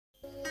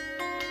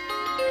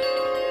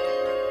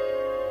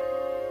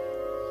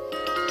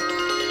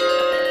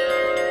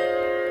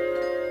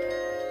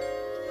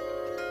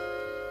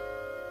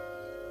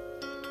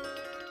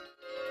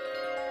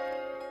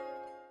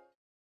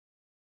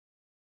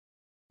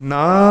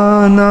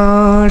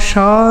नाना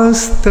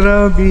शास्त्र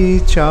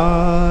विचारेणैक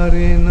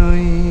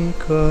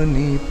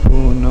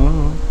निपुण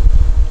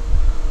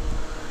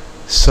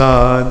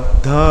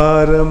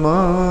सद्धर्म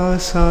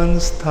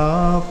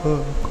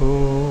संस्थापको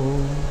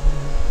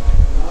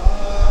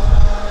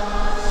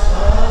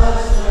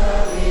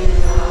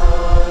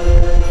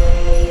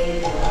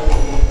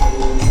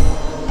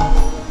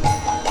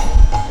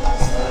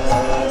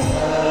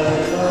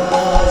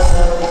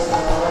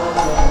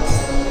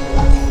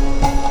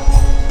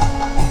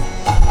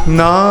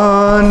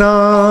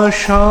नाना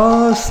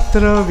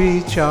शास्त्र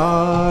विचारेणैक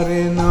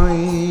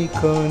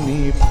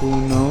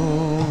निपुण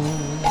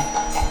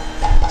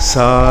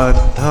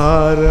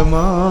सद्धर्म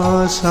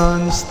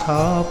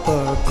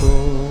संस्थापको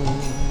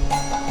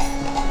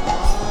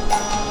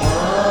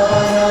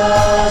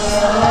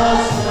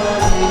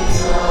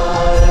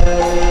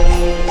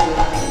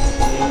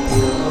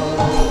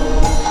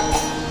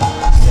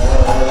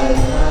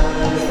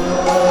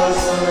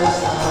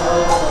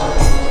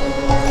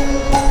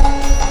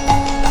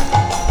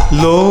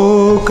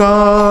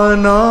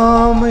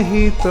लोकानां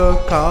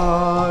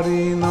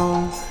हितकारिणो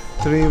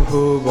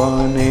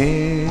त्रिभुवने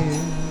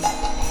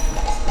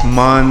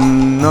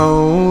मन्नो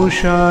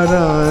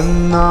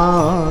शरणाकरो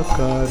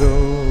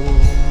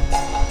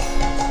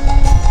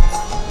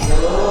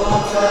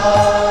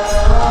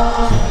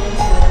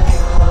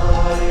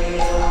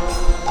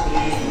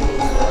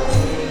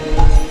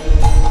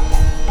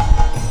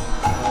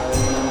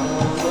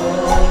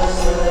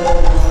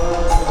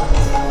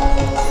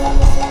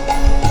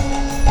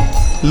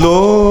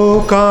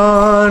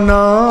लोकानां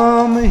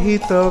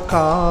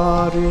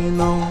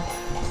हितकारिणो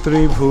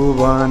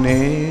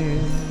त्रिभुवने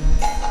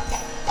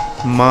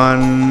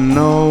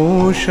मन्नो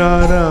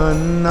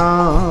शरणाकरो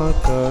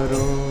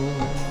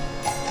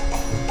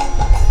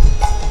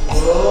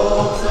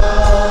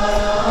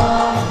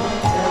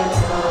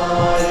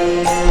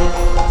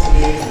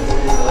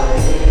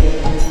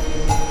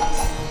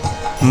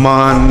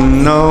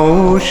मन्नो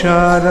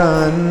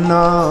शरणाकरो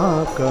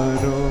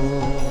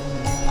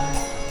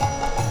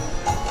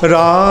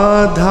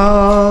राधा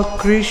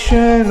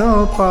कृष्ण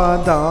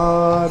पदारविंद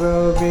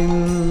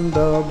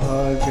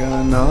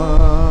भजना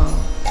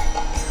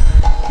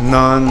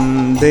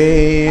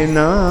नंदेन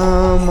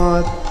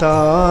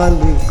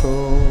मत्तालिको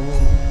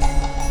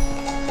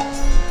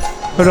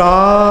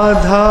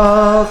राधा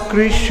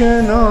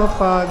कृष्ण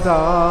पदारविंद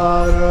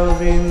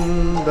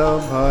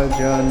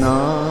भजना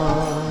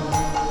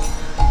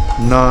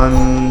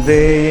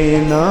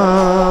नंदेन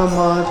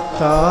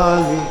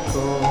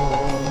मत्तालिको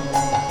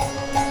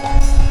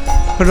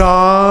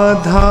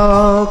राधा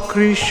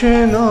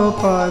कृष्ण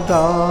पदारविंद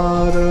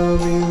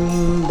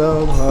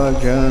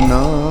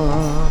भजना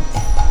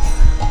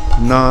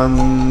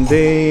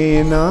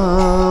नंदेन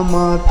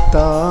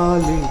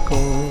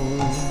मत्तालिको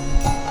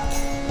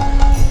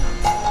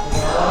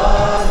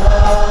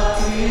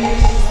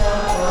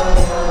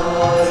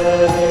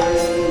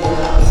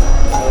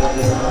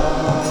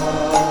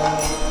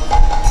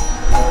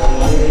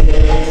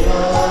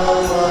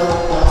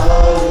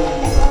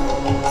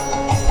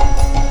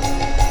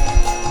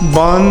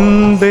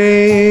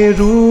वंदे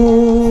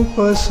रूप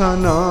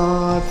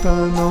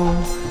सनातनो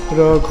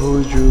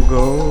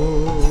रघुजुगो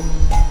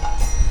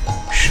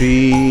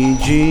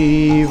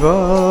श्रीजीव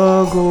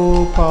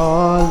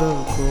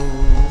गोपालको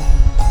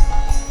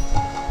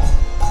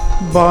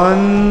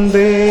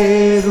वंदे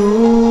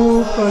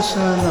रूप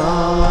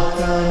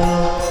सनातनो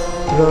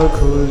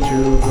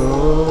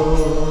रघुजुगो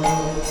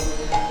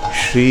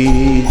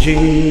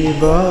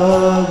श्रीजीव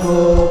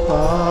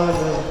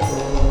गोपालको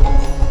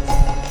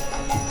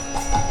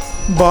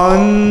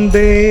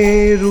वंदे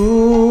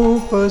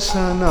रूप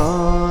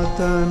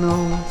सनातनो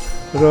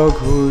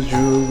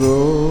रघुजुगो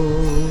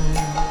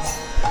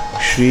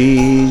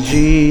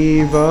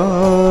श्रीजीव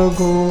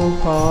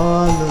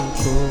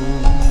गोपालको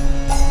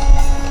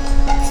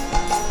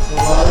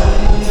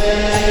वंदे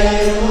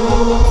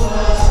रूप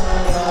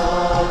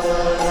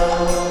सनातनो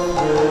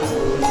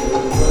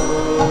रघुजुगो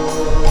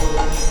श्रीजीव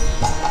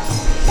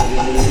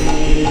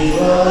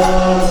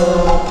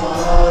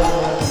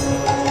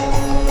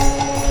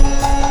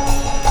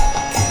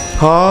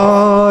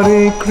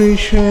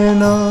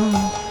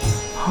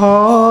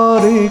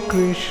हरे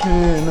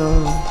Krishna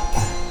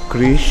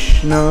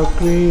Krishna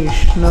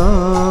Krishna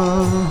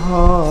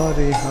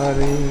Hare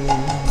Hare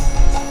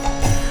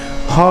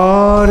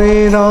Hare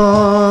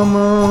Ram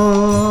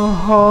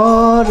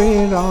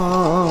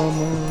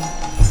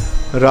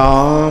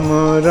Ram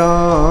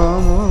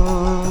Ram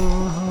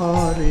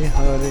Hare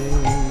Hare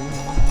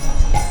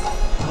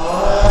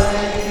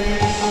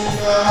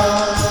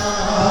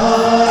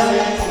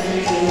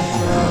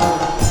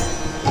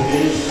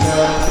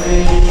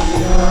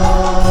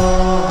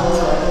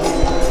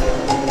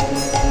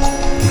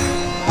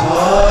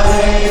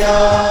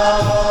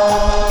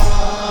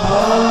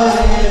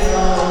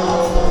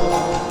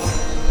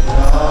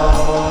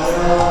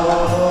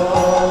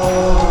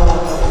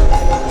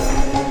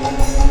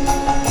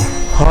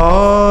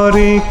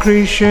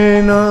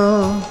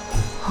Krishna,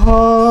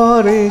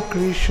 Hare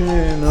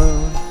Krishna,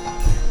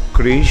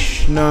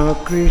 Krishna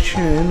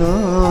Krishna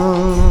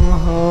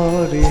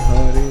Hare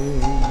Hare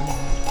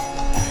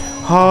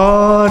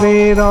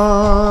Hare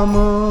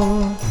Rama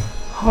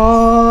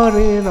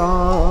Hare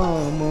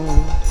Rama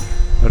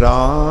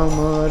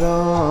Rama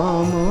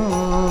Rama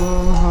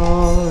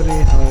Hare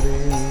Hare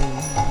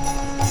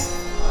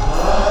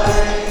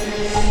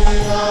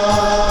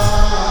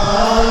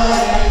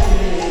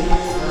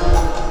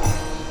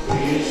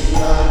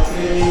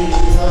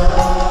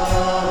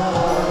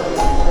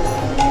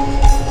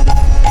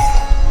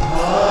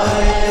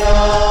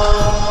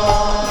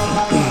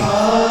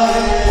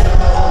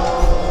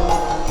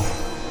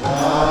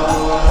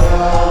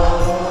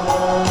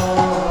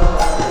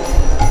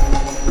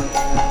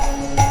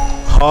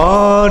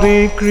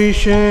Hare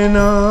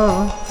Krishna,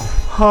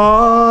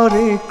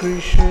 Hare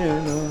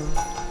Krishna,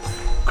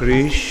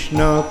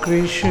 Krishna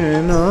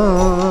Krishna,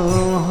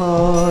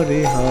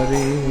 Hare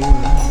Hare,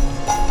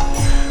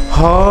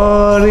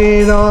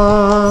 Hare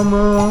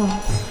Rama,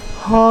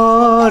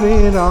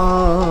 Hare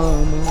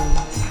Rama,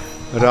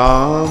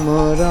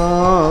 Rama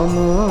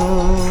Rama,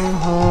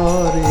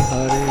 Hare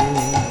Hare,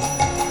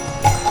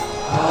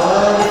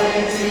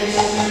 Hare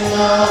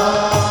Krishna.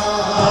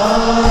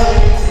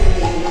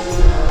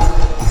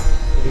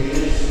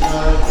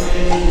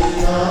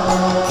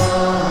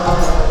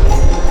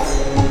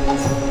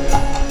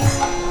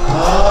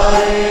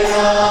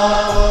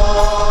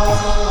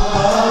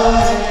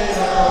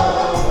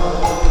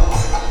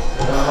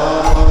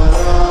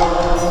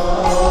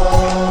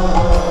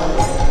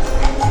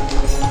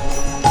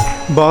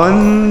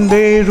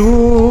 Bande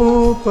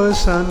Rupa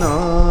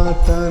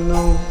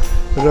Sanatano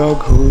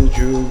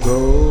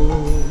Raghujugo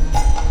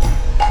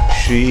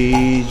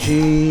Shri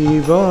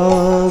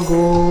Jiva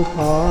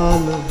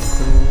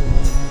Gopalako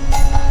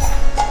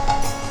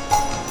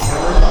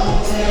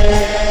Bande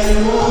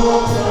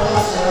Rupa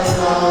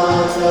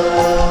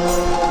Sanatano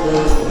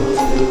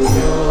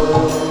Raghujugo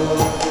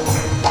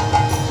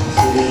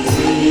Shri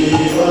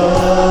Jiva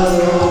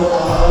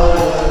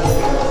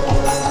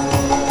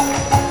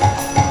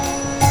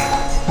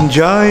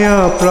Jaya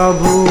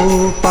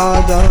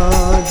Prabhupada,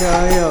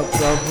 Jaya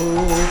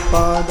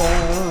Prabhupada,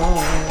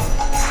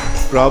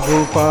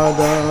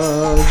 Prabhupada,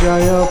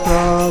 Jaya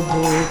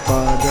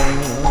Prabhupada.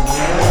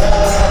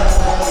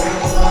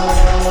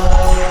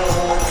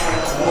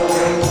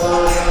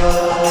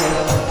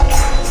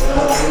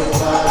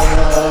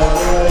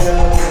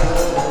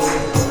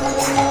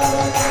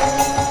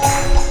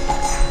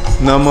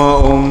 Namo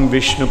Om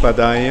Vishnu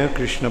Padaya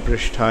Krishna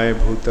Pristhaya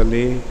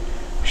Bhutale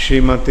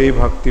Srimate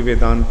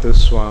Bhaktivedanta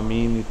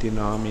Swami Niti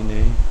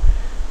Namine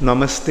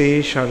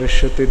Namaste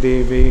Saraswati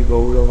Deve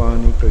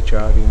Gauravani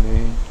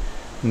Pracharine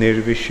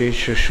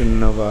Nirvishesha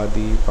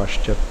Shunnavadi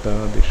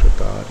Paschata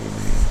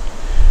Dishutarine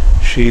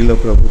Srila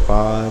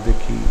Prabhupada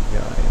Ki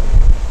Jai.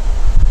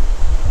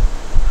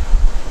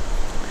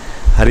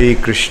 Hare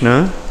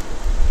Krishna.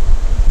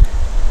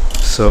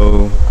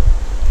 So,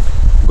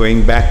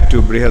 going back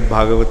to Brihad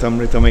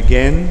Bhagavatamritam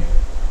again,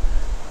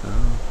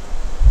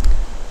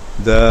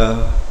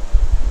 the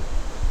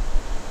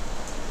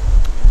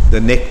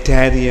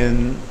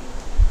nectarian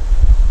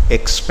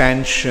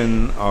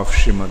expansion of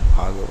Srimad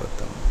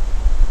Bhagavatam,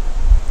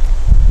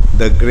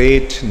 the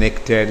great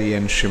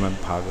nectarian Srimad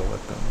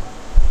Bhagavatam.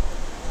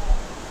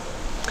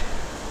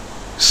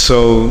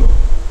 So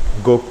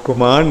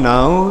Gokumar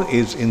now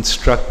is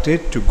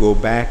instructed to go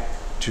back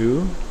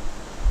to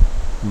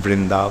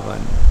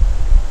Vrindavan.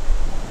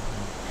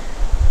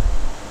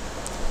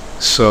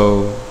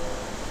 So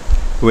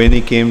when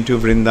he came to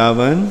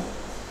Vrindavan,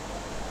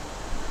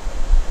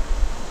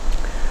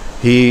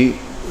 he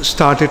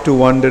started to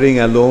wandering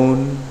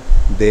alone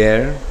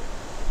there,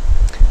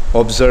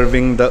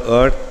 observing the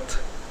earth,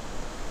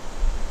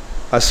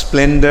 a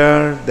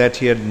splendor that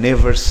he had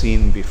never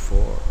seen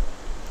before.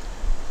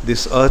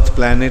 This earth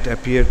planet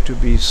appeared to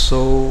be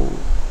so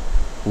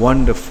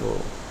wonderful.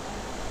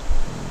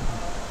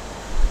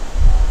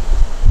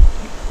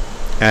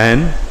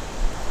 And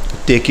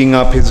taking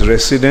up his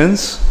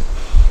residence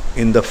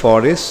in the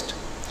forest,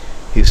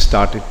 he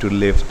started to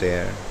live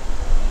there.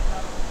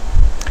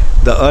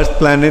 The earth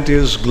planet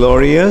is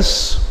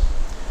glorious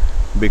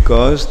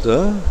because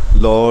the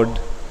Lord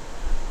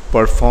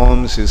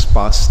performs his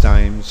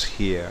pastimes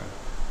here.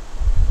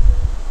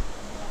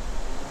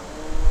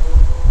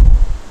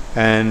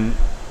 And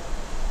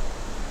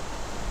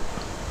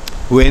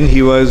when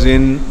he was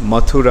in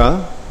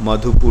Mathura,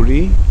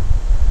 Madhupuri,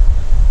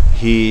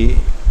 he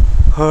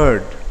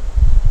heard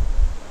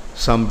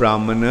some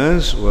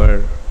Brahmanas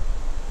were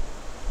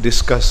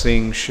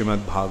discussing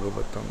Srimad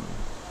Bhagavatam.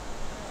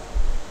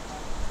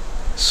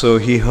 So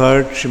he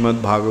heard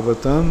Srimad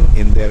Bhagavatam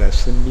in their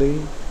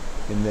assembly,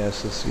 in their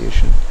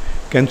association.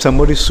 Can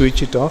somebody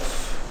switch it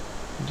off?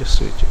 Just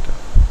switch it off.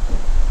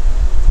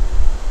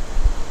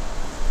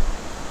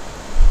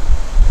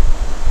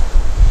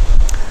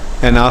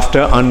 And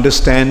after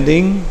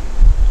understanding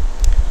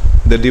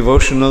the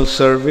devotional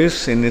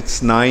service in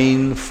its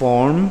 9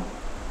 form,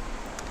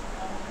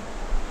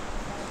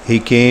 he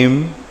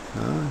came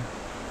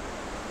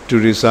to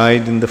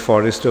reside in the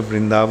forest of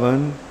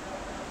Vrindavan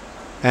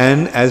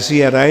And as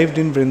he arrived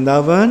in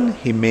Vrindavan,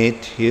 he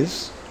met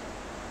his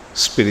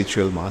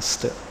spiritual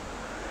master.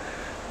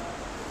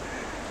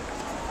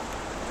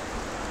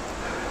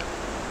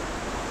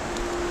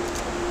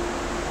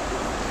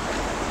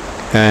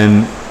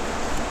 And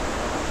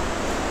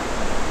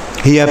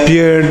he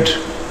appeared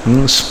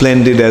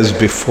splendid as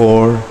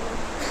before.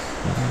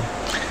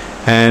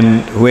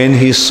 And when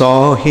he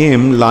saw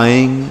him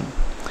lying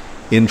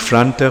in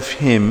front of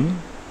him,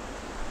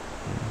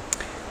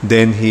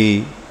 then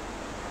he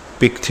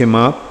picked him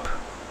up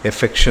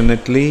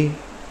affectionately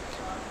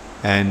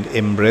and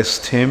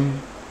embraced him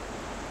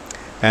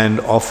and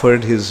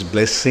offered his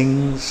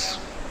blessings.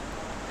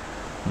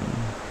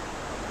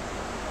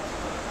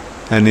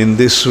 And in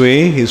this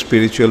way, his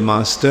spiritual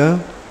master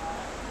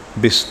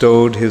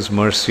bestowed his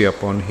mercy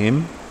upon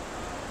him.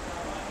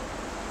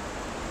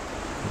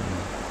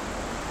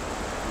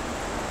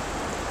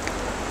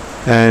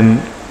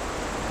 And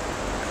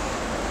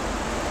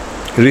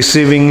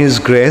receiving his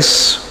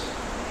grace,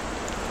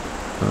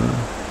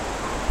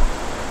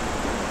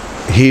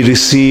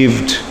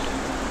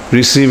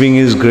 receiving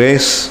his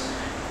grace,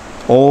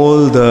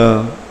 all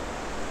the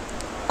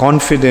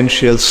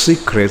confidential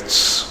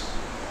secrets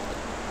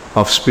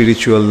of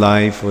spiritual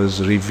life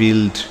was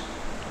revealed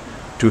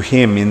to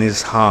him in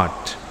his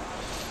heart.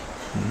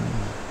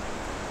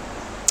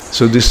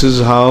 So this is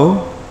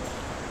how,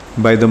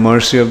 by the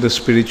mercy of the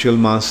spiritual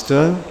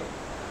master,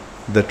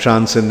 the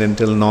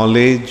transcendental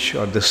knowledge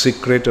or the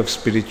secret of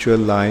spiritual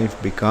life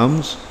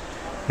becomes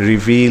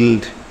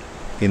revealed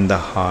in the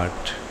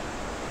heart.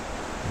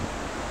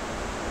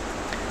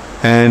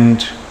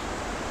 And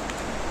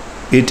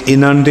it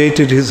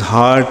inundated his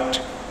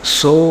heart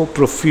so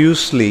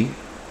profusely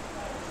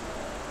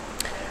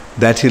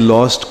that he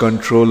lost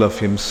control of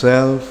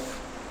himself.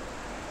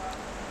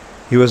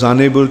 He was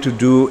unable to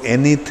do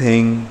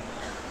anything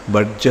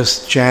but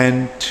just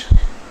chant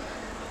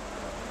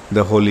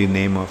the holy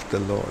name of the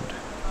Lord.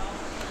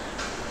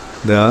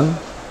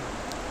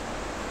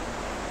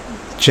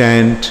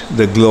 Chant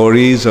the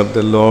glories of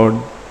the Lord,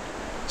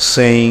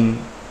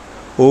 saying,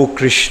 O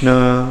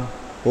Krishna,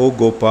 O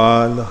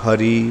Gopal,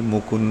 Hari,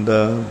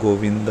 Mukunda,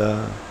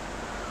 Govinda,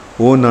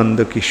 O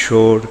Nanda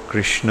Kishore,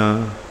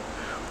 Krishna,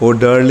 O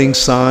darling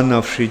son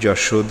of Sri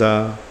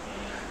Jashoda,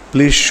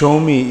 please show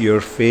me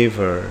your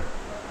favor.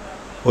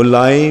 O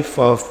life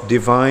of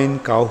divine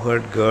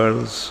cowherd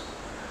girls,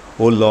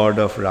 O Lord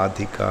of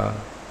Radhika,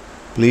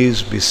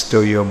 please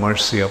bestow your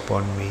mercy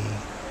upon me.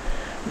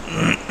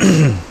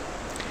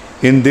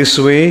 In this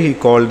way, he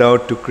called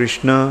out to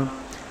Krishna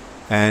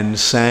and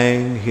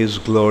sang his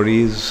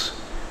glories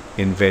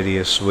in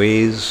various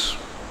ways.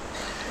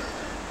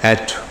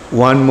 At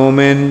one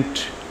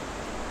moment,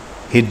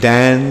 he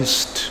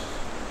danced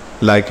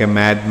like a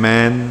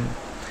madman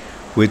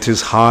with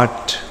his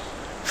heart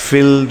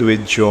filled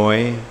with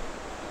joy,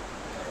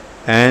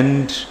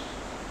 and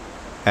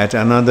at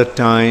another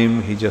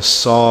time, he just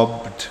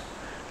sobbed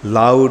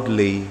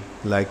loudly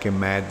like a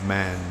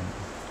madman.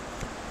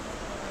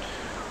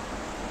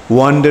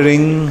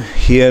 Wandering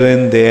here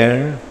and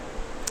there,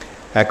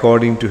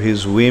 according to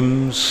his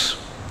whims,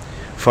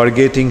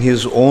 forgetting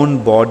his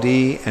own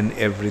body and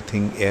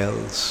everything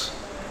else.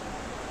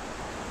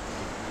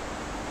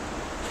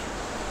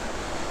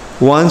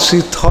 Once he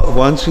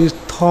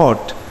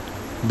thought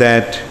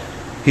that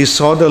he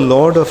saw the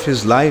Lord of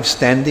his life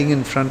standing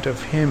in front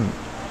of him,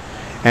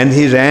 and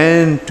he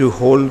ran to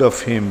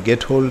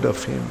get hold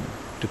of him,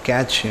 to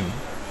catch him.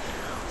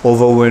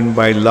 Overwhelmed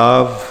by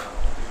love,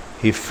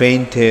 he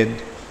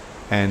fainted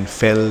and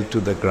fell to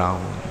the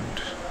ground.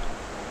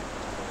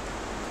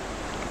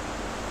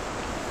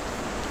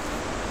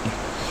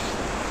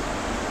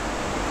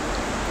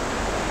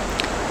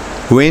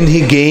 When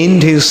he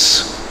gained his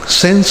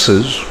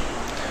senses,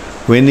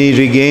 when he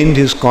regained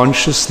his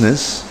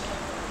consciousness,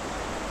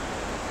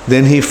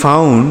 then he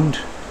found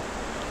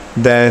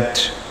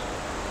that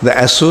the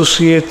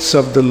associates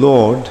of the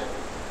Lord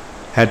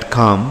had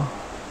come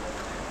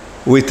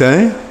with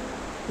a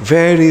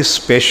very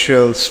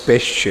special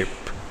spaceship,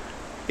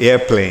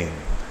 airplane,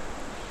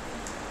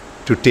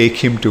 to take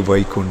him to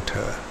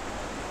Vaikuntha.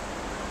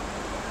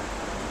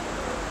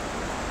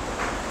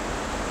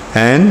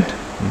 And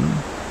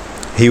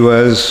he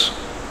was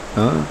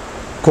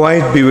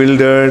quite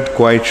bewildered,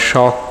 quite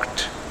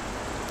shocked.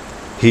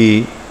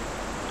 He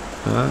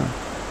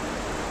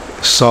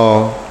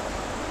saw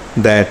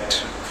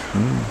that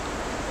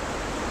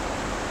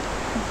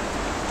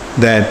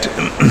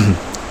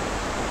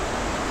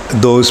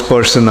those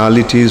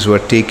personalities were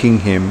taking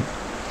him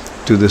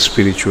to the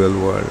spiritual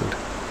world.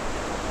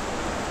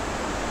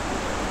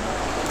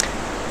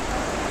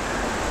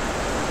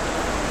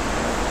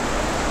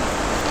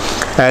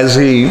 As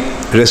he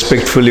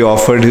respectfully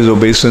offered his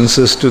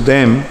obeisances to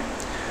them,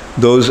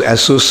 those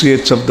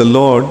associates of the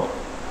Lord,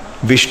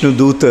 Vishnu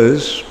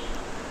Dutas,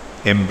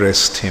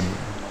 embraced him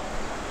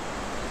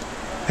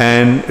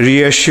and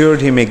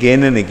reassured him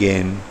again and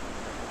again,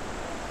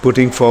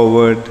 putting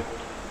forward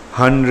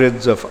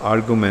hundreds of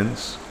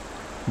arguments.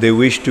 They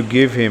wished to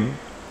give him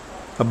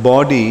a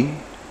body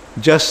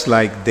just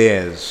like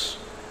theirs,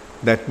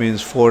 that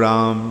means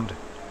four-armed,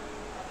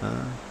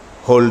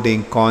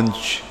 holding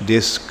conch,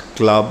 disc,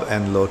 club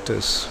and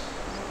lotus.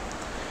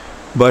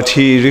 But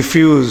he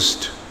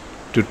refused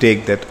to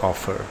take that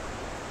offer.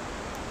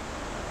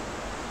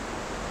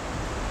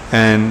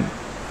 And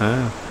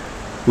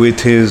with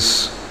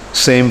his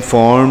same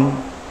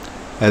form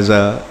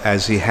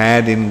as he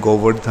had in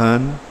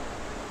Govardhan,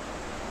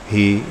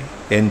 he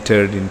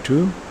entered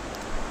into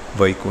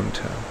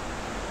Vaikuntha.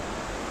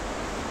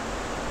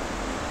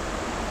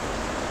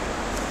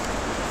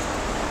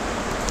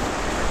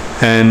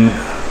 And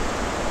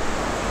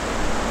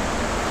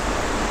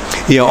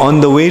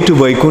on the way to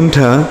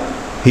Vaikuntha,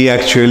 he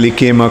actually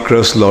came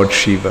across Lord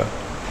Shiva.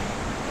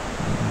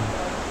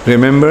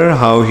 Remember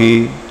how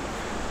he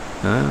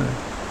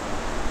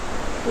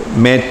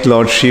met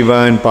Lord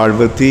Shiva and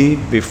Parvati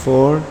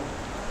before,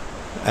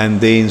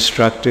 and they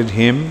instructed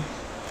him,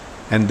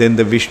 and then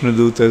the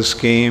Vishnudutas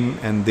came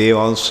and they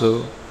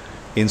also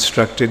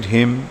instructed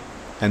him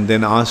and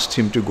then asked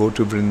him to go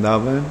to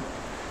Vrindavan.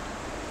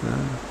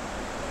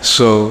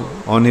 So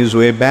on his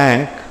way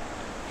back,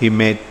 he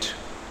met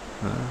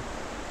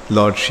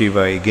Lord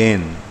Shiva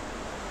again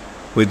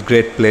with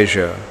great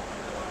pleasure,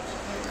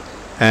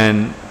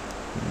 and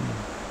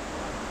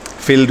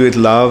filled with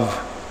love,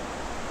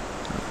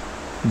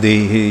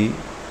 he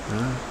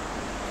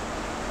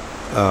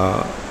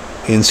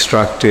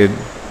instructed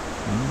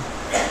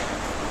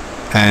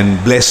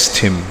and blessed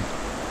him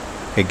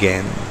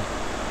again.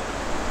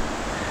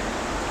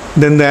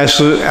 Then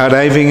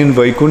arriving in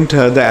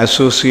Vaikuntha, the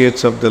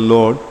associates of the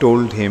Lord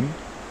told him,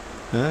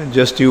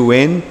 just you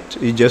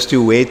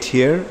wait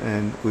here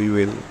and we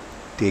will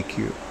take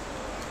you.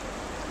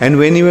 And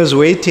when he was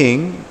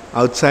waiting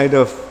outside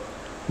of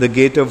the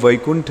gate of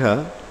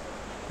Vaikuntha,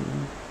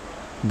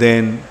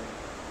 then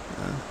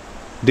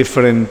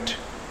different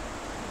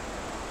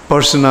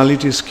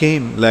personalities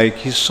came, like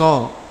he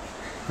saw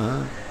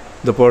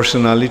the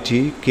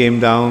personality came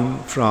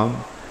down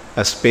from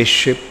a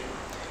spaceship,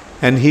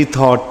 and he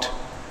thought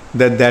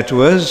that that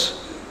was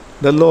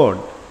the Lord.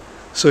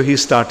 So he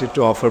started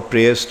to offer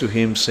prayers to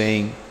him,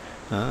 saying,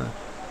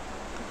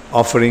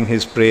 offering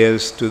his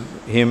prayers to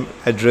him,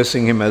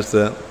 addressing him as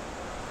the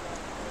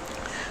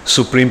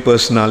Supreme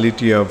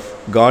Personality of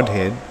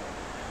Godhead.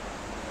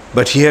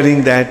 But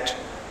hearing that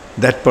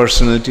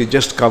personality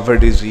just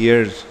covered his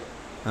ears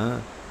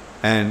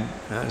and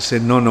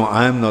said, no,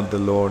 I am not the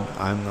Lord,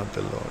 I am not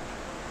the Lord.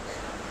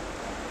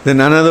 Then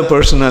another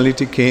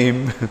personality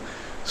came,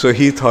 so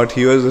he thought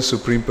he was the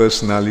Supreme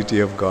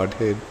Personality of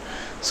Godhead.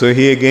 So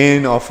he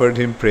again offered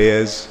him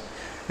prayers,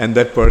 and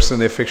that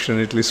person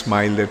affectionately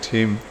smiled at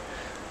him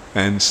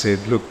and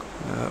said, look,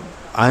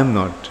 I am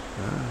not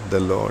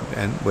the Lord,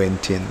 and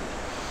went in.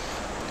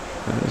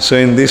 So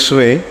in this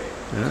way,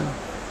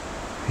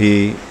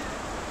 he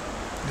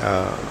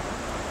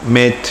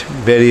met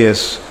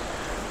various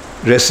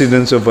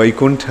residents of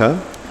Vaikuntha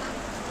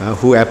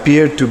who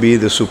appeared to be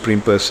the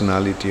Supreme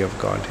Personality of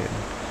Godhead,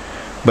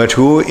 but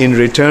who in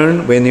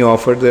return, when he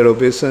offered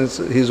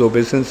his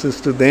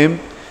obeisances to them,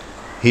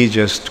 they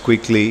just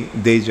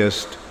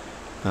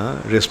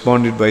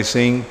responded by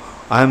saying,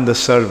 I am the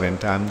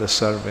servant, I am the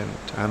servant,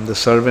 I am the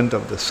servant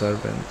of the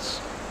servants.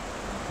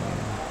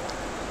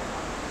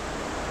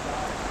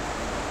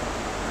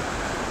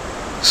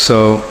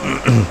 So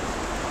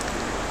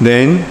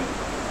then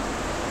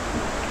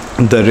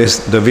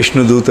the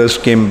Vishnudutas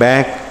came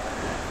back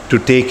to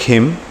take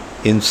him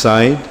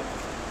inside,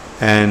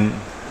 and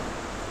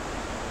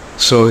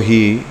so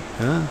he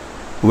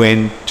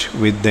went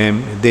with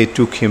them. They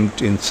took him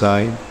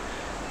inside,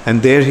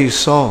 and there he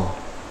saw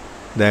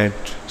that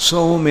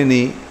so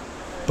many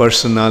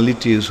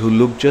personalities who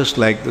looked just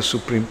like the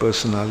Supreme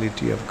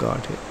Personality of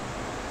Godhead.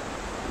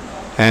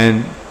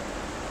 And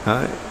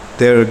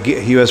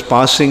he was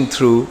passing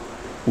through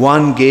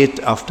one gate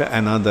after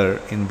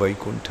another in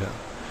Vaikuntha.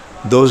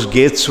 Those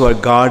gates were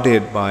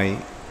guarded by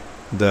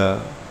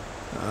the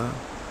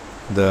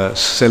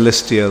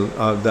celestial,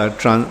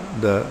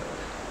 the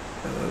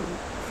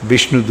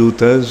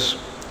Vishnudutas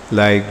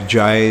like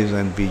Jais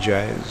and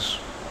Vijayas.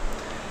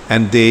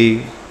 And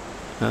they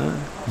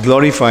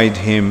glorified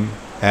him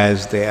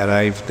as they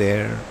arrived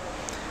there,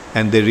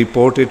 and they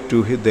reported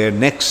to their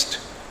next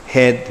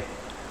head,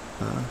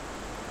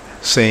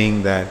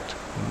 saying that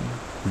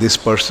this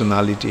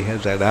personality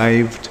has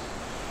arrived.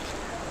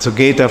 So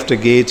gate after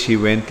gate he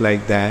went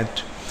like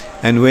that,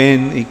 and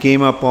when he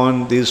came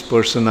upon these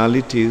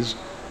personalities,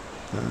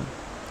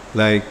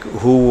 like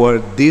who were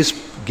these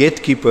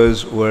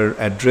gatekeepers were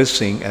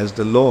addressing as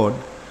the Lord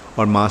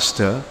or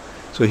Master,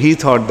 so he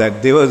thought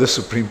that they were the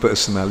Supreme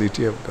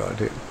Personality of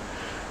Godhead.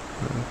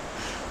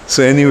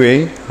 So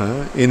anyway,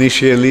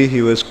 initially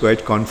he was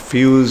quite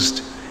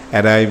confused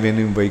arriving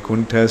in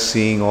Vaikuntha,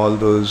 seeing all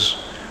those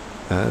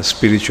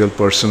spiritual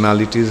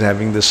personalities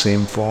having the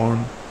same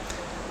form.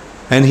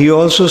 And he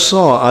also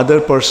saw other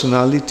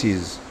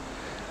personalities.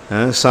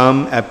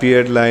 Some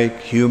appeared like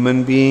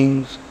human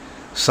beings,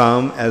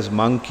 some as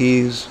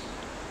monkeys,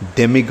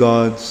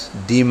 demigods,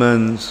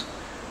 demons,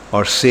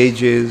 or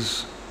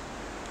sages,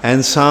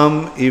 and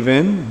some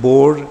even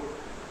bore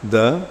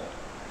the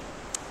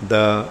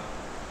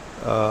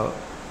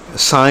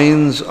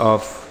signs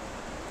of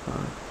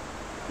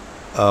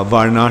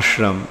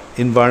varnashram.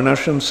 In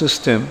varnashram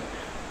system,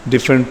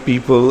 different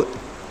people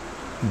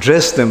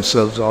dress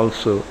themselves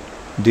also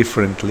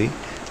differently.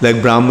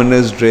 Like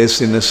Brahmanas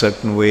dress in a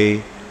certain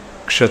way,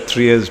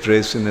 Kshatriyas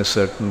dress in a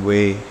certain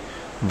way,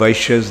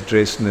 Vaishyas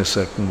dress in a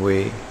certain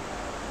way.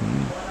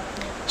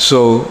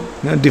 So,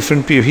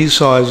 different people. He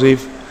saw as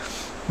if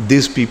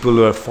these people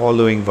were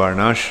following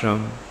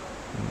varnashram.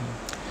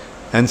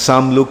 And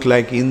some look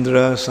like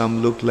Indra,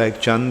 some look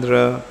like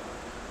Chandra,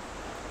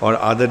 or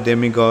other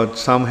demigods.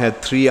 Some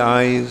had 3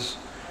 eyes,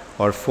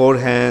 or 4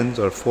 hands,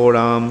 or 4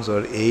 arms,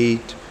 or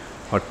 8,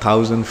 or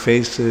 1,000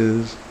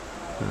 faces.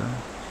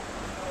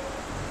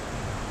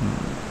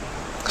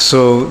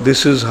 So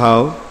this is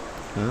how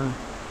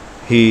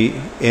he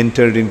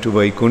entered into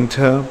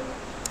Vaikuntha,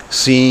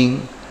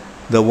 seeing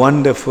the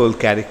wonderful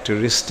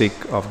characteristic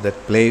of that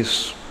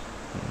place.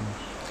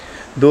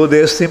 Though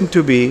there seem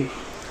to be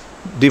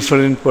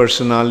different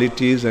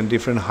personalities and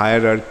different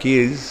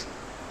hierarchies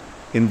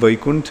in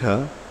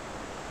Vaikuntha,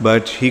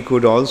 but he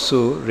could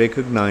also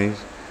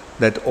recognize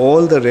that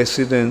all the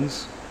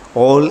residents,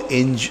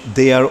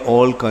 they are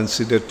all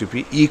considered to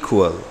be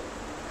equal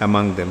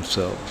among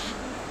themselves.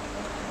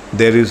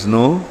 There is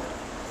no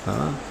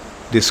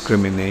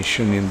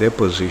discrimination in their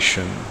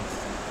position.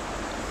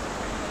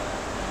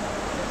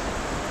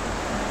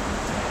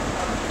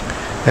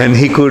 And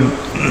he could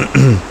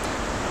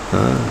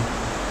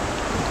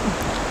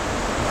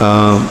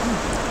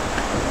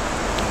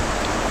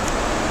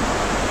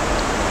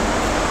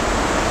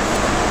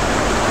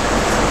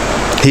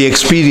he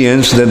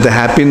experienced that the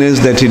happiness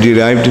that he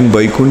derived in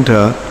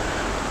Vaikuntha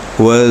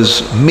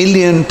was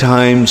 1,000,000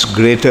 times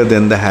greater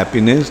than the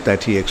happiness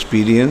that he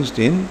experienced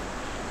in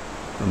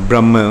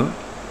Brahma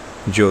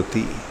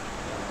Jyoti.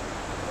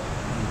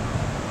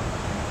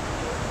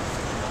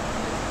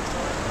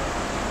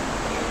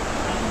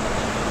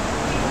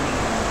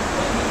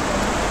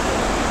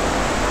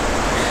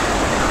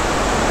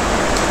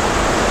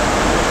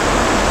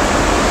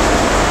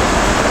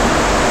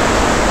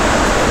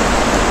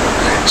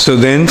 So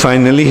then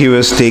finally he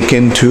was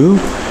taken to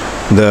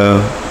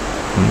the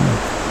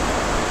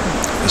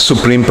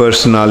Supreme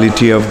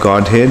Personality of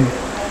Godhead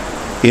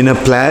in a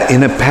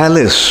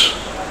palace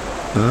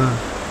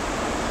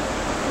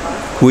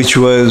which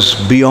was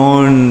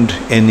beyond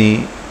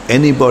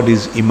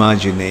anybody's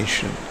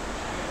imagination.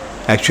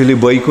 Actually,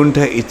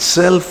 Vaikuntha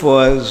itself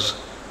was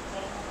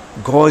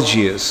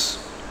gorgeous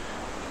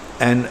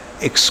and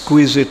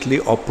exquisitely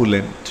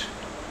opulent,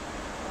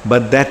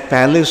 but that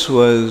palace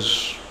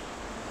was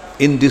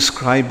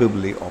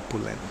indescribably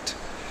opulent.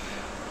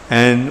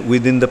 And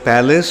within the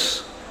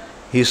palace,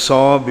 he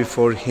saw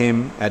before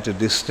him at a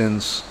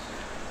distance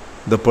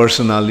the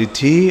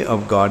personality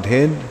of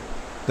Godhead.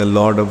 The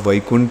Lord of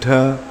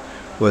Vaikuntha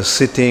was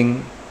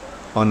sitting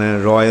on a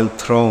royal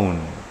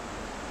throne.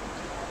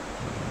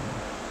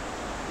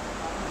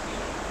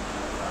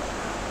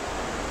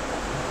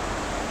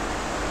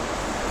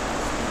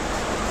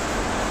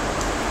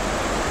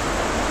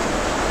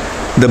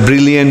 The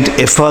brilliant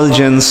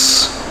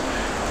effulgence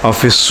of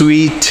his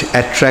sweet,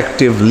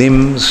 attractive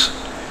limbs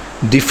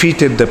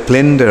defeated the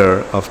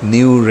splendor of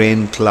new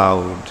rain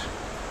cloud.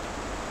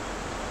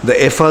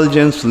 The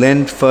effulgence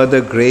lent further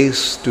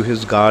grace to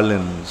his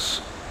garlands,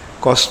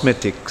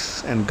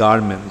 cosmetics and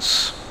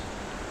garments,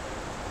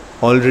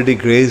 already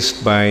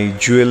graced by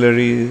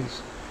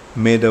jewelries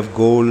made of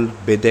gold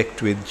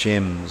bedecked with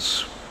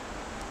gems.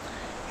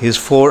 His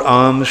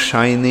forearms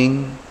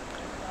shining,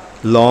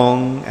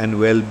 long and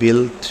well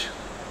built,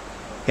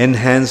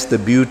 enhanced the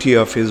beauty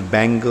of his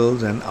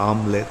bangles and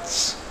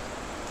armlets.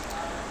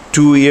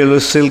 2 yellow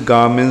silk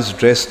garments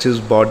dressed his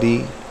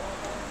body,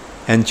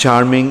 and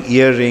charming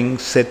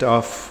earrings set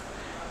off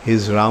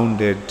his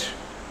rounded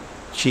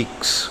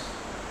cheeks.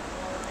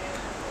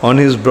 On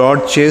his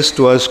broad chest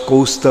was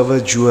Kaustava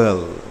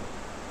jewel.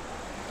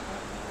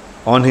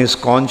 On his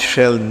conch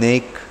shell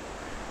neck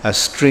a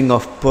string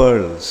of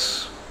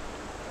pearls,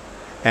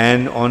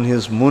 and on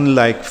his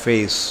moon-like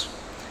face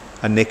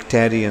a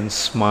nectarian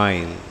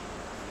smile.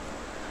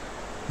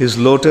 His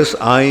lotus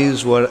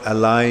eyes were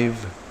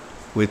alive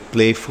with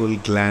playful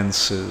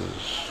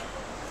glances.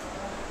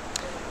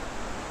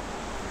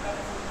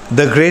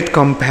 The great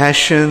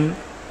compassion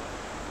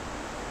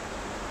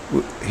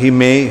he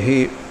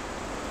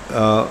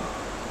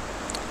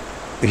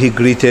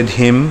greeted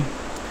him.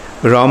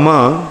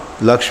 Rama,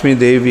 Lakshmi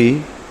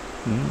Devi,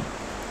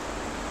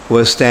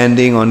 was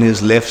standing on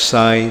his left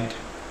side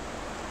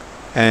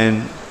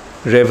and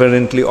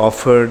reverently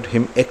offered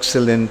him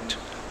excellent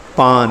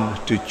pan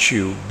to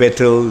chew,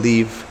 betel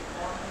leaf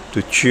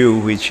to chew,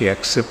 which he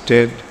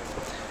accepted.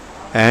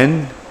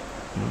 And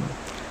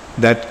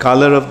that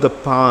color of the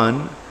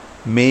pan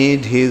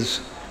made his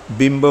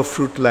bimba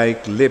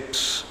fruit-like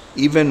lips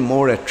even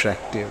more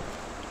attractive,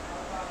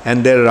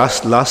 and their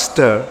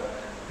luster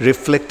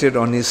reflected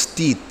on his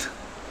teeth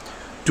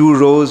 2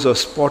 rows of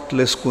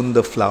spotless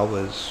kunda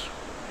flowers.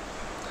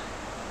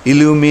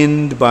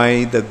 Illumined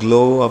by the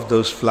glow of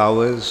those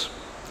flowers,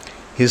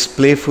 His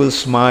playful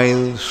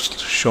smile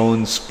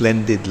shone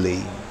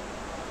splendidly.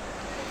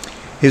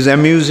 His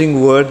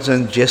amusing words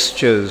and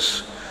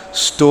gestures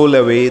stole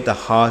away the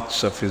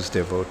hearts of his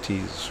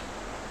devotees.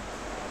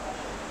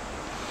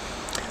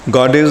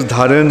 Goddess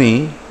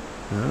Dharani,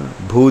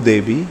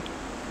 Bhudevi,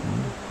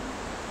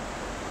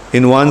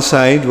 in one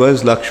side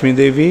was Lakshmi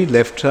Devi,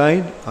 left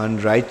side,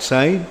 on right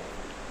side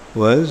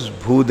was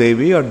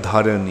Bhudevi or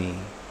Dharani.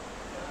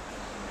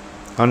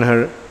 On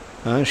her,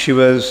 she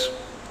was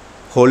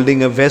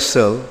holding a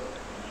vessel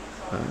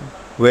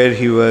where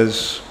he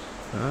was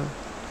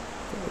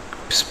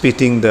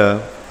spitting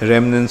the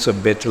remnants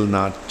of betel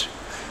nut,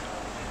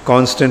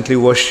 constantly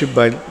worshipped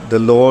by the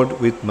Lord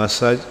with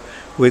messages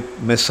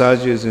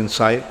in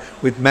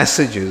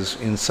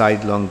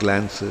sidelong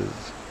glances.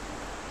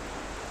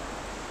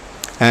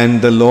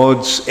 And the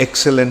Lord's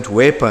excellent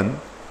weapon,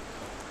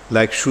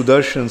 like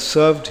Sudarshan,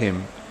 served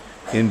him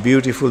in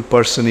beautiful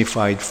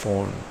personified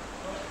form.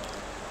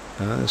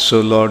 So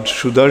Lord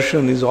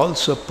Sudarshan is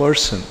also a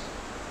person.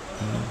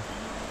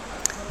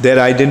 Their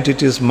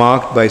identity is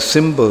marked by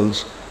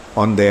symbols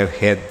on their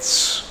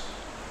heads.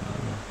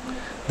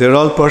 They're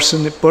all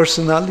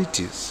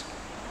personalities.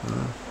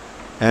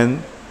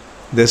 And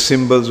their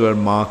symbols were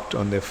marked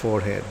on their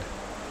forehead.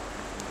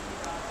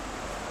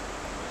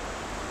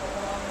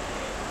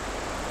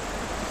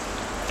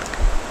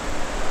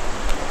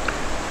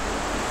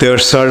 Their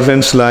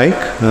servants like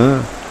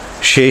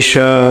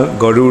Shesha,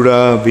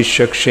 Garuda,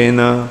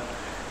 Vishakshena,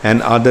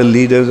 and other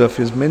leaders of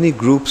his many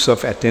groups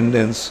of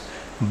attendants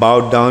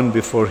bowed down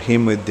before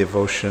him with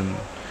devotion,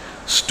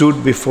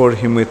 stood before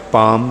him with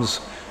palms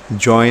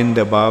joined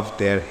above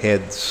their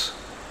heads,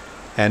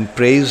 and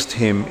praised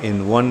him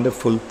in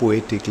wonderful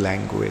poetic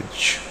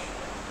language.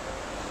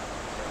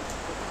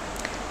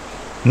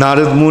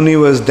 Narad Muni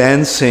was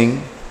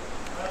dancing,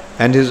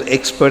 and his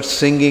expert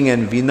singing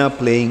and veena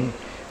playing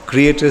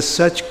created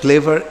such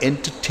clever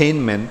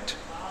entertainment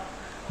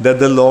that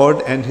the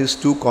Lord and his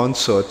two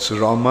consorts,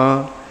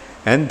 Rama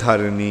and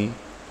Dharani,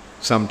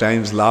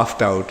 sometimes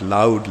laughed out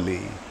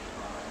loudly.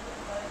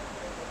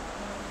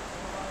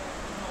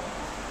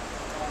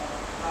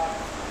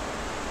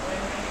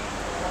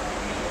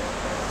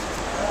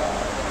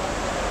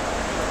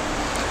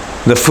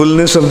 The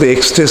fullness of the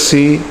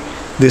ecstasy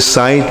this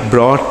sight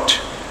brought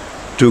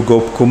to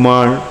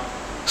Gopkumar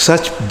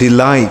such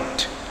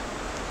delight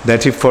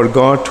that he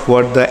forgot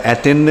what the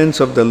attendants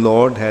of the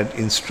Lord had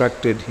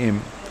instructed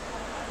him.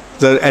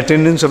 The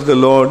attendants of the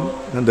Lord,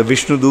 and the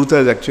Vishnu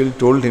Dutas actually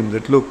told him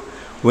that, look,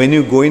 when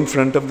you go in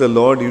front of the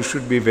Lord, you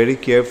should be very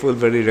careful,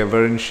 very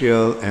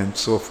reverential, and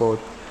so forth.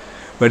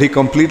 But he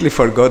completely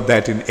forgot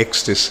that in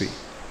ecstasy.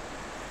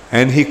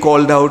 And he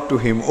called out to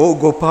him, "Oh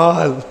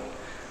Gopal,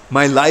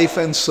 my life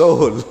and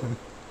soul."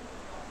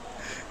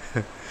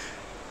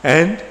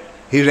 And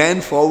he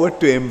ran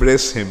forward to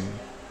embrace him.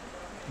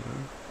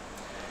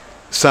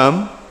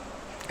 Some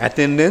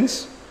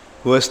attendants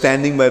who were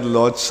standing by the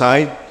Lord's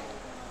side,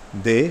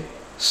 they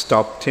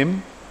stopped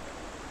him,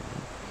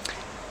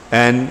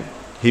 and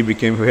he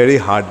became very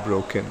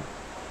heartbroken,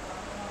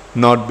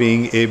 not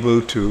being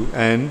able to.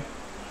 And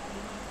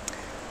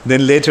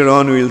then later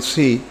on we will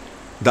see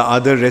the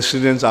other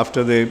residents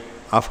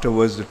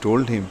afterwards they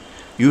told him,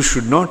 "You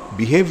should not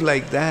behave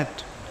like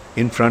that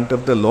in front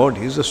of the Lord.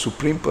 He is the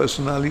Supreme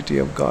Personality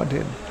of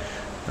Godhead,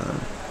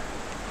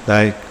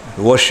 like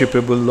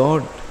worshipable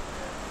Lord.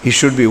 He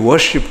should be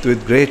worshipped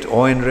with great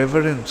awe and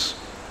reverence.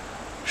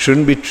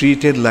 Shouldn't be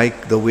treated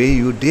like the way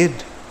you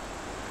did,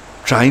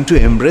 trying to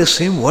embrace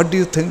him. What do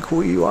you think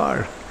who you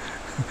are?"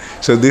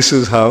 So this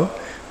is how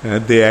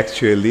they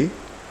actually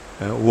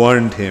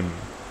warned him.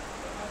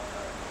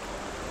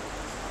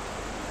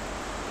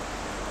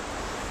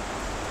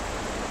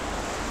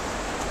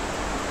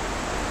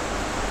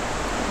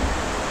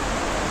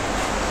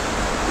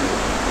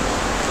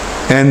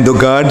 And the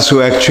guards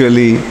who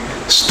actually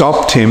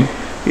stopped him,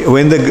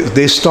 when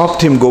they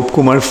stopped him,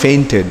 Gopkumar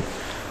fainted.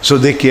 So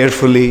they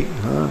carefully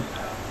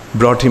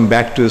brought him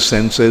back to his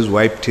senses,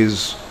 wiped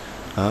his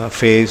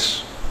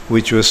face,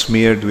 which was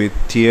smeared with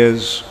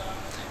tears,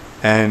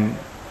 and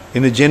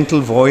in a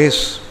gentle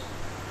voice,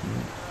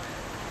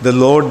 the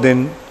Lord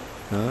then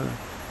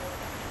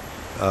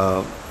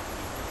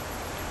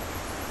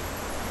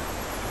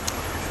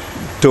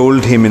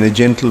told him in a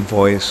gentle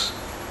voice,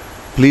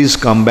 "Please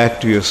come back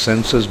to your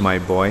senses, my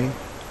boy.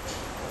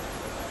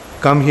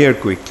 Come here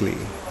quickly."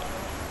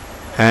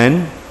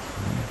 And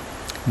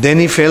then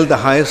he felt the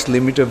highest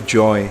limit of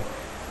joy.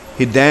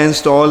 He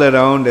danced all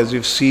around as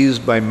if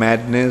seized by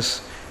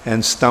madness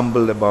and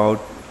stumbled about.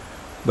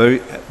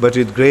 But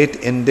with great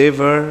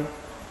endeavor,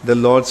 the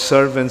Lord's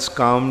servants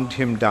calmed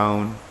him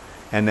down,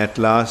 and at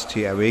last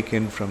he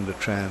awakened from the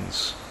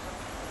trance.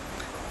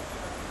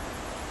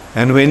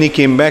 And when he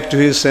came back to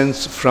his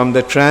sense from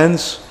the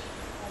trance,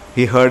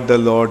 he heard the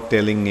Lord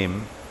telling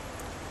him,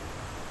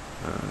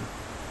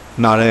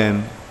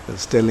 Narayan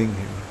was telling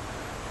him,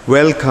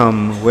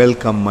 "Welcome,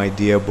 welcome, my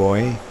dear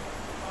boy.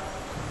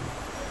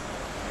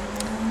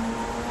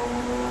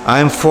 I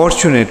am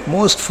fortunate,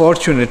 most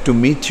fortunate to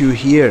meet you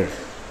here.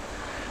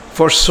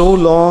 For so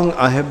long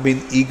I have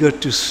been eager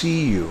to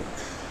see you.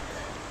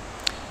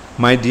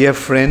 My dear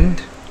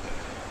friend,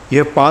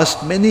 you have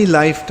passed many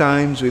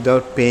lifetimes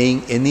without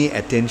paying any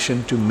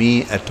attention to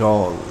me at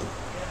all.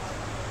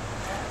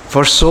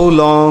 For so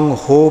long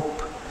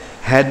hope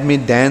had me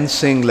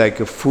dancing like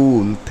a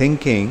fool,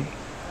 thinking,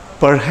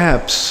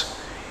 perhaps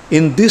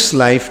in this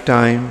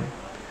lifetime,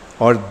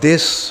 or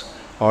this,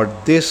 or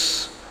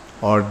this,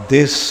 or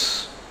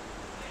this,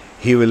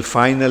 he will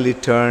finally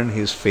turn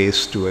his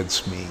face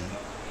towards me.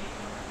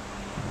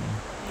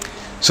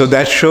 So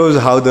that shows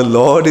how the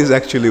Lord is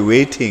actually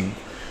waiting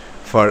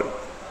for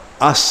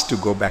us to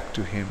go back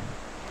to him.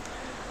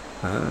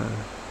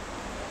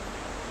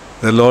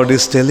 The Lord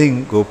is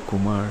telling Gop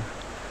Kumar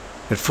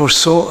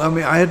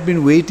that I had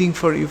been waiting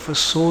for you for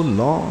so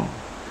long.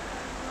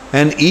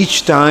 And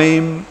each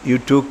time you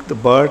took the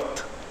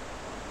birth,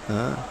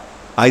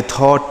 I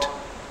thought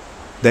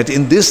that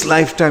in this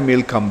lifetime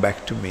you'll come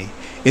back to me.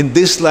 In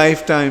this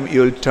lifetime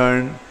you'll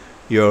turn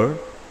your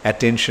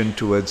attention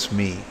towards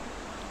me.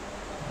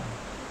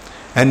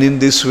 And in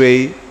this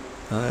way,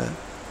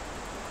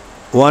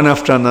 one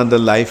after another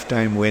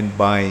lifetime went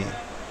by,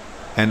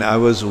 and I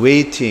was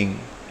waiting,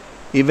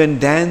 even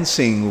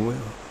dancing,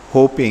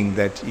 hoping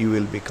that you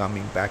will be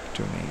coming back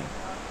to me.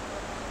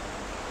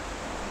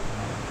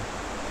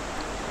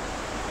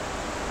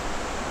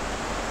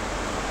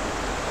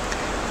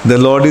 The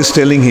Lord is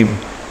telling him,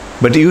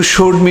 but you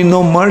showed me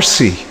no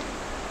mercy.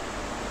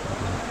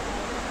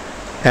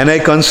 And I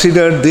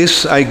considered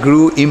this, I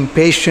grew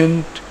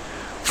impatient,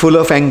 full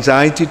of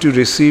anxiety to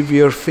receive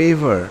your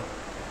favor.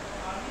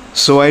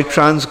 So I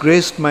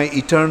transgressed my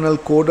eternal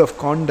code of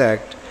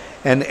conduct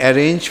and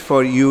arranged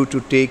for you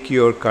to take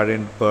your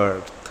current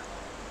birth.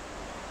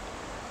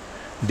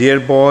 Dear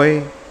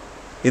boy,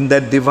 in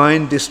that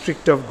divine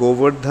district of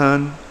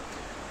Govardhan,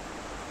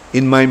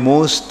 in my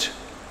most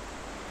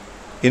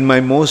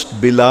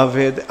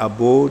beloved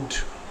abode,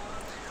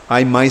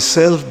 I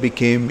myself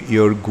became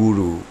your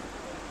guru,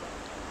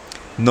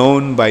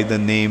 known by the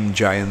name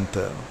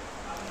Jayanta.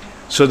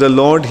 So the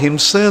Lord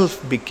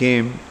himself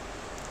became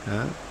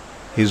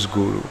his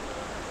guru.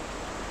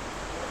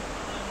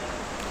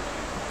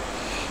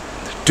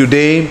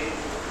 Today,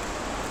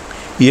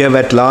 you have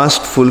at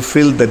last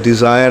fulfilled the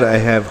desire I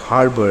have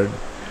harbored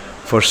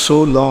for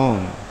so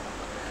long.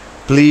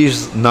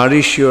 Please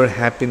nourish your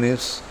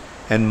happiness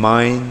and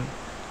mine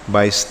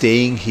by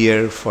staying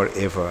here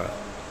forever.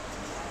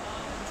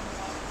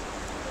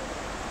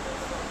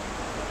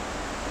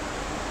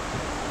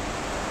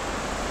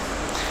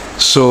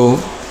 So,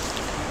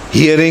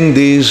 hearing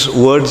these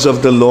words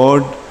of the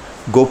Lord,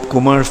 Gop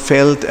Kumar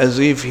felt as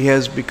if he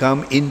has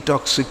become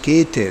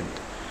intoxicated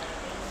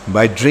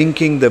by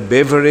drinking the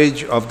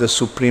beverage of the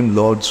Supreme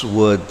Lord's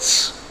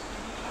words.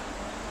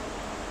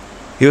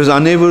 He was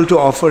unable to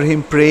offer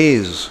him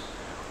praise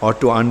or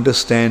to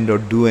understand or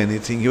do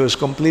anything. He was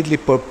completely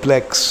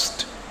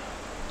perplexed.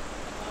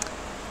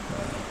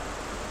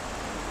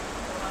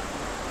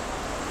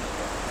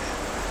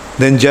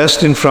 Then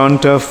just in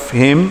front of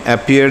him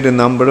appeared a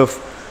number of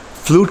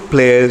flute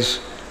players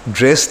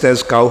dressed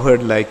as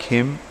cowherd like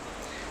him.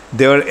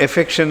 They were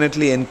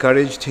affectionately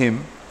encouraged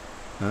him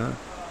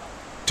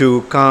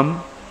to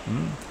come,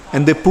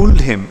 and they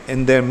pulled him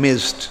in their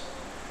midst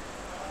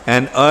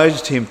and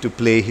urged him to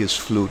play his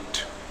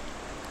flute.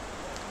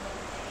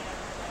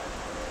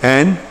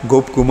 And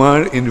Gop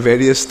Kumar, in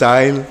various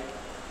style,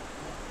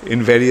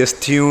 in various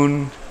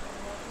tune,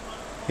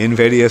 in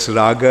various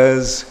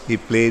ragas, he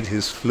played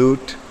his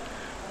flute,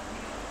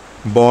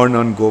 born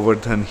on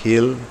Govardhan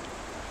Hill.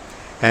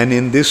 And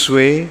in this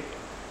way,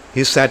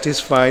 he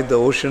satisfied the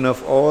ocean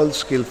of all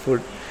skillful.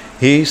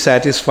 He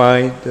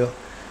satisfied the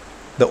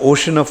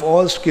ocean of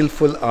all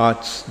skillful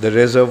arts, the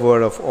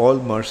reservoir of all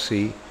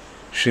mercy,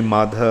 Sri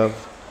Madhav,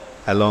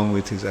 along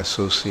with his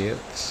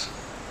associates.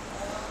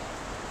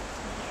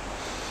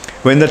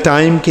 When the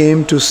time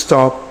came to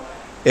stop,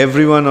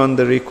 everyone on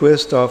the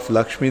request of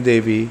Lakshmi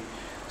Devi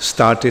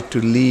started to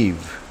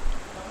leave.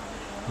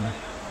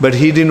 But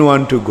he didn't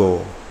want to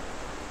go.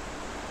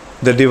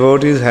 The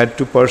devotees had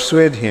to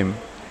persuade him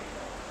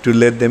to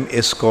let them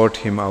escort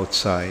him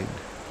outside.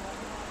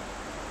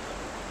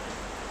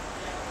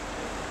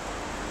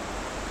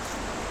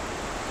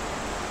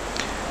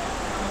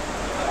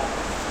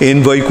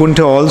 In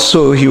Vaikuntha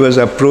also, he was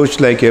approached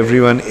like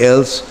everyone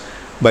else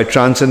by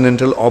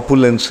transcendental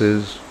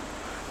opulences,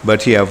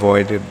 but he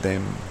avoided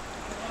them.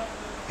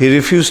 He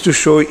refused to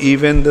show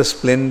even the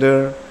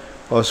splendor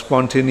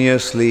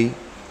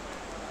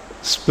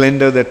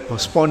that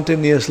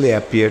spontaneously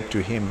appeared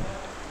to him.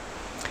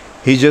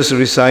 He just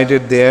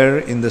resided there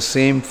in the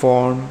same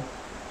form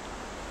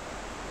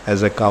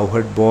as a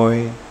cowherd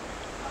boy.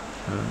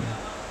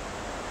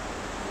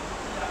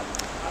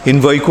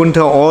 In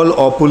Vaikuntha, all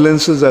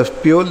opulences are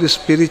purely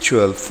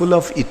spiritual, full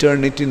of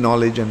eternity,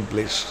 knowledge and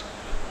bliss.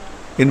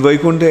 In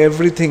Vaikuntha,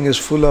 everything is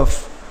full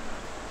of,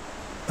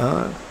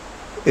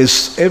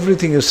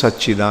 everything is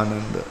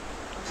Satchidananda,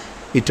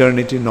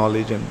 eternity,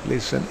 knowledge and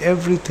bliss, and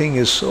everything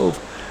is so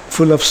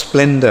full of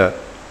splendor.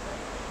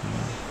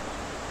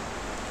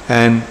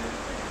 And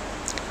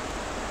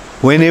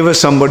Whenever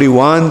somebody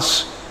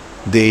wants,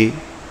 they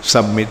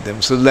submit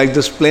them. So like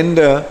the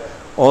splendor,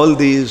 all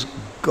these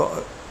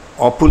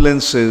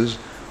opulences,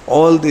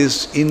 all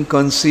these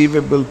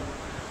inconceivable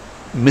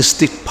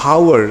mystic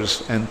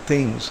powers and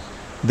things,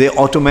 they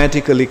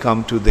automatically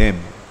come to them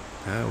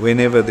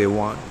whenever they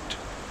want.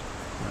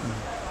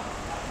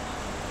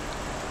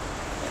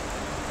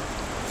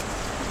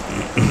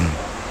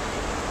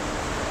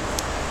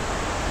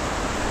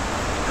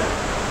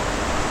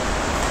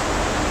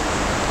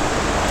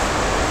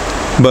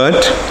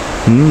 But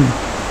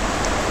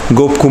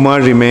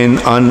Gopkumar remained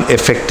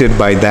unaffected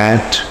by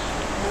that,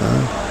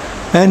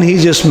 and he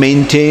just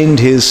maintained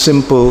his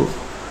simple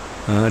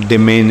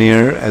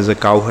demeanor as a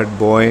cowherd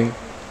boy,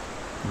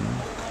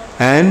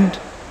 and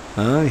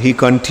he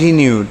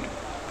continued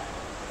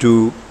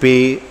to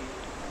pay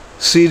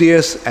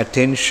serious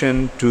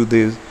attention to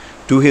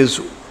his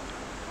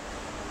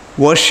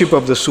worship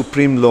of the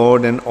Supreme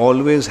Lord, and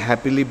always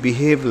happily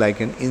behave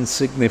like an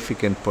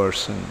insignificant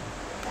person.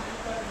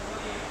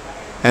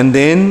 And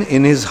then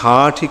in his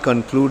heart he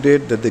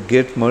concluded that the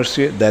great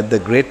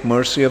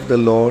mercy of the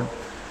Lord,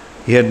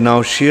 he had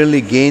now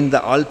surely gained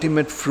the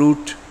ultimate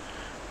fruit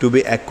to be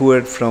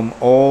acquired from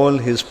all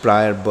his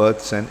prior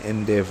births and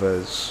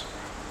endeavors.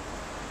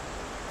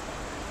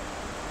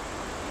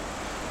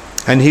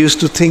 And he used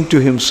to think to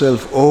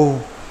himself, oh,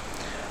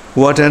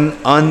 what an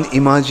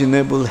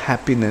unimaginable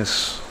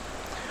happiness,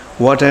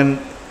 what an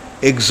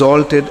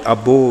exalted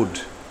abode,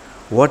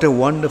 what a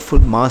wonderful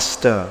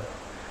master,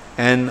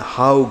 and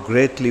how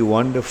greatly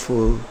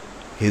wonderful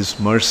his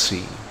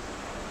mercy.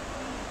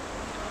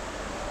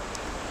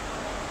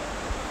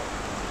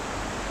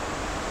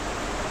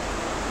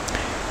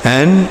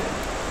 And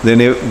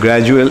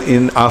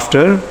then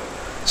after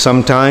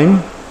some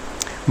time,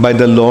 by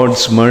the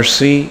Lord's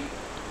mercy,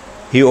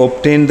 he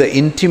obtained the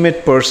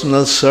intimate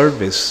personal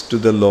service to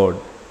the Lord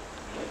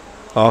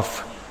of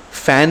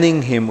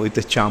fanning him with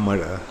a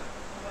chamara.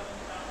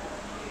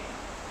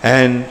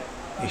 And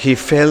he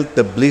felt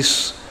the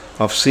bliss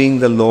of seeing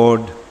the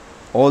Lord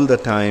all the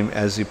time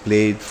as he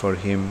played for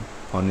him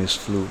on his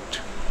flute.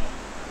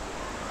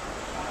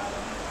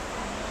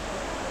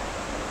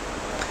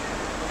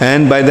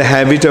 And by the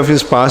habit of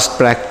his past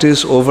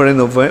practice over and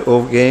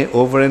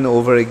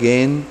over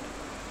again,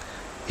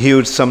 he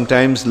would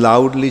sometimes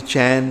loudly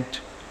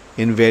chant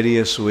in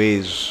various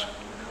ways,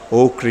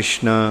 O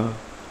Krishna,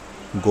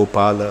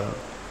 Gopala.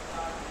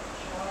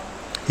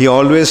 He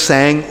always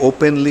sang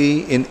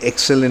openly in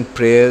excellent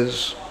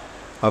prayers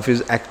of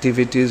his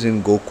activities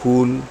in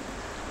Gokul,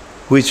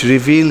 which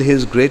reveal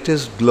his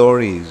greatest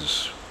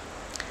glories.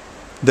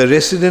 The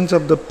residents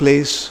of the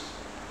place,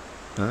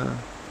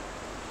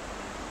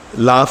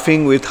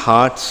 laughing with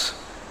hearts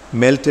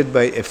melted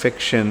by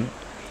affection,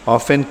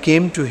 often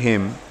came to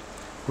him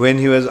when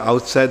he was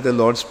outside the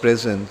Lord's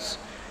presence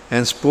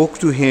and spoke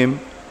to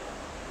him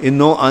in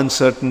no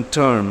uncertain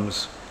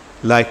terms,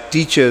 like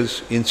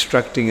teachers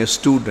instructing a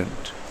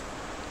student.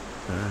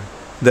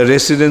 The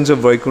residents of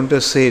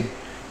Vaikuntha said,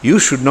 you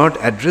should not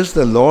address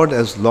the Lord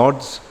as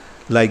Lords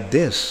like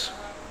this.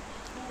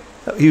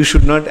 You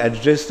should not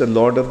address the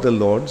Lord of the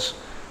Lords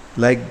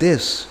like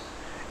this.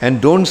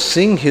 And don't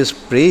sing his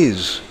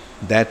praise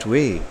that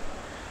way.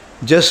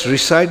 Just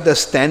recite the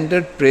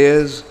standard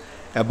prayers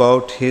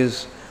about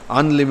his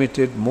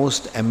unlimited,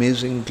 most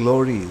amazing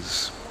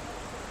glories.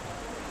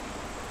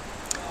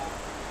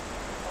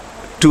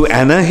 To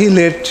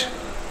annihilate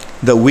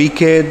the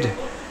wicked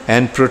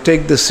and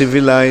protect the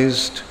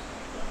civilized,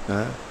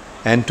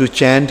 and to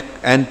cheat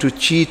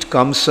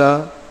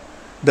Kamsa,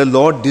 the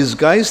Lord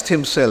disguised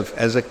himself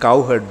as a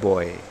cowherd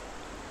boy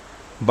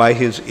by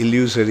his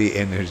illusory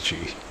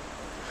energy.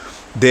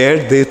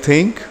 There they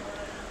think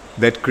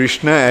that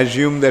Krishna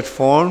assumed that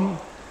form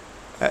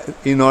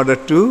in order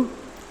to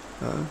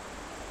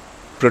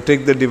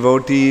protect the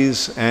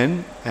devotees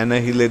and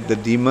annihilate the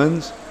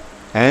demons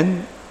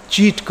and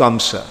cheat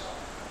Kamsa,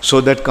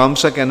 so that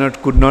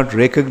Kamsa could not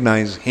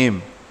recognize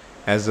him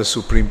as the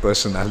Supreme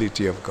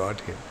Personality of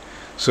Godhead.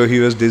 So he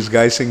was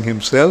disguising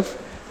himself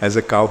as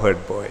a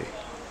cowherd boy.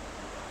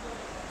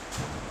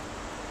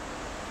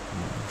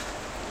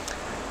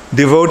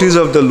 Devotees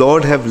of the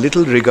Lord have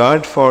little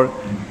regard for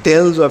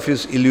tales of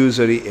his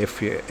illusory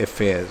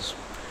affairs.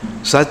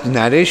 Such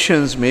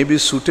narrations may be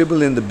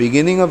suitable in the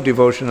beginning of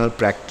devotional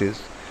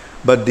practice,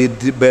 but they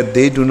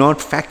do not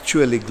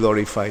factually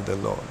glorify the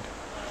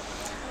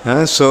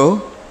Lord.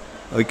 So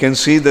we can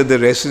see that the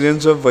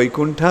residents of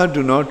Vaikuntha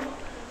do not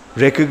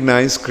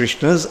recognize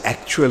Krishna's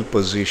actual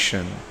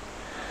position.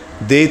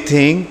 They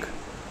think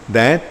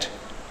that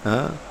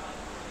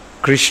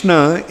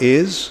Krishna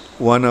is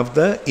one of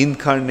the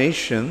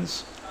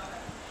incarnations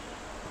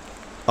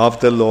of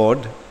the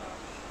Lord,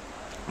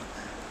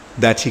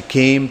 that he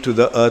came to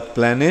the earth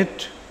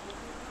planet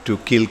to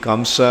kill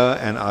Kamsa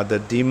and other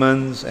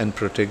demons and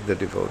protect the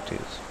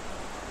devotees.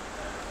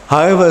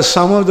 However,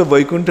 some of the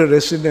Vaikuntha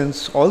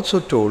residents also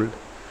told,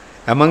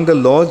 among the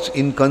Lord's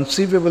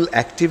inconceivable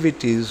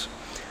activities,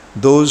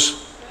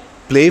 those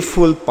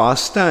playful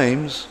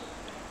pastimes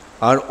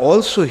are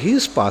also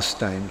his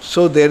pastimes,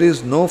 so there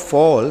is no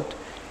fault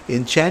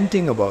in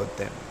chanting about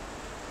them.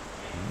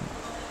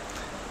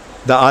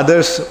 The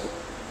others,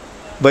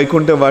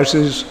 Vaikuntha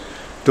verses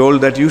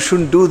told that you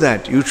shouldn't do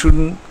that, you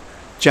shouldn't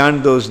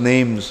chant those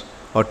names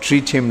or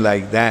treat him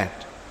like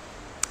that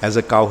as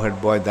a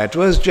cowherd boy. That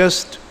was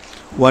just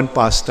one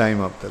pastime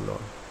of the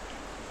Lord.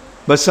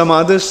 But some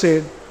others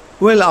said,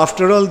 well,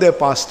 after all, they're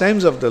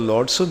pastimes of the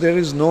Lord, so there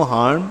is no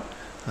harm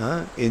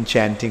in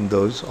chanting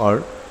those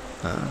or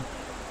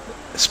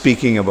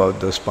speaking about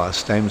those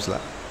pastimes.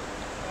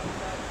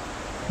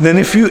 Then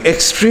a few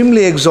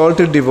extremely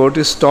exalted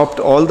devotees stopped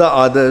all the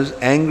others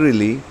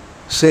angrily,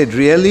 said,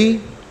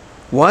 really?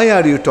 Why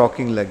are you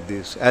talking like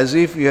this? As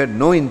if you had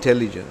no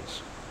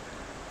intelligence.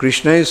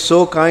 Krishna is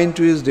so kind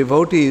to his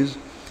devotees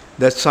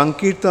that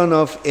Sankirtan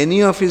of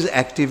any of his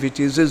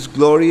activities is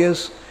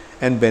glorious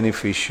and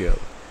beneficial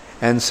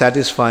and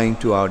satisfying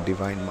to our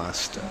Divine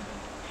Master.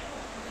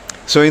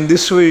 So in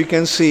this way you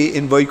can see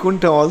in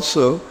Vaikuntha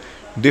also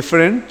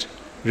different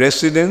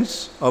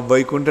residents of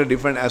Vaikuntha,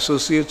 different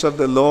associates of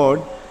the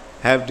Lord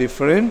have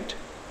different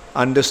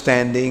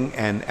understanding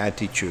and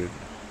attitude.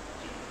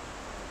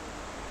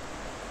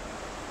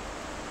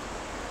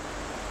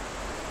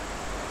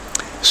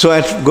 So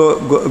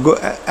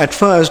at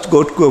first,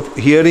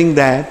 hearing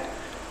that,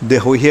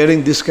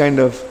 hearing this kind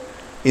of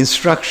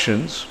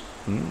instructions,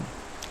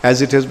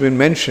 as it has been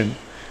mentioned,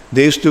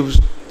 they used to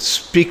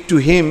speak to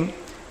him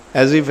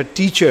as if a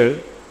teacher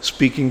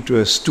speaking to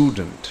a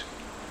student.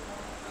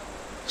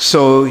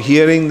 So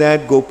hearing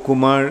that,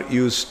 Gopkumar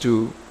used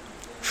to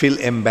feel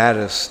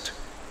embarrassed.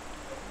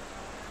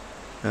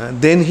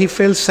 Then he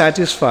felt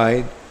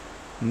satisfied,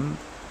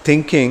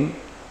 thinking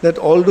that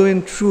although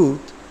in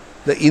truth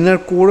the inner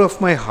core of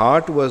my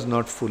heart was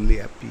not fully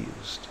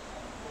appeased.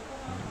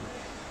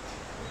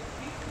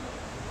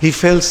 He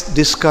felt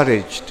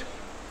discouraged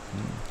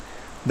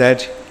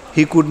that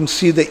he couldn't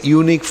see the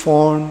unique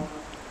form,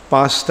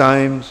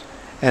 pastimes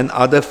and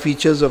other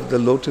features of the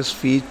lotus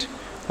feet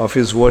of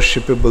his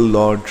worshipable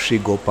Lord Sri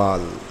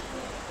Gopal.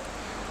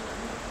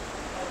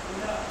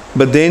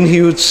 But then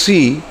he would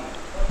see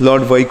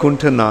Lord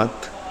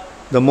Vaikuntanath,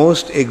 the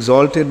most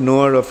exalted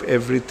knower of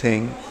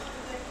everything,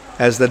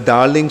 as the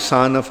darling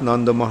son of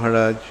Nanda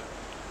Maharaj.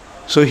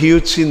 So he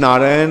would see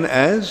Narayan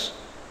as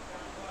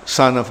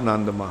son of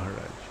Nanda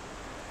Maharaj.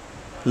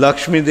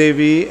 Lakshmi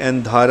Devi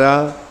and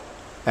Dhara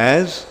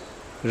as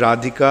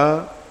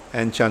Radhika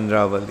and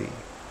Chandravali.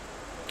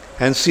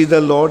 And see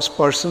the Lord's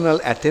personal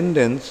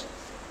attendants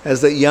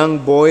as the young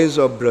boys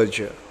of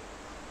Braja.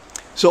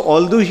 So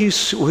although he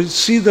would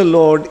see the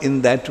Lord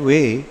in that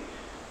way,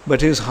 but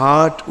his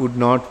heart would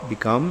not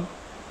become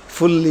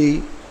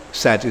fully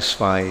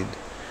satisfied,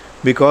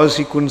 because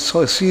he couldn't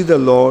see the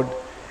Lord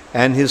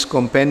and his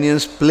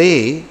companions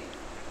play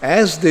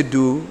as they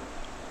do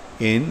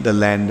in the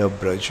land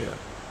of Braja.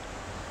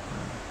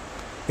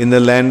 In the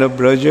land of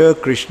Braja,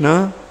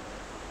 Krishna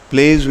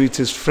plays with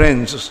his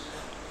friends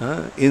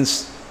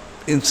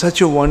in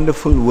such a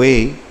wonderful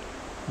way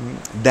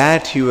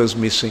that he was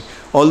missing.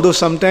 Although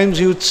sometimes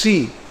he would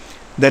see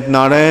that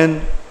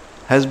Narayan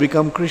has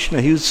become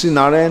Krishna. He would see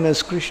Narayan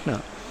as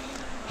Krishna.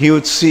 He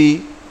would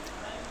see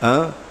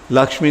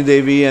Lakshmi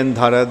Devi and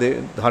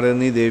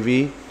Dharani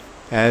Devi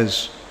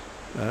as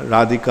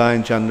Radhika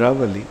and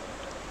Chandravali.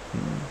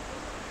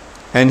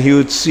 And he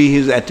would see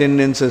his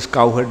attendants as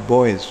cowherd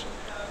boys.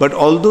 But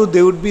although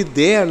they would be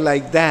there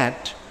like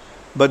that,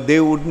 but they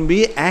wouldn't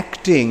be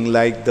acting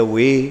like the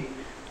way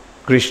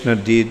Krishna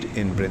did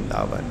in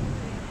Vrindavan.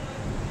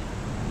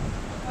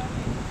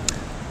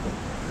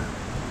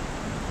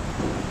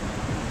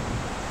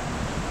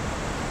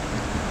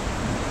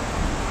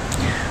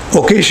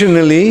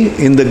 Occasionally,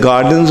 in the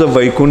gardens of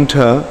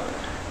Vaikuntha,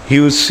 he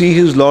would see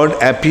his Lord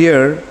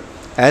appear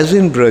as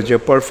in Braja,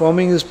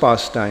 performing his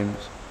pastimes.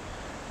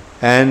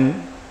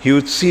 And he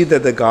would see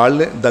that the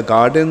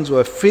gardens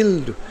were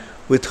filled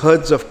with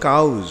herds of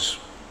cows.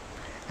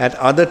 At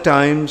other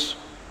times,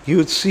 he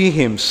would see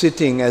him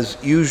sitting as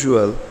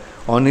usual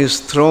on his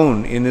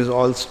throne in his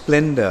all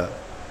splendor,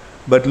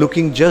 but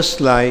looking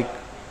just like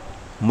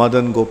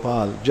Madan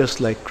Gopal, just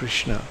like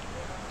Krishna,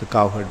 the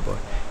cowherd boy.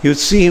 You would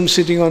see him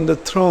sitting on the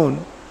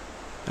throne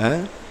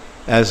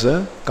as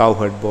a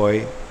cowherd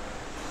boy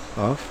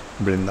of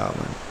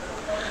Vrindavan.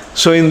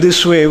 So in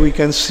this way we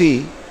can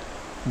see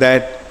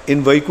that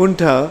in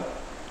Vaikuntha,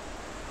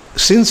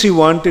 since he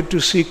wanted to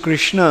see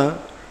Krishna,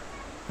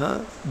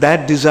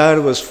 that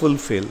desire was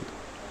fulfilled.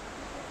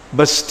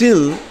 But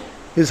still,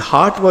 his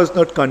heart was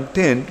not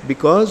content,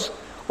 because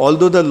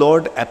although the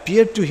Lord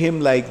appeared to him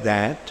like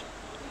that,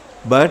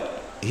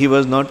 but he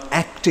was not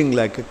acting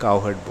like a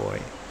cowherd boy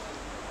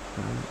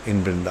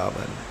in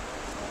Vrindavan.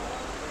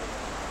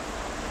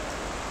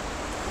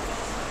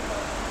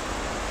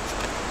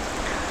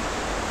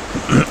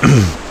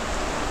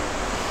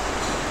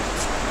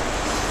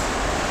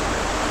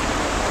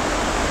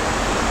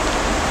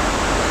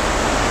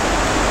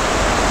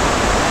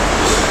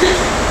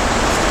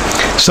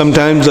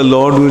 Sometimes the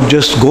Lord would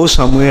just go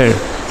somewhere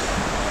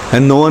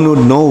and no one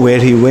would know where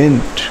he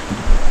went.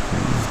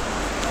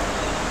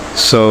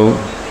 So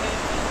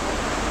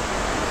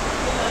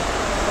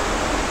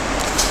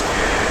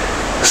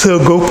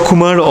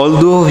Gopkumar,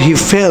 although he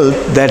felt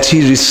that he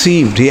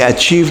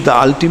achieved the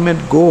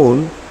ultimate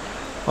goal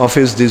of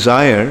his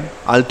desire,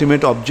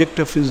 ultimate object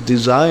of his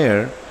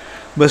desire,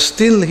 but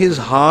still his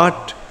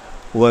heart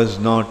was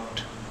not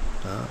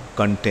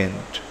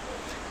content.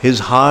 His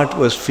heart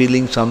was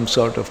feeling some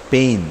sort of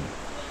pain.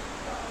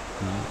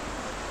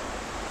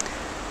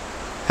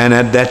 And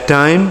at that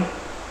time,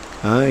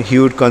 he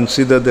would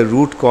consider the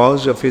root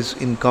cause of his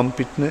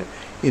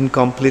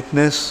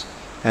incompleteness,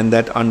 and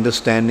that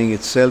understanding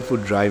itself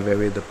would drive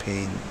away the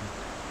pain.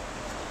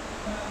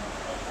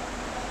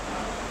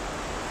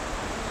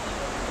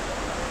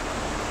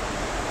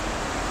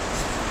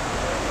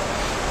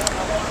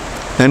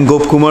 And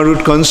Gopkumar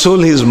would console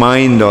his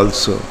mind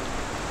also.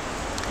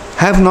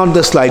 Have not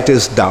the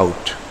slightest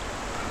doubt.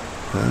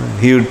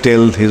 He would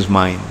tell his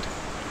mind.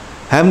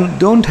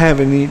 Don't have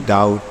any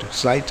doubt,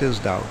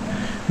 slightest doubt.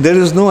 There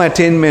is no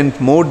attainment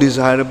more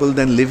desirable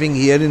than living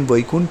here in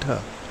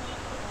Vaikuntha.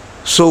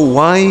 So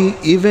why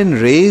even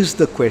raise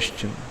the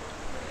question?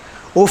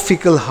 O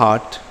fickle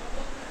heart,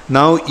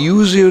 now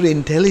use your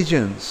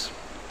intelligence.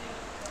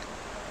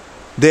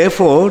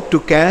 Therefore, to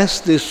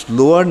cast this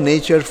lower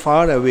nature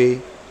far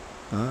away,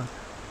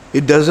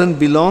 it doesn't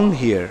belong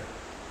here.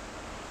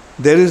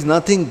 There is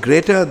nothing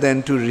greater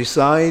than to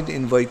reside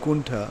in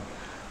Vaikuntha,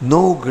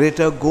 no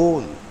greater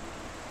goal.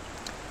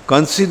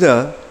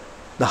 Consider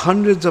the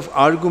hundreds of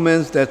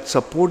arguments that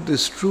support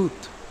this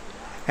truth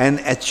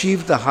and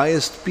achieve the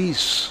highest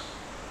peace.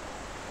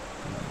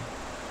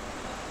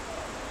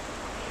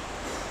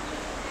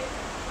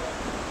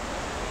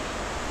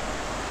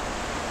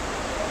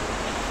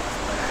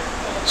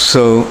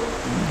 So,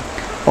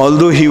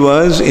 although he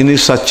was in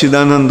his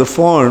Satchidananda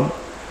form,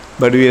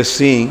 but we are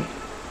seeing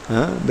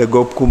the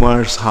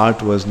Gopkumar's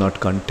heart was not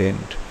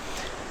content.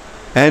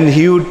 And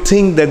he would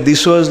think that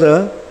this was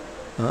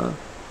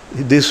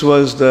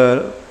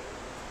the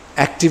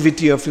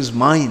activity of his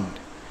mind.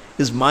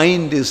 His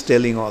mind is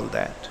telling all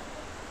that.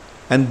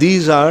 And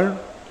these are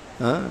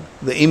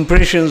the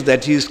impressions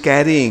that he is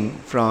carrying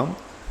from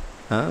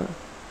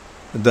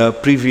the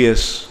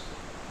previous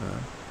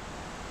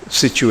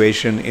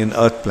situation in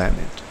Earth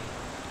planet.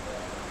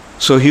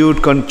 So he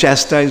would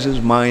chastise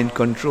his mind,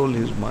 control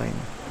his mind.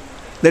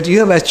 That you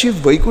have achieved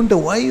Vaikuntha,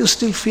 why are you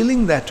still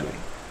feeling that way?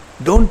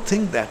 Don't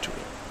think that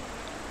way.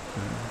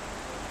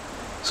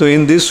 So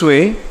in this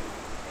way,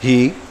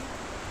 he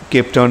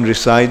kept on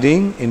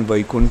residing in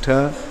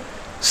Vaikuntha,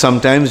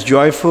 sometimes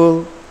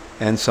joyful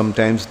and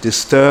sometimes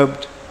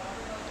disturbed.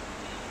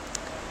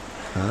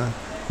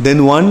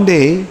 Then one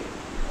day,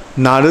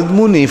 Narad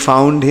Muni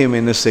found him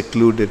in a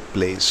secluded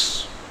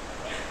place.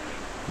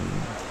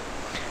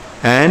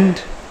 And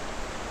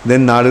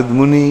then Narad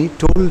Muni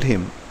told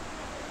him,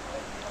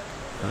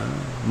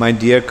 my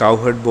dear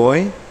cowherd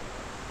boy,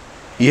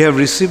 you have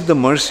received the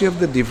mercy of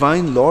the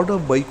divine Lord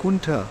of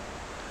Vaikuntha.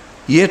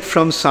 Yet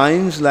from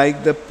signs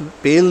like the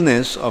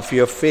paleness of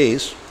your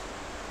face,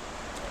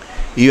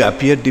 you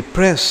appear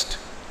depressed,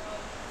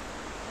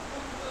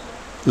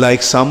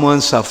 like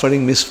someone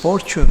suffering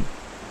misfortune.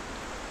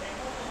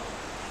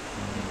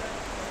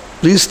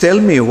 Please tell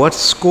me what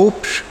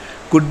scope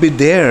could be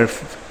there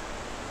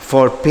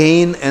for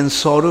pain and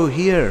sorrow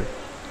here.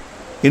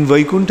 In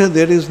Vaikuntha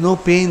there is no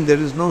pain, there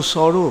is no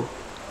sorrow.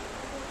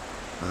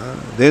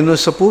 They are not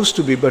supposed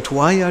to be, but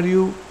why are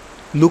you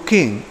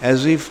looking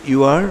as if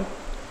you are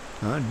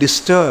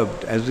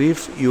disturbed, as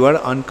if you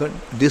are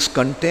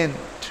discontent?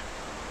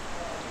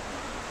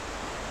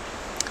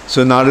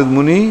 So Narad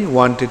Muni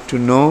wanted to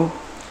know,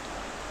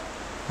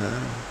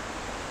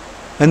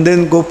 and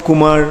then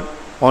Gopkumar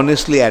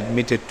honestly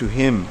admitted to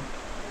him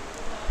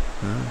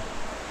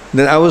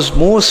that I was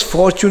most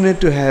fortunate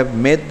to have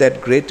met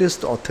that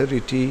greatest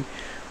authority,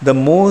 the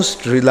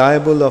most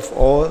reliable of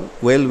all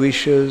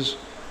well-wishers,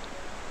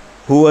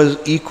 who was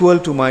equal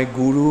to my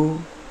Guru,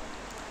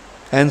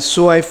 and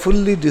so I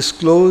fully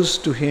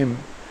disclosed to him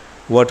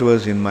what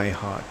was in my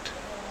heart.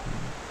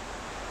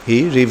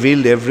 He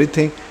revealed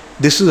everything.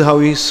 This is how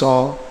he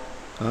saw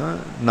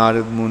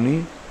Narad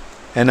Muni,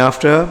 and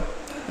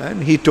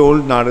he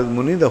told Narad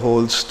Muni the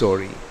whole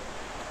story.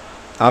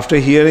 After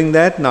hearing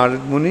that,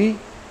 Narad Muni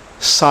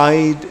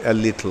sighed a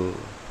little,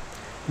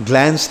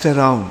 glanced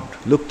around,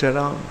 looked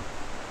around,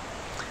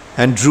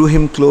 and drew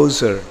him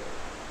closer,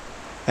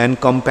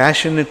 and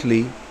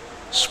compassionately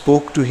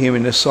spoke to him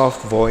in a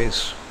soft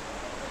voice.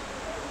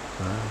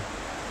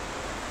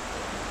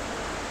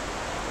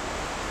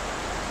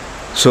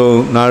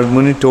 So Narad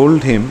Muni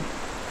told him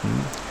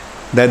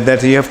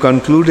that he have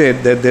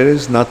concluded that there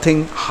is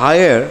nothing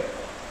higher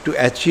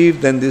to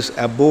achieve than this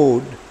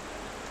abode.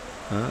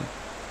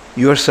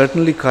 You are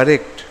certainly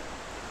correct.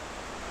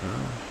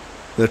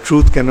 The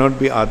truth cannot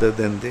be other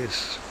than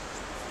this.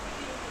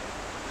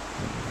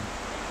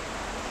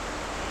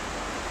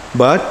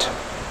 But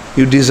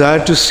you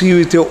desire to see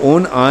with your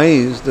own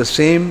eyes the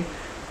same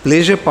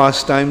pleasure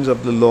pastimes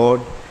of the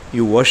Lord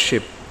you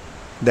worship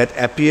that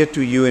appear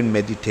to you in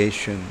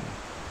meditation.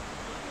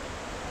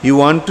 You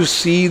want to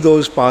see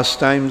those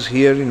pastimes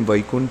here in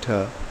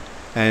Vaikuntha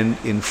and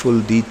in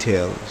full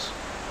details.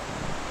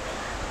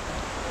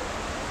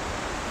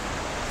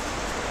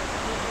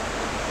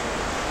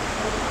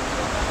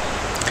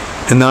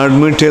 And Narad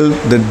Muni tells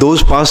that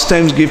those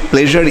pastimes give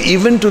pleasure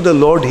even to the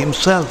Lord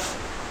Himself.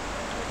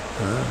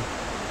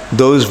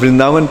 Those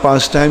Vrindavan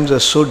pastimes are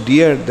so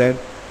dear that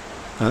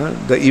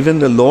even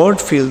the Lord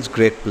feels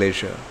great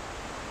pleasure.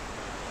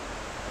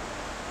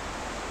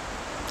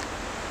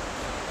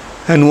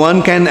 And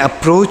one can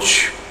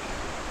approach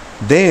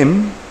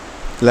them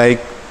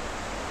like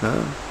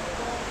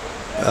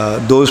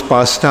those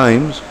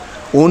pastimes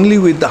only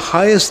with the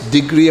highest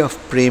degree of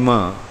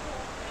prema,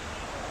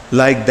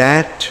 like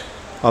that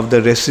of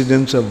the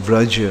residents of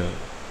Vraja.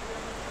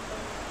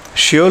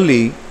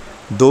 Surely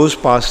those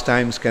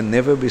pastimes can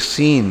never be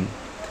seen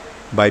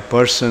by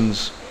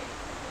persons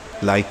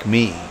like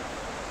me.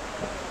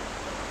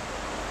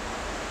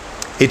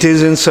 It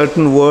is in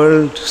certain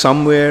world,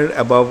 somewhere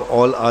above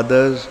all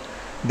others,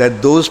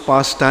 that those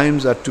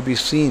pastimes are to be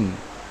seen,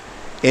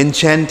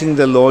 enchanting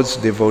the Lord's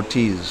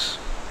devotees.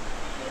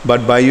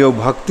 But by your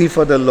bhakti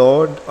for the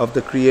Lord of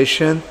the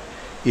creation,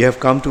 you have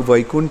come to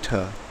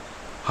Vaikuntha.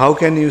 How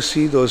can you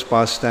see those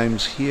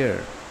pastimes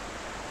here?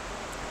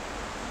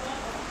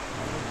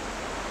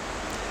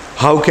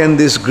 How can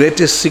this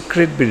greatest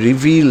secret be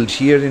revealed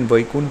here in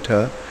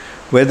Vaikuntha,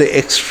 where the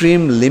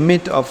extreme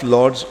limit of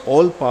Lord's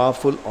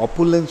all-powerful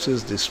opulence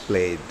is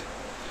displayed?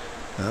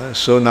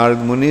 So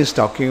Narad Muni is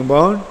talking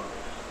about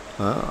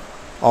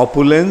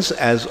opulence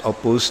as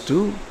opposed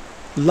to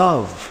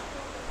love.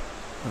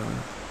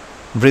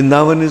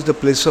 Vrindavan is the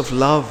place of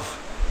love,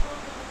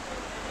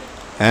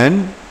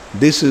 and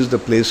this is the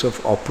place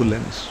of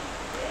opulence.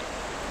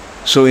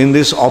 So in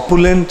this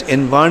opulent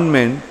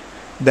environment,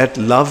 that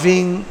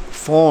loving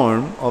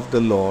form of the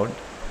Lord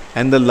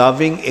and the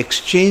loving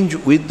exchange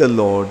with the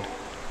Lord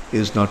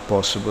is not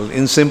possible.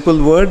 In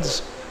simple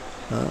words,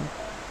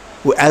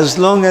 as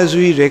long as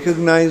we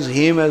recognize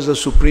Him as the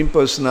Supreme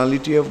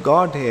Personality of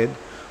Godhead,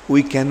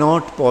 we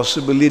cannot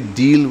possibly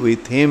deal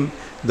with Him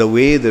the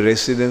way the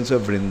residents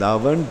of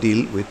Vrindavan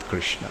deal with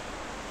Krishna.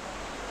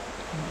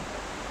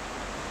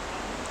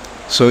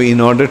 So in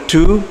order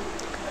to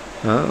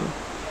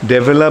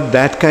develop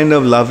that kind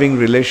of loving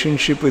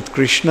relationship with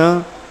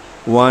Krishna,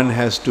 one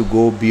has to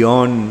go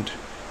beyond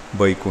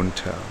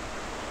Vaikuntha.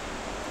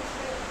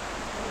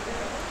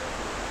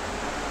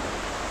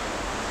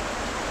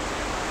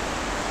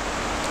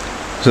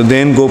 So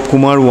then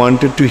Gopkumar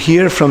wanted to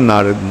hear from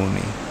Narad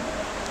Muni.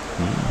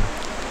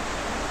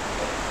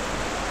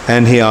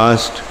 And he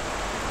asked,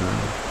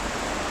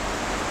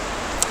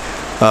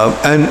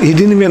 and he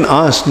didn't even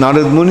ask,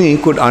 Narad Muni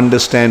could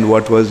understand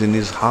what was in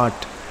his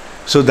heart.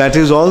 So that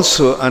is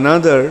also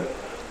another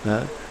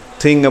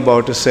thing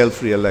about a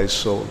self-realized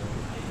soul.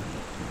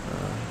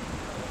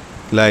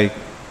 Like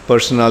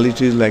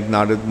personalities like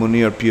Narad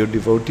Muni or pure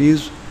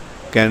devotees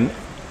can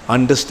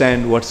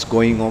understand what's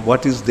going on,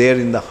 what is there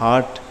in the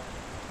heart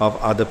of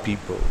other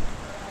people.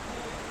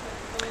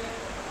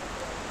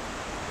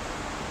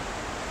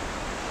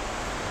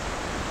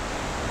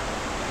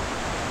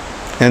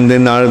 And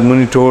then Narad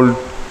Muni told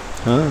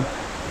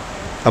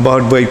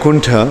about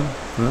Vaikuntha,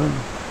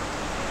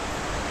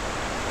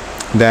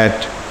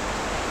 that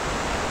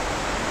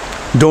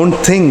don't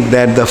think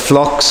that the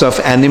flocks of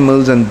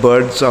animals and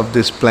birds of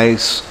this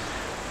place,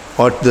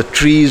 or the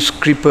trees,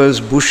 creepers,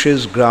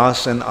 bushes,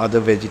 grass and other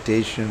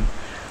vegetation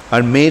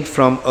are made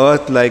from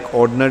earth like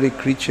ordinary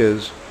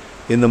creatures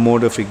in the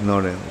mode of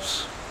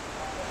ignorance.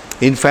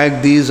 In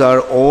fact, these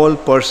are all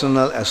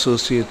personal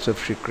associates of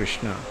Sri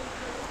Krishna,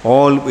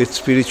 all with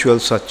spiritual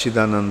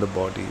Satchidananda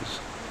bodies.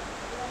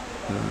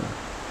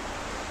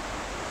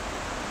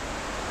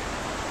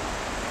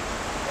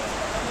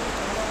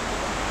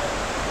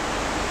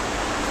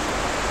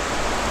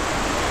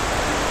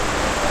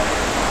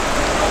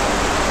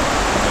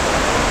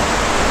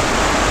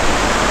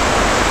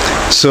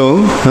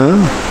 So,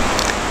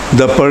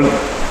 the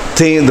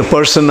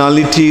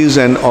personalities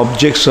and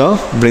objects of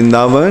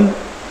Vrindavan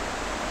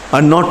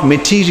are not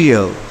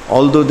material,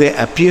 although they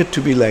appear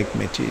to be like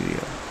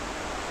material.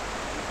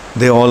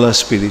 They all are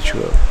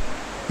spiritual.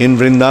 In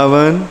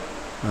Vrindavan,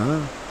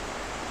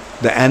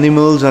 the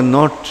animals are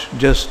not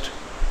just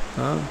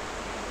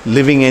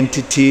living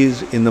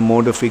entities in the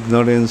mode of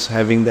ignorance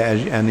having the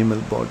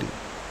animal body.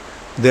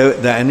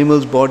 The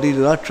animal's bodies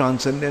are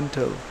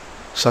transcendental,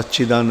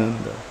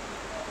 Satchidananda.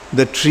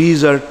 The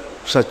trees are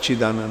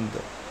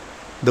Satchidananda.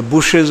 The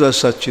bushes are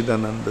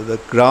Satchidananda. The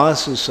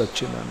grass is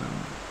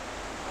Satchidananda.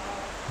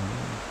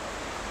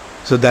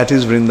 So that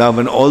is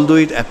Vrindavan, although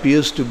it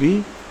appears to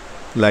be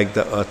like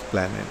the earth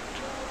planet.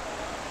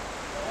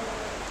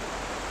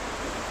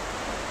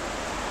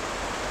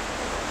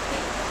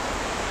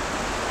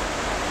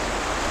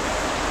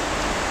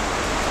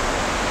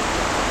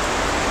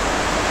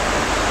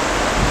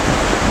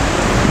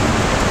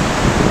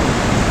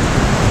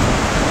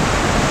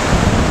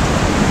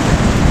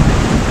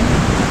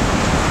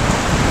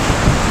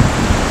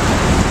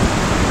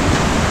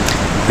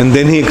 And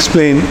then he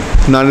explained,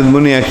 Narad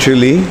Muni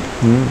actually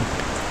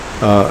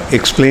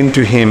explained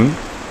to him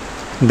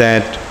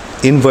that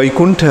in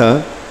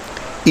Vaikuntha,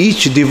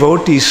 each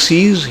devotee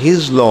sees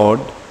his Lord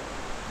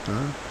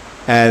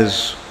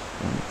as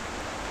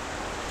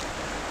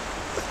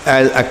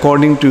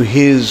according to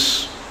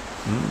his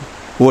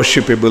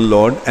worshipable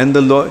Lord, and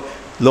the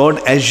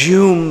Lord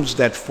assumes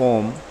that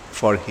form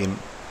for him,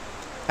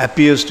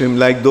 appears to him.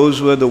 Like those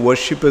who are the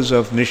worshippers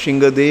of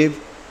Nrisinghadev,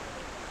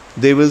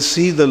 they will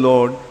see the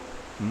Lord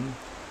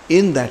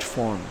in that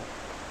form.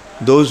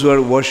 Those who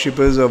are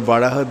worshippers of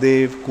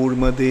Varahadev,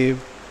 Kurmadev,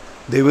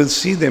 they will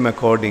see them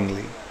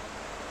accordingly.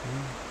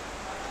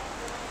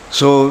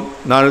 So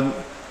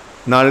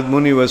Narad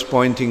Muni was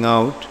pointing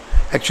out,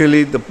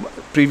 actually the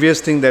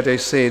previous thing that I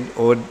said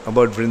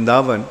about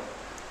Vrindavan,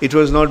 it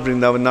was not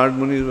Vrindavan. Narad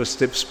Muni was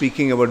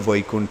speaking about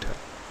Vaikuntha.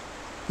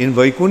 In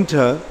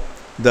Vaikuntha,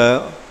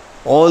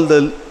 all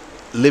the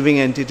living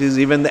entities,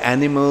 even the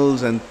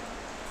animals and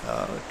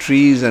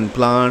trees and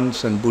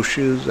plants and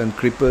bushes and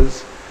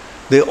creepers,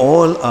 they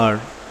all are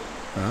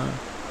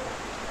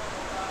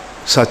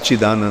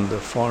Satchidananda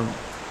form,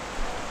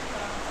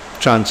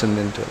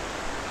 transcendental.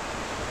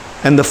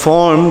 And the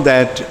form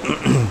that,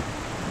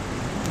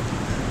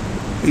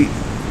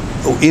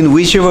 in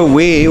whichever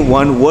way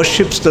one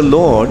worships the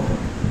Lord,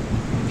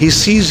 he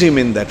sees him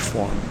in that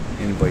form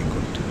in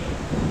Vaikuntha.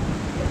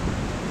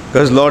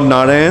 Because Lord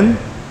Narayan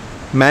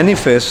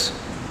manifests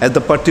as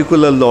the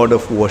particular Lord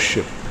of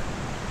worship,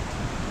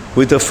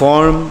 with a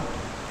form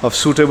of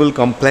suitable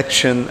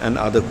complexion and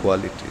other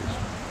qualities.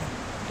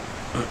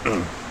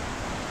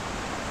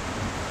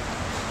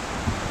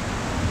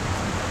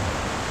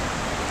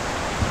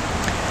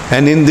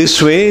 And in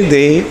this way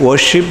they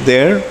worship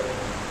their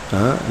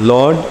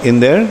Lord in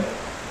their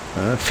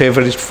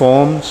favorite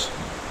forms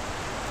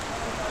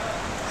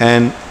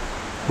and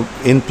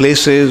in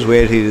places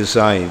where he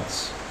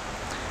resides,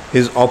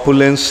 his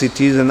opulent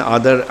cities and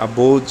other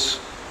abodes,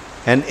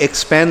 and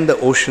expand the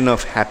ocean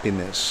of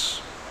happiness.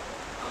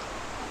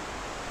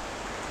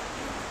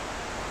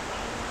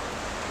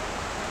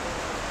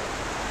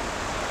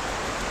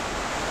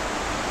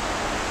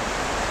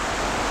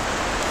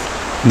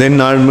 Then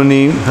Narad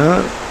Muni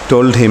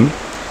told him,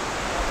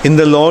 in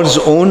the Lord's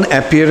own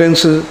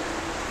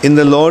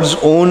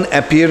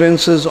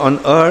appearances on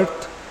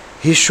earth,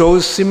 he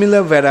shows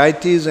similar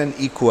varieties and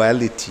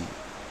equality.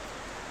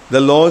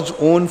 The Lord's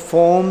own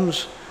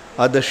forms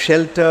are the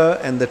shelter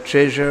and the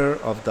treasure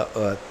of the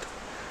earth.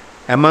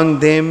 Among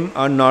them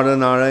are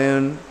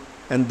Naranarayan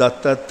and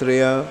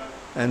Dattatreya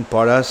and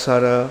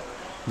Parasara,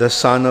 the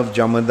son of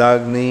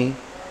Jamadagni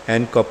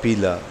and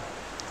Kapila.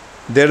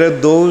 There are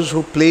those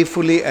who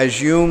playfully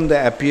assume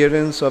the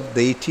appearance of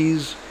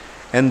deities,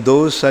 and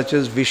those such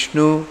as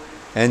Vishnu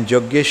and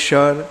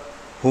Yogeshwar,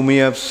 whom we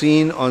have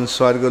seen on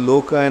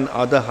Swargaloka and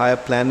other higher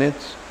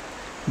planets.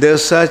 There are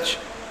such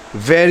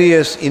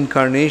various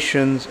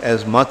incarnations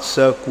as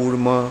Matsya,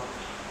 Kurma,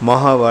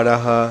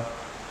 Mahavaraha,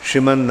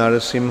 Shriman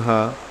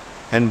Narasimha,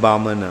 and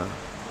Vamana.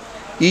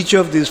 Each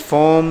of these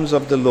forms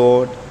of the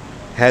Lord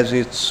has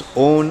its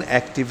own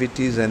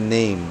activities and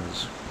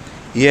names,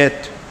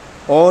 yet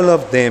all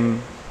of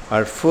them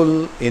are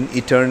full in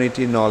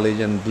eternity,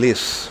 knowledge and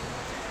bliss.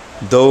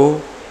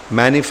 Though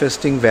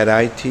manifesting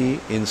variety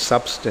in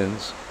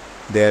substance,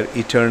 they are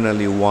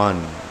eternally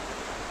one.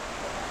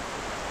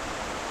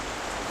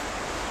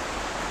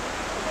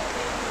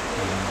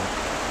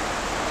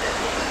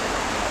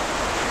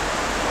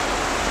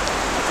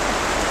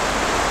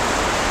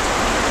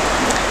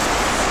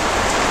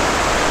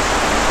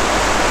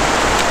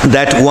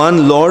 That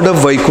one Lord of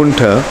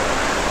Vaikuntha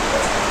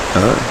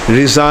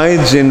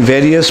resides in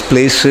various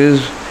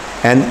places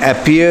and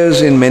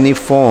appears in many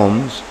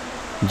forms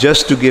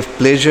just to give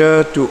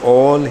pleasure to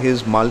all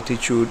his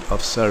multitude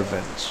of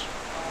servants.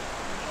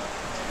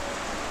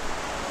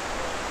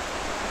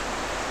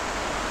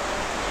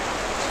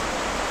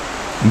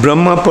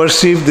 Brahma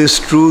perceived this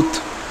truth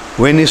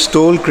when he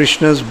stole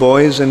Krishna's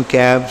boys and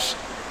calves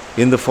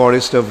in the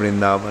forest of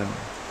Vrindavan.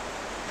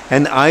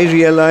 And I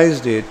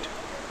realized it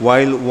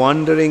while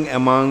wandering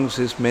amongst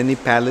his many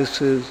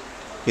palaces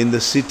in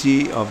the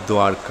city of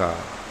Dwarka.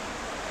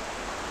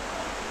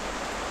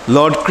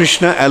 Lord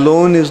Krishna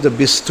alone is the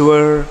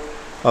bestower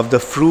of the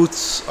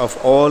fruits of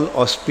all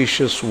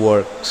auspicious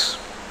works.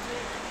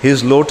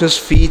 His lotus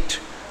feet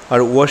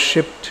are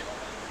worshipped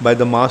by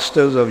the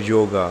masters of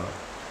yoga.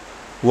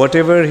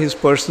 Whatever his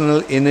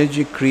personal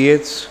energy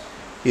creates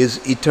is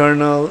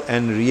eternal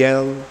and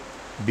real,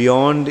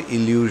 beyond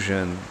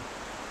illusion,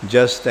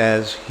 just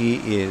as he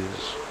is.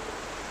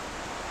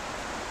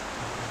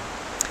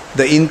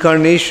 The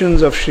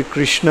incarnations of Sri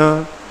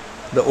Krishna,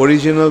 the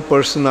original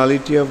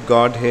personality of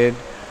Godhead,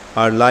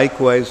 are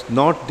likewise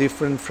not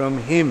different from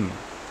him.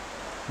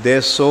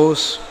 Their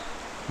source,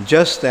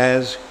 just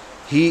as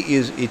he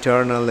is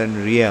eternal and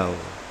real,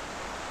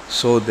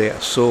 so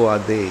are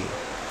they.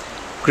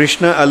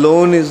 Krishna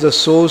alone is the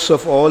source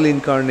of all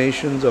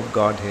incarnations of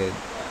Godhead.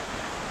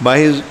 By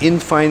his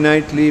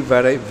infinitely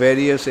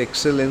various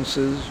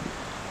excellences,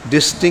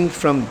 distinct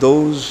from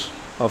those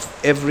of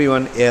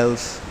everyone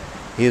else,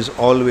 he is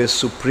always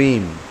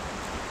supreme.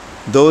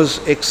 Those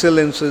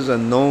excellences are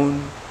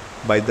known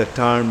by the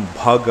term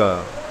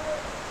Bhaga.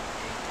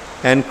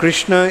 And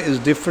Krishna is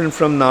different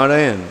from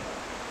Narayan.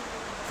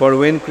 For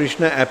when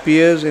Krishna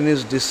appears in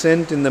his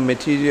descent in the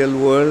material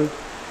world,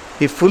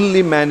 he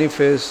fully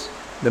manifests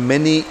the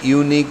many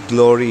unique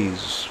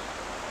glories.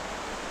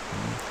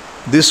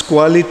 This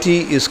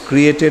quality is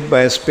created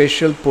by a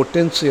special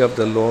potency of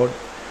the Lord,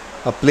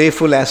 a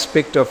playful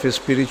aspect of his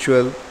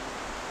pure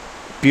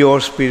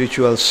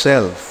spiritual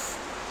self.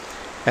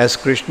 As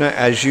Krishna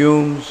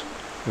assumes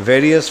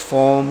various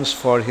forms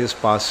for his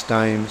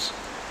pastimes,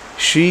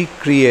 she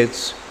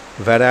creates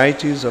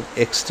varieties of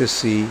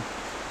ecstasy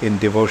in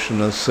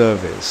devotional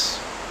service.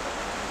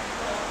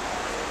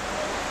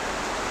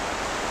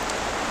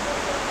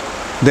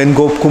 Then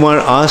Gopkumar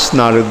asked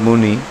Narad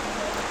Muni,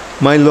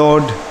 "My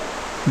Lord,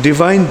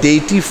 divine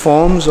deity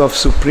forms of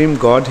Supreme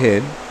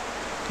Godhead,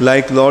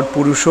 like Lord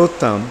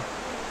Purushottam,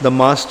 the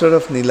master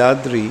of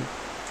Niladri,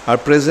 are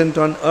present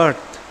on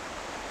earth,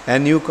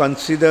 and you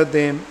consider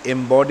them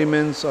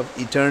embodiments of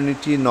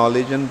eternity,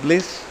 knowledge and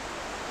bliss.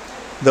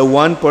 The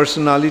one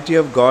personality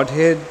of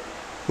Godhead,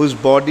 whose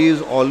body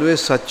is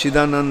always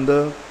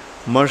Satchidananda,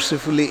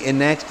 mercifully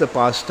enacts the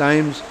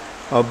pastimes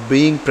of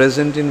being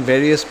present in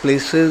various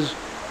places,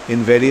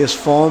 in various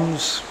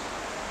forms.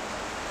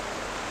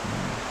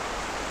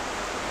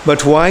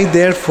 But why,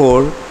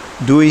 therefore,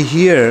 do we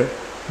hear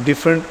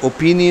different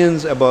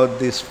opinions about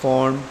this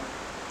form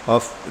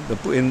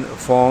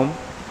from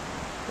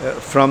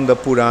the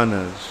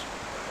Puranas?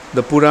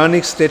 The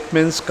Puranic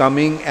statements,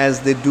 coming as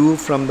they do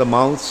from the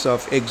mouths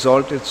of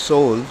exalted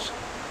souls,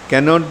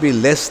 cannot be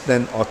less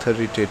than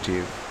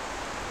authoritative.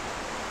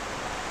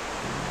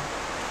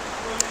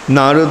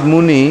 Narad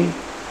Muni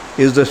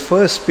is the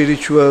first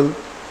spiritual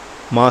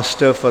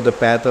master for the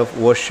path of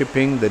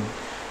worshipping the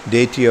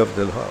deity of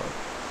the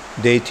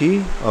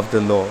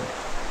Lord.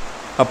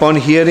 Upon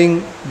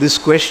hearing this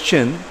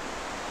question,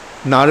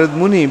 Narad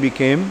Muni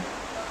became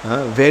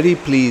very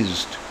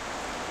pleased.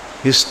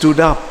 He stood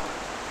up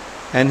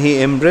and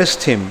he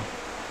embraced him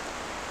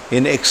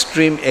in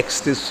extreme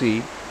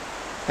ecstasy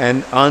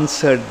and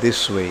answered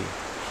this way.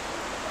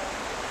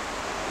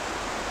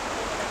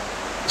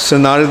 So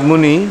Narad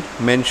Muni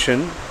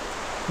mentioned,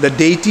 the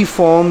deity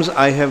forms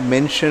I have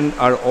mentioned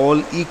are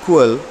all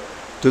equal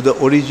to the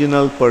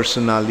original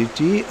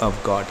personality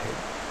of Godhead.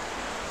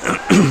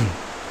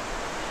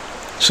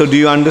 So do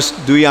you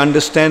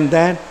understand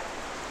that?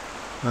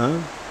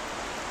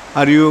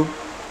 Are you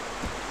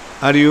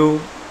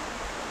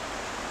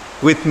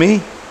with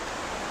me?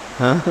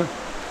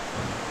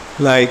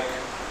 Like,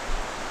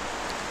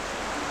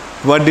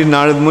 what did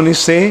Narad Muni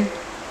say?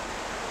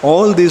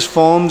 All these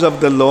forms of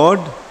the Lord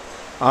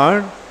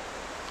are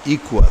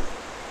equal.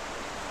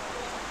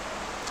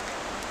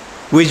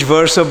 Which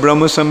verse of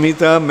Brahma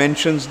Samhita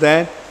mentions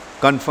that,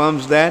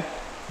 confirms that,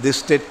 this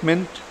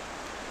statement?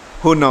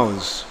 Who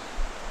knows?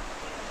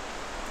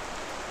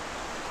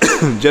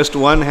 Just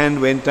one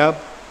hand went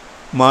up,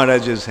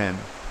 Maharaj's hand.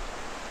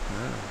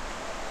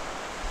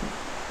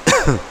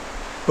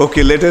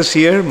 Okay, let us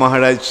hear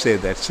Maharaj say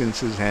that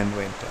since his hand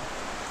went up.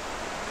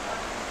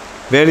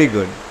 Very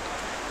good.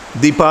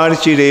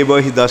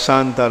 Diparchireva hi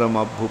dasantaram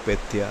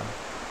abhupetya.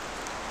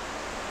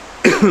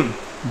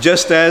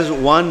 Just as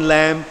one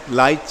lamp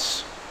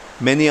lights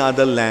many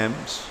other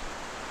lamps,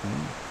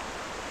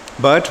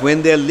 but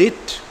when they are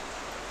lit,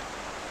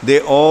 they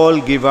all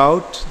give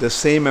out the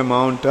same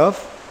amount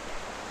of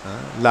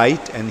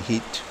light and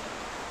heat.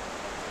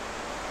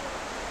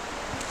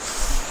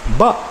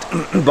 But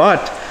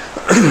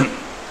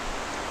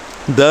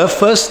the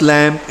first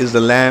lamp is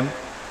the lamp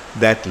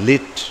that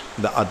lit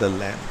the other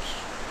lamps.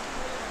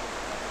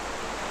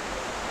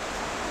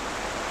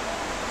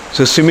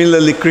 So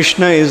similarly,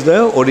 Krishna is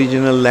the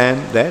original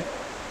lamp, that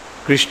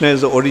Krishna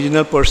is the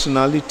original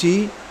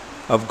personality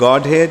of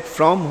Godhead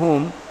from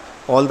whom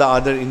all the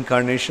other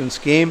incarnations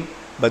came,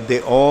 but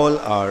they all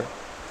are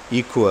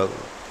equal.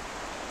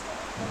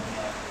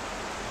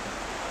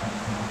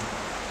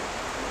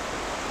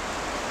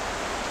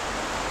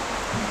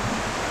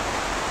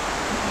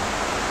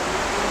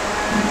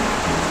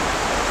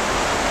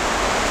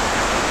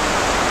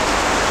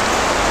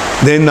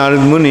 Then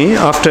Narad Muni,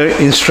 after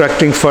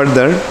instructing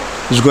further,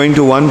 is going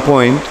to one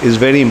point, is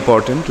very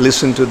important.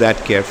 Listen to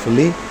that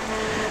carefully.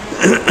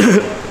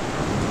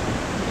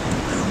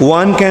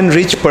 One can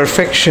reach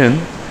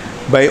perfection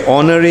by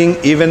honoring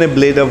even a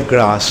blade of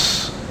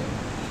grass,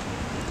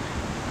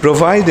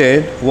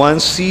 provided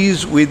one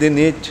sees within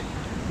it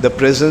the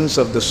presence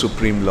of the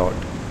Supreme Lord.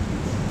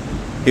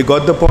 You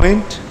got the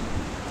point?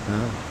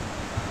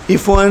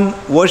 If one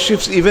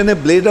worships even a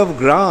blade of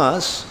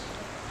grass,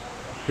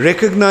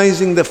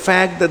 recognizing the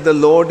fact that the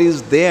Lord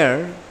is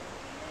there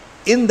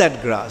in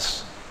that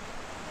grass,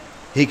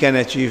 he can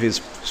achieve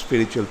his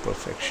spiritual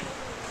perfection.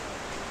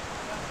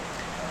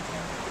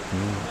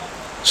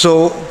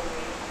 So,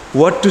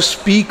 what to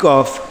speak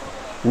of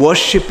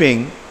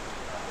worshipping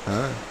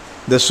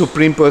the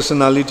Supreme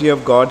Personality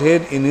of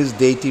Godhead in his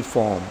deity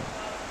form?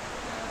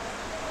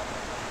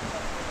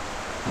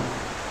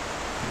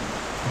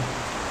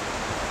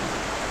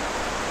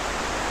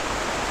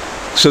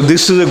 So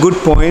this is a good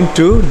point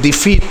to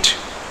defeat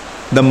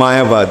the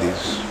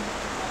Mayavadis,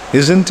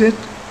 isn't it?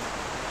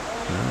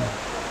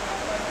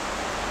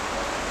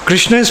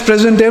 Krishna is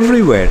present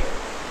everywhere.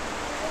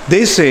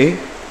 They say,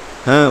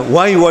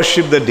 why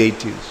worship the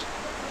deities?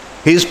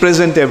 He is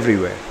present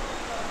everywhere.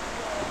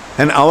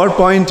 And our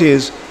point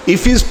is,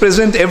 if he is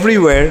present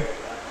everywhere,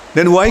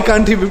 then why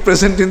can't he be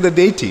present in the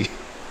deity?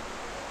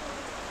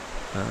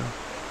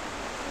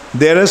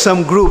 There are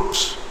some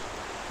groups,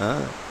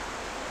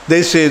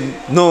 they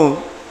say,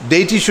 no,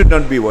 deity should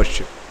not be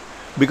worshipped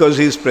because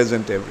he is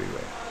present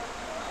everywhere.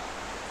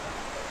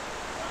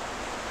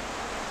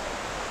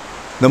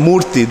 The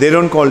murti, they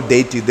don't call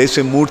deity, they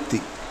say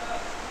murti.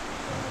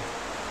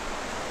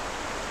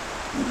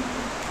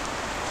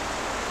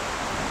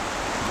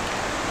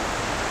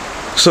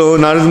 So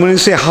Narad Muni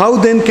say, how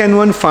then can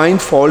one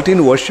find fault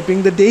in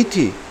worshipping the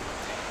deity,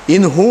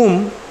 in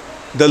whom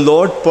the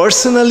Lord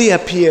personally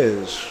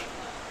appears?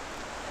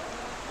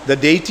 The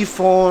deity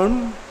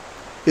form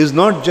is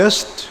not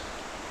just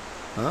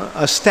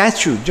a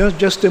statue,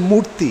 just a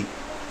murti.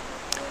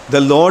 The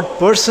Lord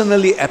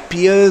personally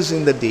appears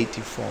in the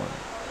deity form,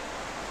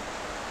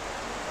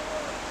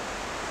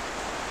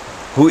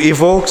 who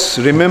evokes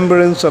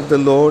remembrance of the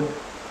Lord,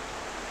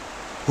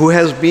 who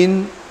has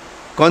been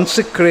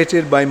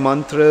consecrated by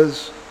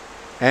mantras,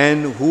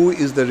 and who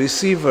is the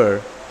receiver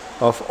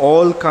of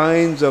all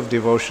kinds of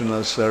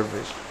devotional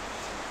service.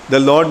 The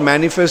Lord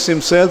manifests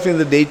himself in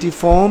the deity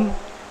form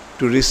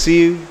to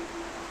receive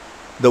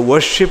the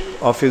worship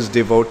of his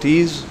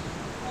devotees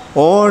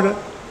or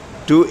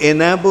to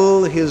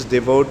enable his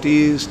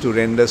devotees to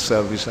render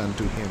service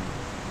unto him.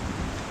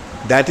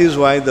 That is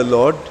why the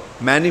Lord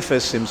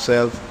manifests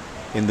himself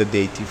in the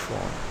deity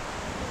form.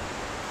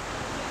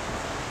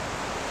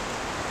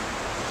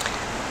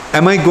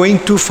 Am I going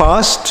too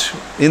fast?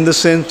 In the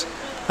sense,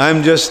 I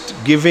am just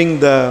giving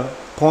the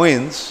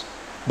points,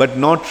 but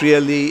not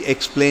really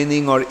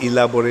explaining or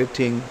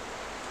elaborating.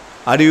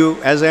 Are you,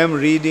 as I am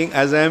reading,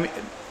 as I am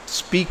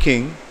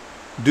speaking,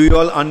 do you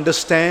all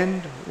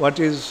understand what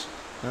is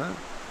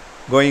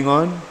going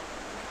on?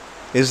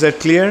 Is that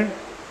clear?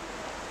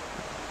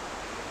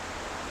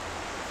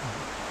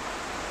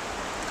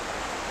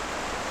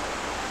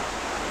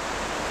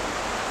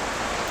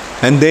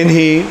 And then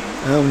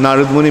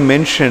Narad Muni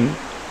mentioned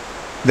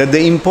that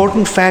the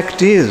important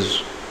fact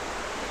is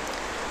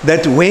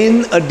that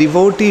when a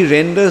devotee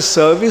renders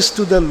service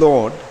to the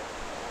Lord,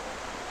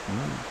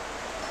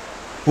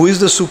 who is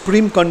the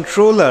supreme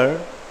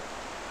controller,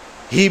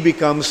 he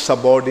becomes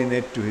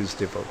subordinate to his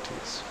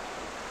devotees.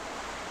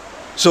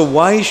 So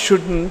why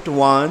shouldn't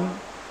one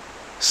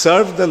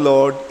serve the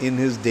Lord in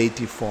his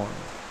deity form?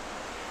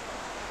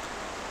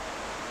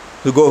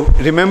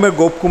 Remember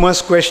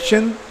Gopkumar's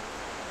question?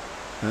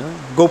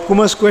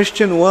 Gopkumar's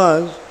question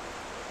was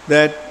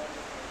that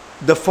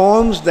the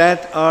forms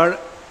that are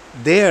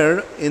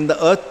there in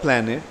the earth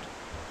planet,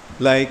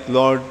 like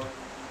Lord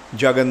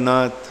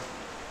Jagannath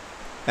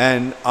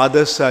and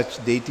other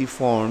such deity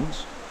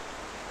forms,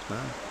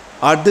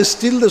 are they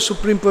still the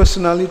Supreme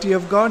Personality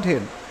of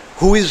Godhead,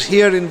 who is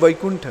here in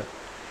Vaikuntha?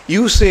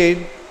 You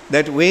said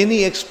that when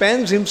he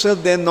expands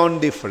himself, they are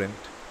non-different.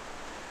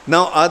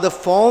 Now, are the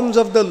forms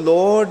of the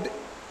Lord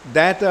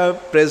that are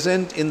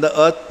present in the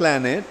earth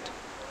planet,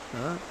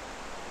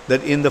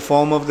 that in the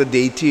form of the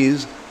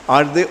deities,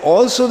 are they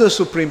also the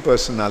Supreme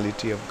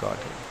Personality of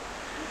Godhead?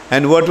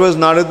 And what was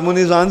Narad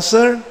Muni's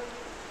answer?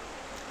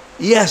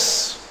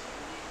 Yes.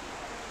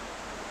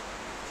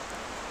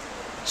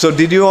 So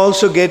did you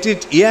also get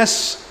it?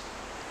 Yes.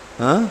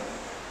 I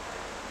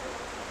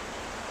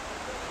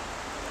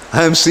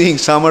am seeing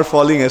some are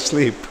falling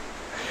asleep.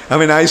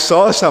 I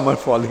saw some are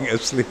falling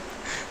asleep.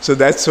 So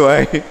that's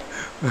why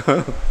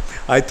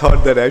I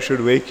thought that I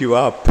should wake you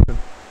up.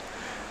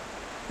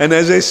 And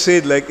as I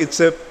said, it's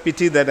a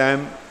pity that I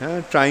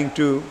am trying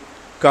to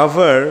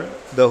cover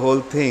the whole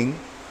thing.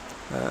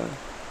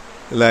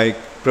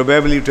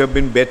 Probably it would have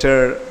been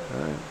better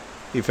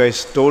if I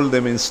told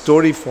them in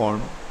story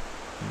form.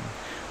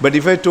 But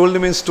if I told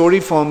them in story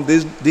form,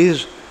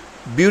 these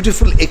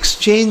beautiful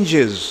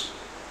exchanges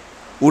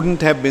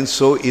wouldn't have been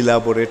so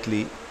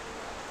elaborately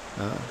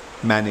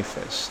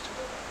manifest.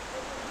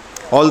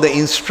 All the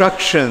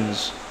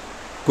instructions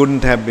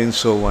couldn't have been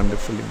so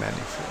wonderfully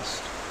manifest.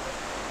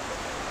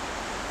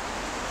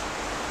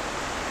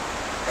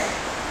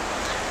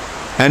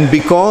 And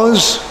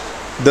because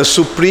the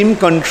Supreme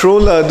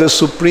Controller, the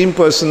Supreme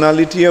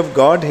Personality of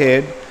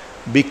Godhead,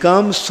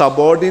 becomes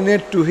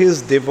subordinate to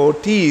his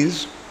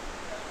devotees,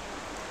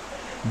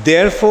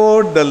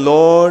 therefore the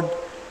Lord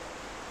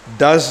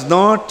does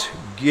not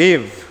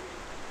give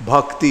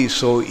bhakti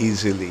so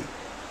easily.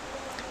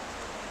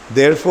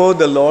 Therefore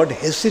the Lord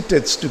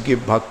hesitates to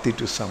give bhakti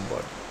to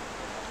somebody.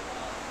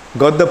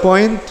 Got the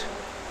point?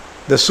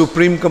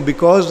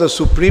 Because the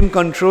Supreme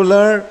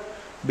Controller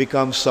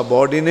becomes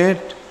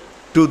subordinate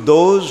to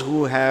those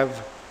who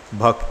have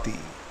bhakti.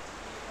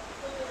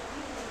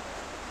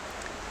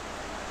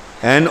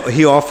 And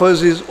he offers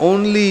his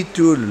only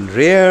to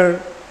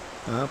rare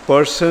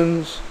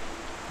persons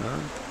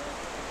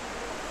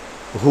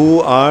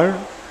who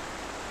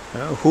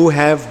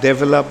have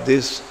developed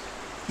this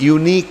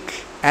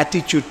unique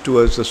attitude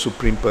towards the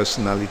Supreme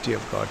Personality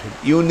of Godhead,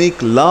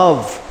 unique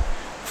love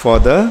for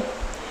the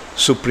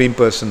Supreme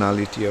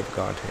Personality of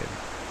Godhead.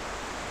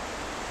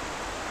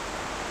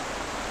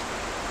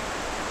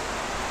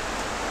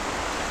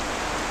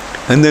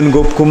 And then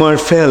Gopkumar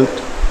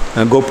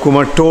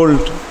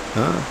told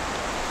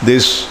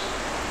this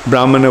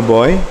Brahmana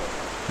boy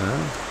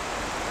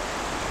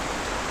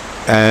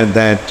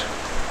that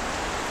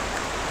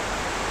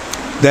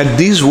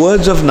these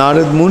words of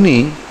Narad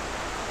Muni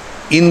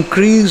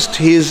increased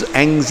his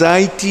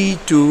anxiety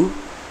to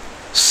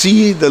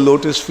see the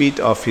lotus feet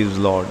of his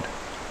Lord,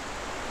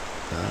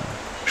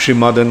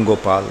 Srimadan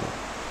Gopal.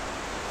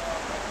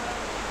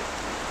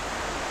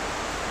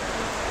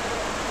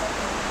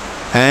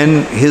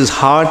 And his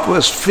heart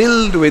was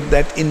filled with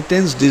that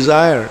intense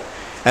desire,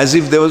 as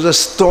if there was a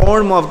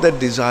storm of that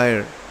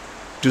desire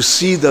to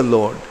see the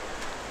Lord.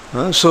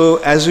 So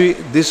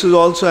this is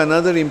also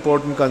another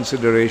important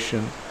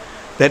consideration,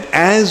 that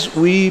as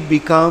we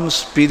become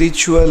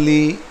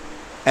spiritually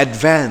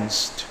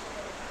advanced,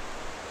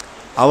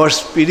 our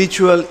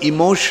spiritual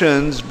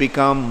emotions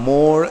become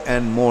more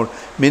and more,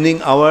 meaning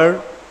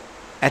our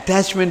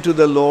attachment to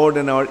the Lord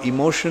and our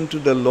emotion to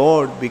the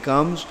Lord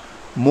becomes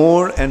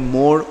more and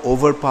more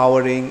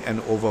overpowering and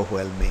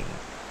overwhelming.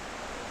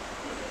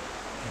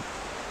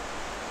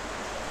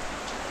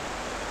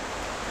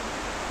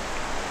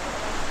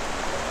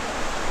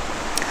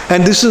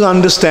 And this is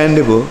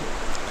understandable,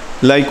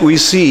 like we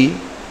see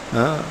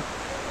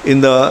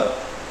in the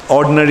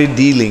ordinary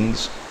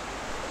dealings.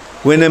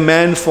 When a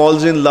man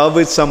falls in love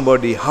with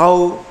somebody,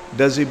 how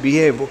does he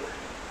behave?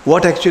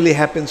 What actually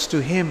happens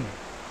to him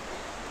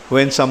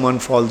when someone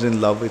falls in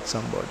love with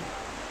somebody?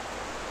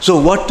 So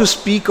what to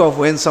speak of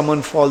when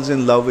someone falls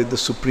in love with the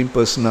Supreme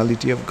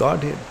Personality of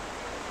Godhead?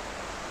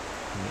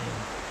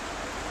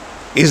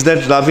 Is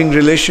that loving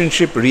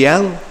relationship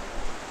real?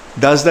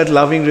 Does that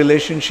loving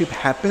relationship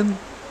happen?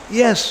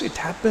 Yes, it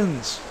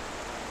happens.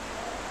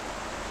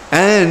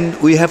 And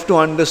we have to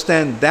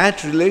understand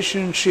that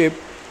relationship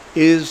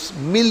is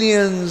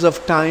millions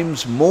of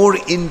times more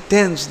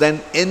intense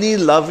than any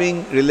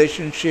loving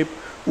relationship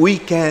we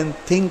can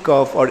think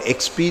of or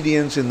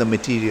experience in the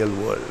material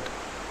world.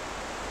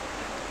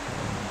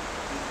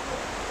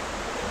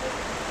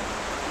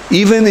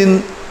 Even in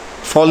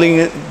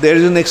falling, there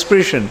is an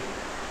expression,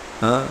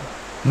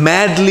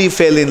 madly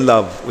fell in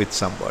love with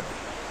somebody.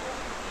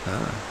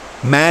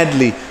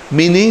 Madly,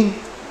 meaning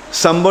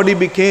somebody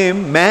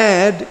became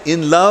mad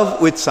in love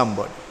with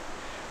somebody.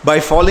 By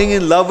falling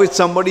in love with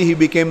somebody, he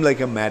became like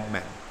a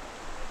madman.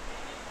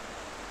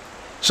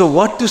 So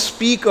what to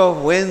speak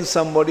of when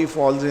somebody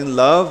falls in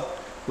love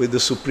with the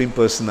Supreme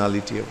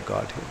Personality of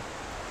Godhead?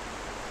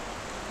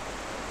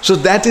 So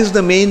that is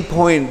the main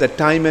point that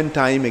time and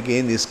time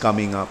again is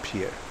coming up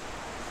here.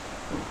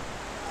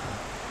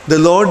 The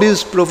Lord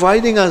is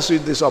providing us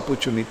with this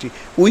opportunity.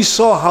 We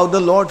saw how the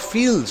Lord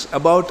feels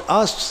about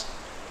us.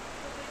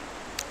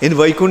 In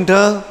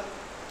Vaikuntha,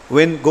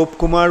 when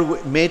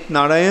Gopkumar met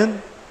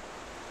Narayan,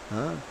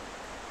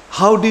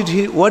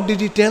 what did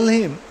he tell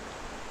him?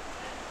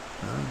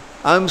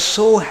 I'm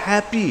so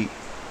happy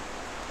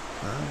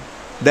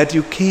that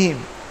you came.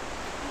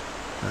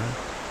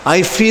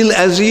 I feel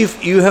as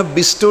if you have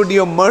bestowed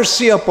your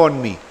mercy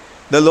upon me.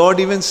 The Lord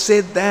even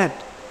said that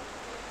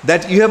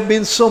you have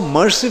been so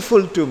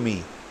merciful to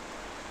me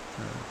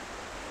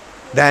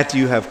that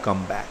you have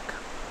come back.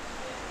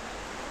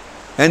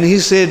 And he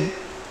said,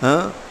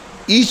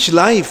 each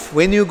life,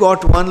 when you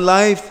got one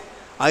life,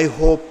 I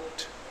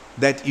hoped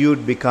that you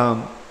would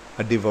become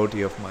a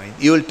devotee of mine.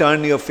 You will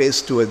turn your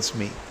face towards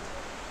me.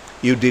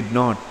 You did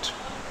not.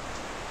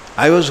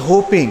 I was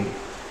hoping,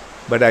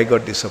 but I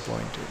got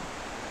disappointed.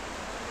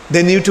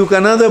 Then you took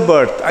another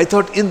birth. I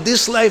thought in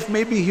this life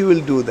maybe he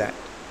will do that.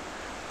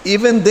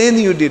 Even then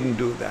you didn't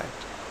do that.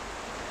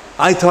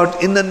 I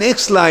thought in the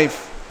next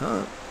life,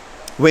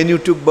 when you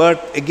took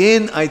birth,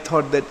 again I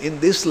thought that in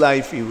this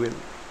life he will.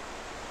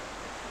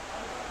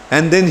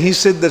 And then he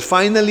said that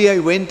finally I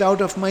went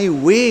out of my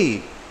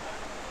way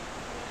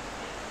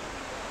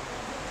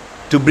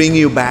to bring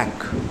you back.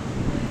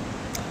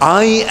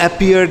 I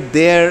appeared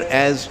there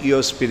as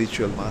your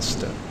spiritual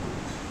master.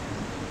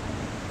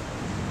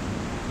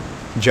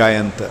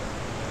 Jayanta.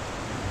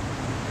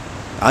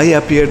 I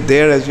appeared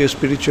there as your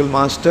spiritual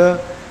master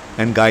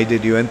and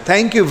guided you. And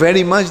thank you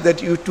very much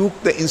that you took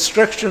the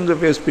instructions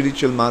of your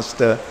spiritual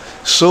master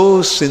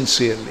so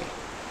sincerely.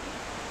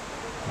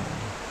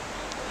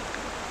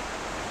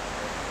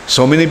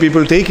 So many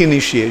people take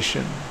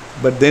initiation,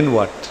 but then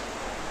what?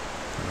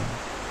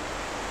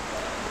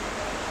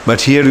 But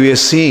here we are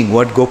seeing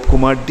what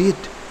Gopkumar did.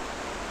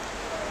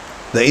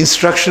 The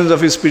instructions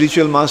of his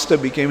spiritual master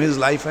became his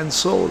life and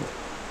soul.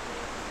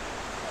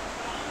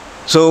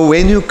 So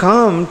when you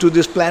come to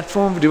this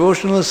platform of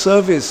devotional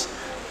service,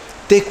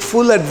 take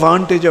full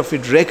advantage of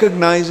it,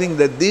 recognizing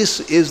that this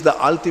is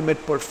the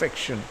ultimate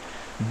perfection.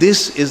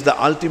 This is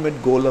the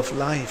ultimate goal of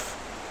life.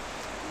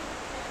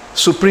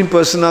 Supreme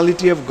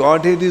Personality of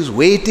Godhead is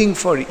waiting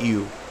for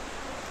you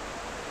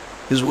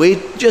is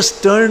wait,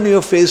 just turn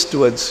your face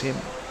towards him.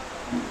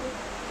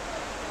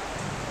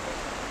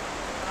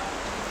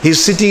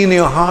 He's sitting in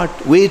your heart,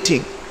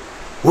 waiting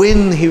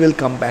when he will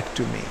come back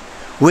to me,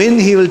 when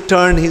he will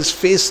turn his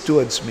face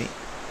towards me.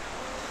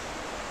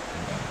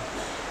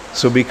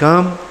 So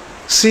become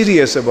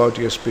serious about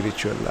your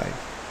spiritual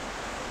life.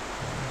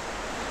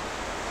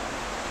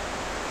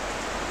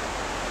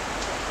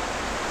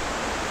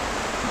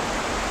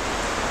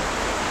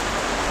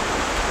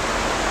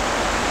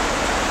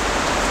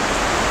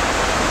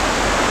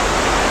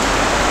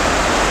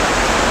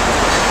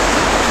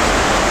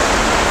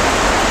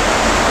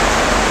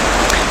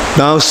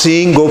 Now,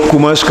 seeing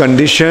Gopkumar's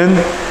condition,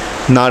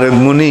 Narad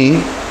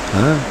Muni,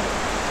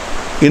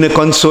 in a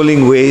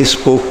consoling way,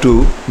 spoke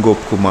to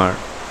Gopkumar.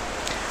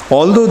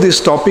 Although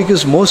this topic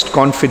is most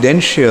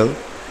confidential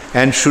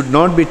and should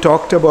not be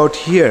talked about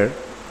here,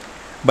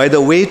 by the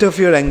weight of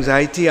your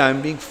anxiety, I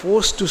am being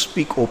forced to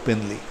speak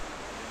openly.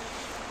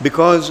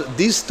 Because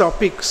these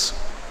topics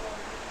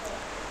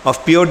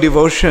of pure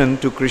devotion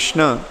to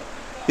Krishna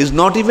is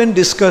not even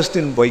discussed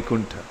in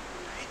Vaikuntha.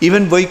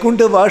 Even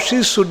Vaikuntha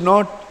Vasis should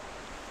not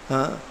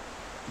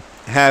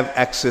have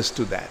access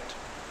to that.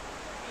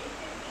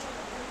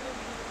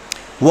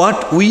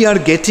 What we are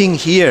getting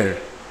here,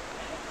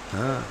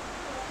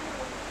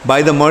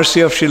 by the mercy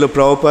of Srila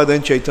Prabhupada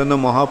and Chaitanya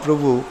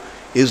Mahaprabhu,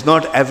 is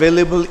not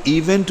available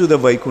even to the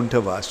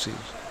Vaikuntha Vasis,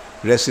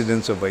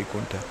 residents of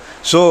Vaikuntha.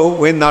 So,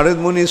 when Narad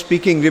Muni is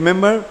speaking,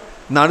 remember,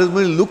 Narad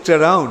Muni looked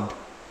around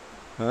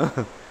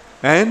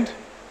and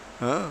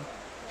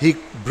he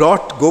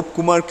brought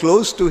Gopkumar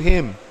close to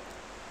him.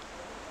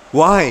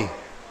 Why?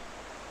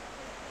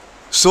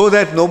 So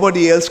that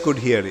nobody else could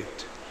hear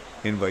it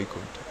in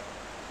Vaikuntha.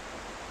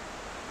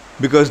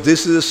 Because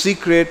this is a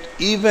secret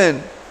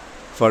even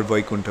for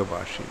Vaikuntha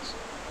Vasis.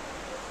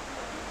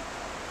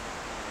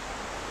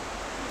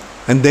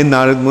 And then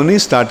Narad Muni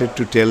started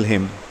to tell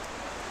him,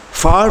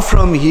 far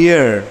from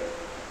here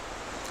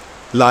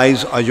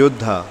lies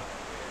Ayodhya,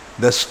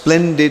 the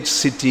splendid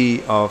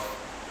city of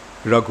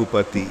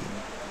Raghupati,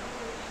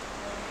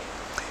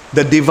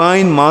 the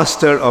divine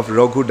master of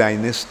Raghu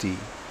dynasty.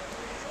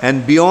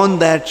 And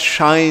beyond that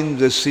shines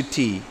the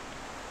city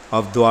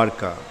of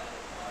Dwarka,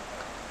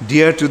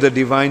 dear to the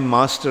divine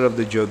master of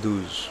the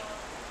Jadus.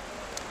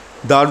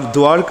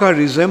 Dwarka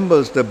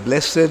resembles the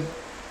blessed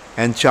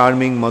and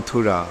charming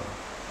Mathura.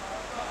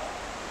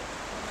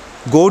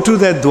 Go to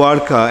that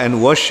Dwarka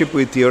and worship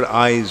with your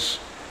eyes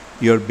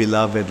your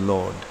beloved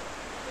Lord.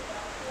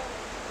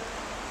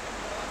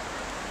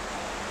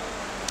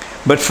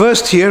 But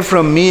first hear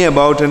from me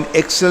about an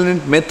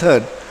excellent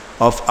method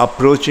of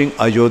approaching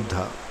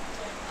Ayodhya.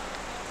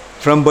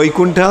 From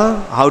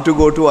Vaikuntha, how to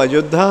go to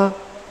Ayodhya?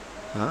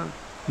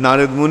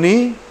 Narad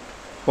Muni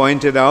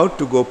pointed out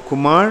to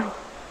Gopkumar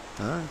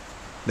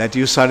that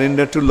you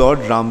surrender to Lord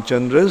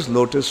Ramchandra's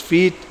lotus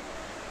feet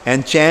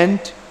and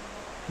chant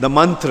the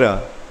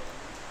mantra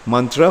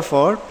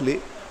for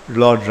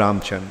Lord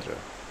Ramchandra.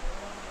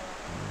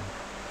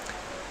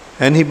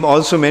 And he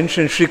also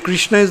mentioned Sri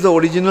Krishna is the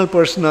original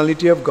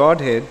personality of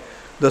Godhead,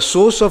 the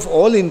source of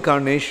all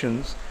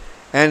incarnations,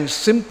 and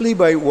simply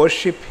by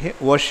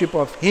worship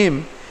of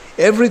him,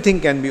 everything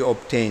can be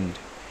obtained.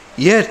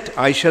 Yet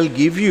I shall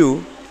give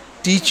you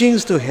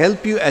teachings to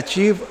help you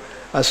achieve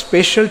a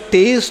special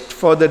taste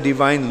for the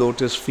divine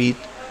lotus feet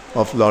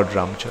of Lord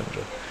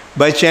Ramchandra.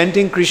 By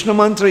chanting Krishna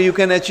mantra, you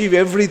can achieve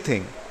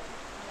everything.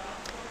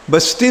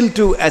 But still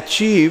to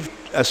achieve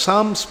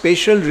some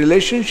special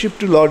relationship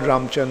to Lord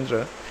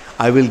Ramchandra,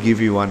 I will give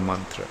you one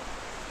mantra.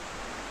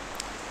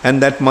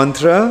 And that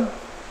mantra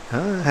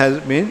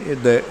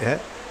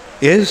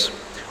is,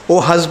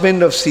 O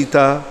husband of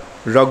Sita,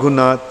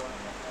 Raghunath,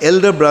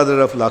 elder brother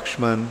of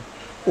Lakshman,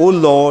 O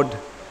Lord,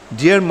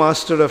 dear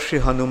master of Sri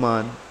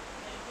Hanuman,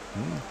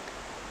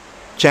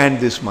 chant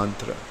this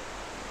mantra.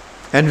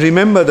 And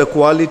remember the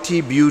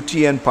quality,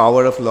 beauty and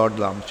power of Lord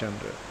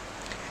Ramchandra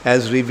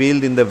as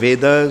revealed in the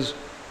Vedas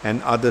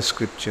and other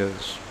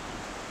scriptures.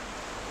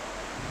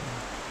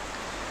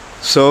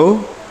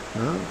 So,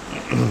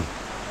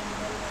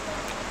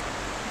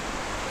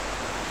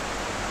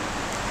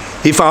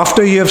 if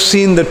after you have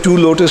seen the two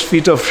lotus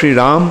feet of Sri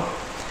Ram,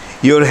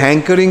 your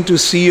hankering to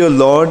see your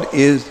Lord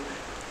is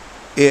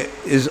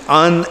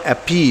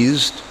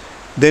unappeased,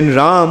 then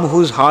Ram,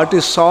 whose heart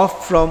is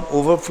soft from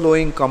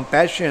overflowing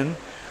compassion,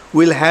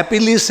 will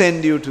happily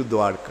send you to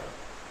Dwarka.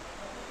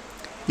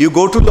 You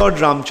go to Lord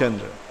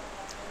Ramchandra.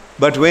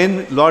 But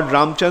when Lord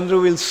Ramchandra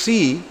will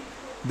see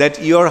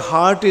that your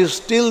heart is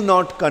still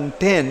not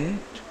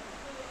content,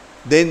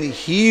 then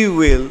he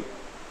will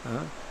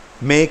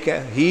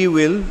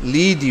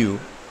lead you,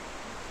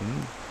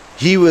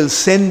 he will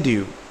send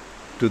you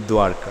to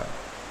Dwarka.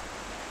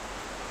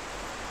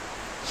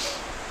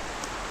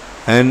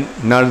 And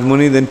Narad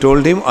Muni then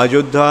told him,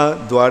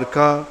 Ayodhya,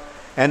 Dwarka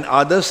and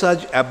other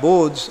such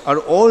abodes are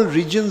all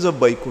regions of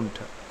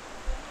Vaikuntha.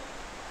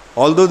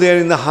 Although they are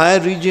in the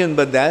higher region,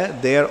 but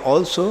they are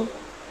also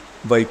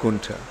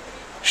Vaikuntha.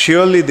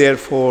 Surely,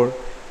 therefore,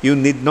 you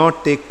need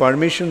not take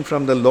permission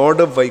from the Lord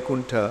of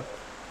Vaikuntha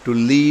to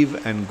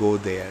leave and go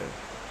there.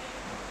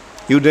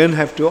 You didn't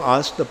have to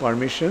ask the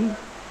permission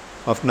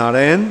of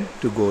Narayan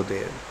to go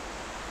there.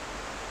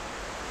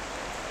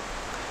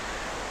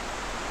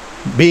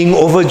 Being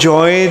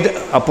overjoyed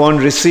upon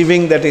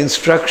receiving that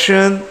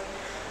instruction,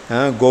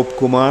 Gop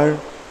Kumar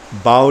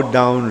bowed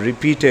down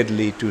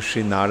repeatedly to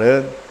Sri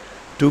Narad,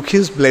 took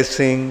his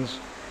blessings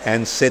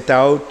and set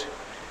out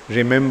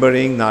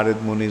remembering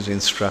Narad Muni's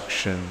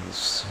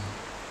instructions.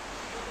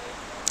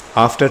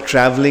 After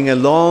traveling a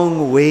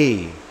long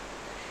way,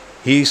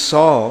 he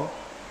saw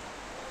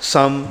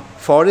some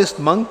forest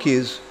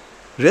monkeys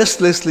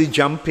restlessly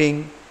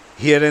jumping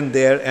here and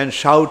there and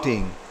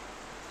shouting,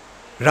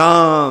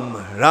 Ram,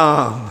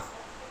 Ram.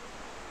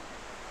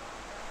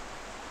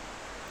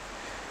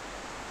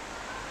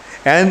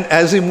 And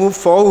as he moved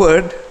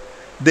forward,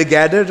 they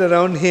gathered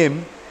around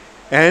him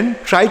and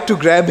tried to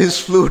grab his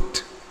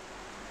flute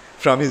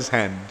from his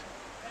hand.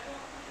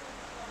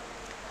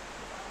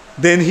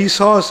 Then he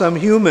saw some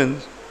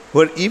humans who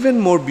were even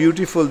more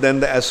beautiful than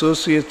the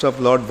associates of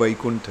Lord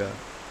Vaikuntha.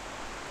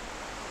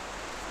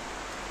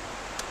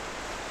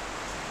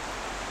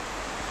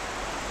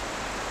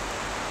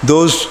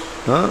 Those,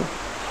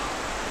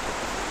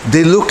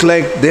 they look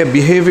like, their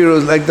behavior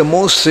was like the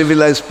most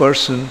civilized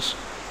persons.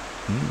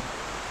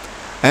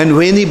 And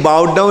when he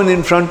bowed down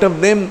in front of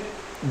them,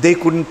 they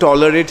couldn't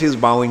tolerate his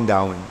bowing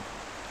down.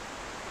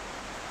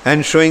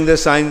 And showing the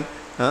sign,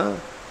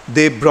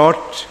 they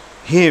brought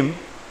him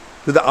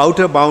to the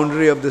outer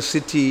boundary of the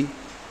city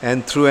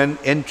and through an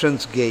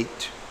entrance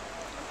gate.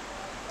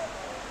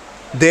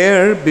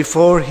 There,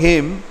 before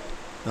him,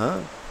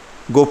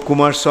 Gop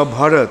Kumar saw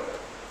Bharat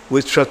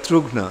with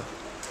Shatrughna,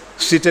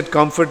 seated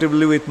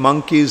comfortably with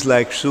monkeys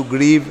like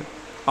Sugriv,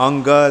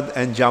 Angad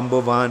and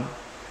Jambavan,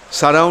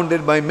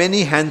 surrounded by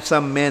many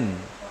handsome men.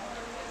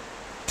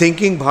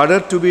 Thinking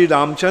Bharat to be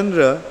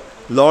Ramchandra,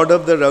 Lord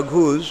of the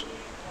Raghus,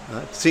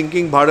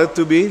 thinking Bharat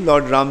to be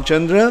Lord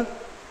Ramchandra,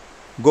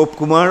 Gop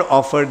Kumar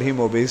offered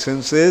him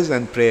obeisances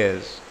and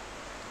prayers.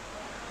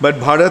 But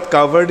Bharat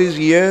covered his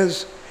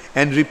ears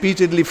and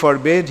repeatedly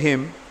forbade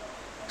him,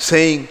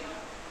 saying,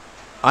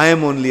 I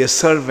am only a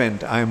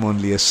servant, I am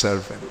only a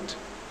servant.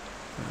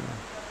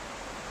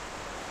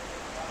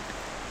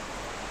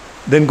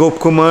 Then Gop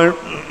Kumar,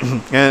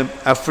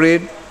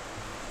 afraid,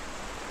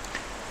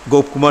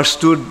 Gop Kumar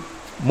stood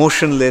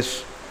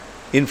motionless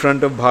in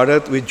front of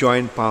Bharat with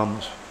joined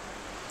palms.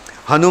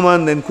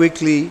 Hanuman then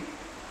quickly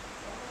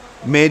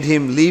made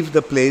him leave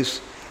the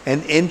place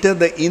and enter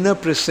the inner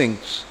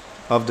precincts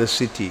of the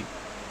city,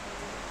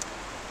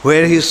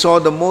 where he saw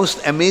the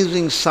most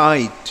amazing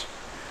sight,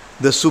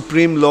 the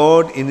Supreme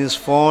Lord in his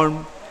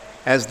form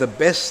as the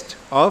best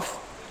of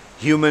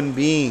human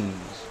beings,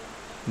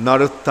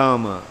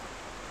 Narottama,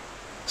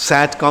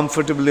 sat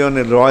comfortably on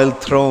a royal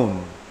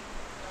throne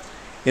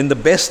in the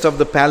best of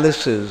the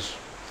palaces,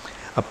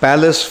 a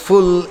palace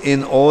full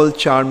in all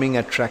charming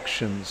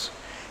attractions,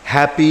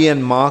 happy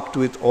and marked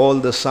with all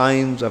the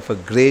signs of a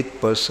great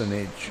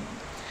personage.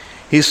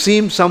 He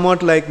seemed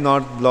somewhat like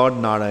Lord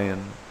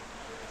Narayan,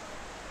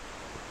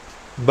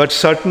 but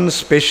certain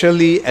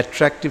specially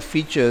attractive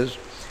features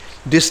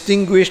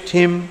distinguished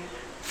him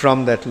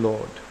from that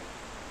Lord.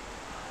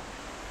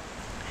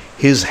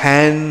 His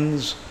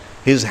hand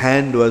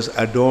was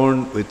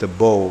adorned with a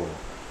bow.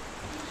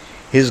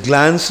 His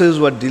glances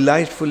were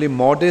delightfully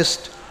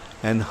modest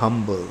and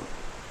humble.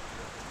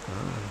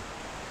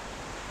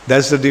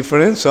 That's the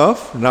difference of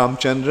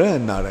Ramchandra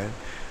and Narayan.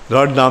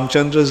 Lord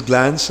Ramchandra's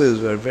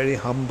glances were very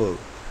humble,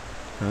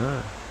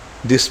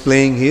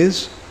 displaying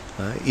his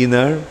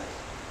inner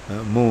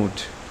mood.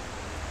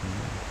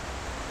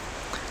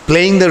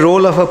 Playing the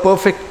role of a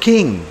perfect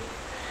king,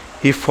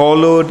 he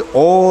followed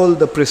all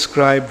the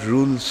prescribed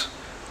rules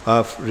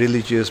of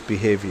religious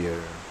behavior.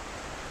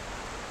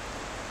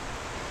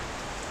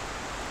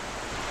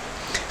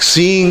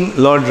 Seeing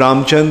Lord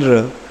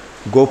Ramchandra,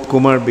 Gop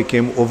Kumar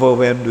became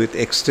overwhelmed with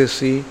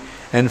ecstasy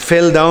and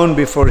fell down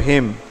before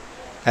him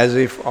as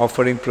if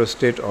offering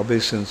prostrate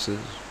obeisances.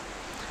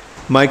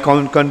 My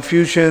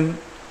confusion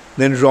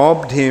then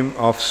robbed him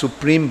of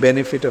supreme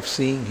benefit of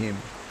seeing him.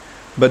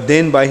 But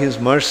then by his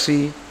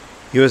mercy,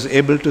 he was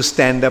able to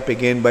stand up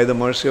again. By the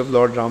mercy of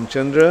Lord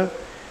Ramchandra,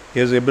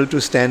 he was able to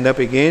stand up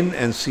again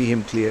and see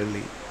him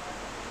clearly.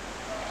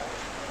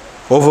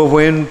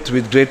 Overwhelmed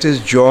with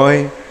greatest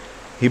joy,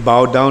 he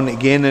bowed down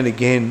again and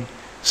again,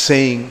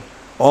 saying,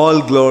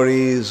 all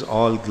glories,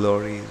 all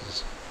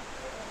glories.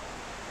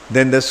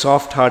 Then the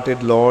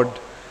soft-hearted Lord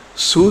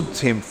soothed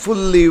him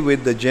fully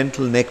with the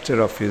gentle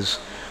nectar of his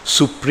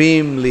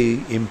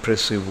supremely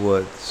impressive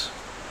words.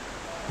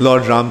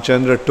 Lord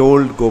Ramchandra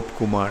told Gop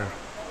Kumar,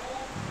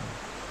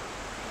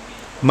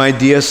 my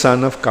dear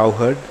son of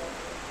cowherd,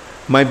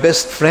 my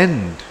best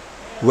friend,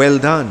 well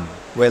done,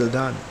 well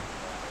done.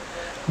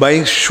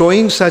 By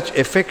showing such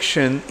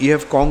affection, you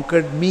have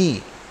conquered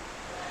me.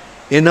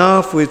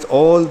 Enough with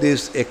all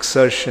this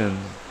exertion.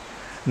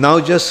 Now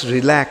just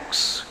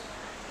relax.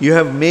 You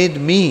have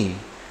made me,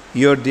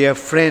 your dear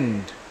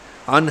friend,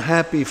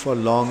 unhappy for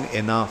long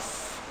enough.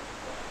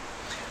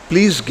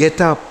 Please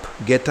get up,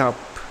 get up.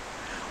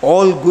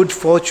 All good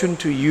fortune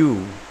to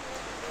you.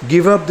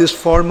 Give up this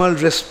formal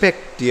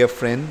respect, dear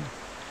friend.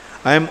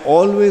 I am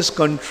always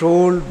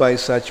controlled by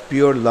such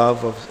pure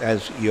love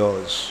as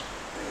yours.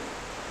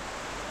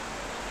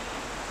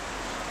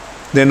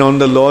 Then on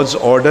the Lord's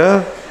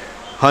order,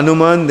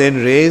 Hanuman then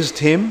raised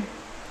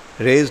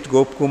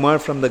Gopkumar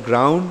from the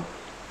ground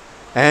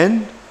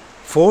and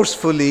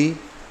forcefully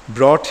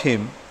brought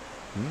him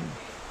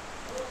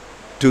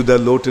to the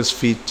lotus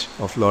feet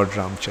of Lord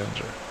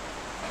Ramchandra.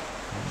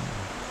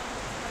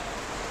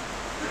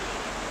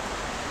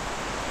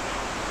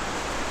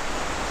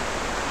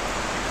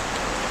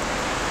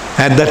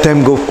 At that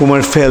time,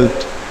 Gopkumar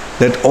felt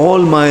that all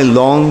my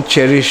long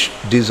cherished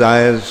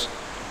desires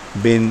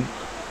been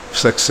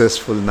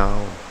successful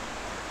now,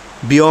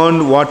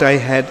 beyond what I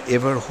had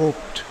ever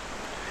hoped.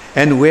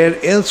 And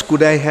where else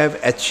could I have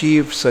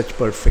achieved such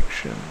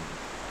perfection?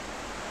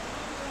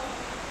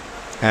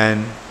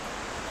 And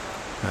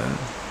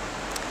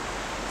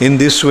in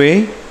this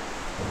way,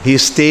 he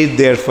stayed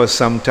there for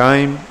some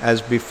time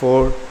as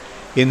before,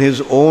 in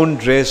his own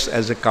dress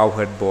as a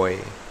cowherd boy.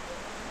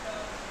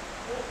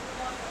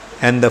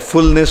 And the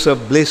fullness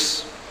of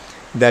bliss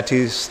that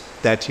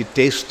he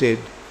tasted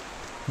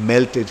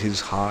melted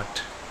his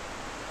heart.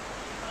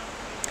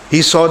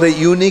 He saw the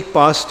unique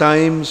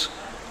pastimes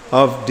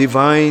of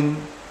divine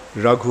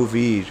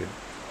Raghuvir,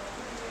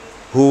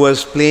 who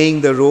was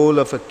playing the role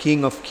of a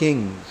king of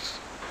kings,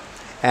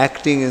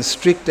 acting in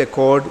strict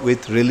accord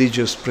with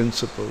religious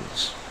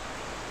principles.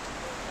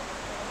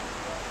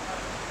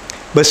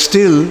 But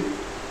still,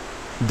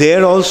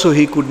 there also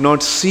he could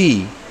not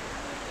see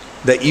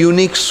the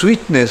unique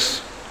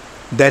sweetness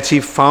that he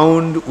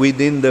found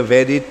within the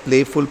varied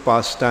playful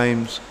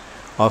pastimes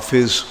of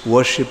his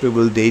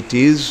worshipable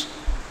deity's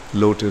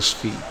lotus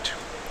feet.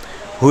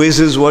 Who is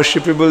his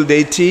worshipable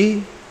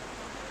deity?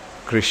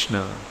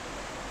 Krishna.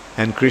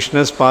 And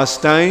Krishna's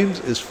pastimes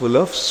is full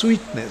of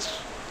sweetness.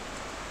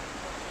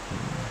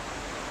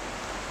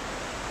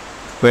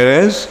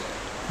 Whereas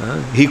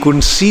he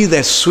couldn't see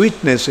that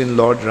sweetness in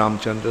Lord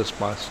Ramchandra's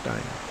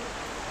pastime.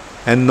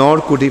 And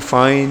nor could he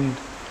find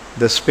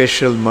the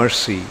special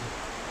mercy.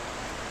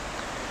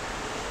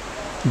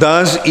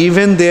 Thus,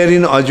 even there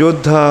in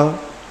Ajodhya,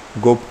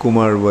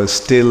 Gopkumar was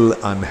still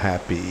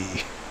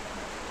unhappy.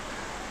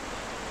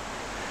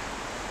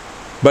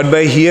 But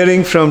by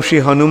hearing from Sri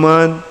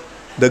Hanuman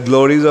the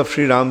glories of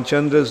Sri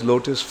Ramchandra's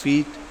lotus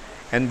feet,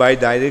 and by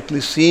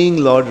directly seeing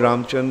Lord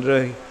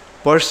Ramchandra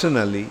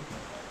personally,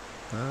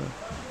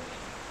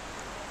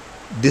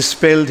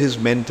 dispelled his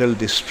mental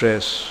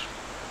distress.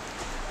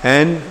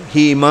 And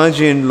he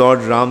imagined Lord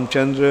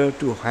Ramchandra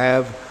to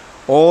have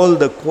all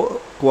the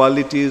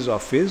qualities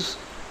of his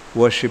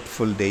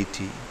worshipful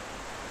deity.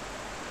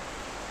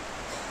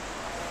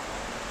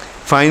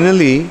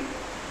 Finally,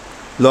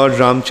 Lord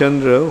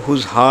Ramchandra,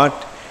 whose heart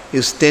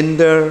is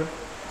tender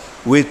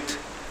with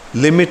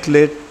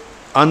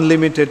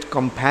unlimited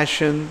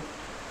compassion,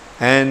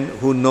 and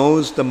who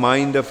knows the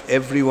mind of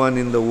everyone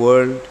in the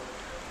world,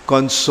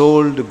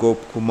 consoled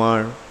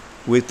Gopkumar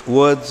with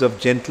words of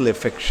gentle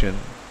affection.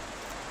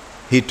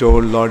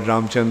 Lord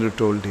Ramchandra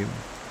told him,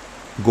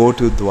 go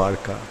to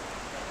Dwarka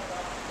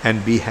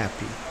and be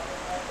happy.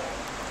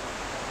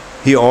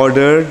 He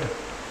ordered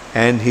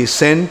and he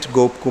sent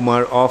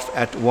Gopkumar off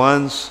at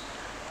once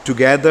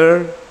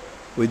together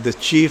with the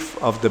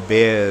chief of the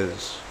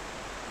bears.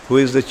 Who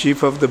is the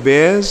chief of the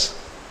bears?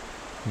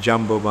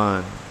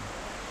 Jambavan.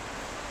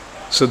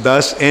 So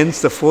thus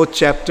ends the 4th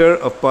chapter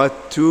of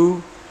part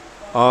 2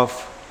 of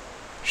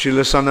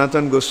Srila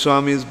Sanatana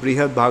Goswami's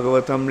Brihad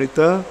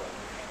Bhagavatamritam,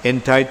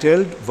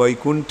 entitled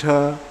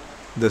Vaikuntha,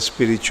 the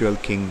Spiritual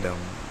Kingdom.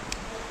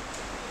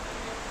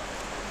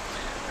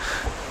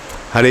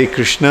 Hare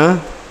Krishna.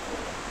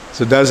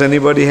 So does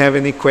anybody have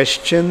any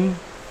question?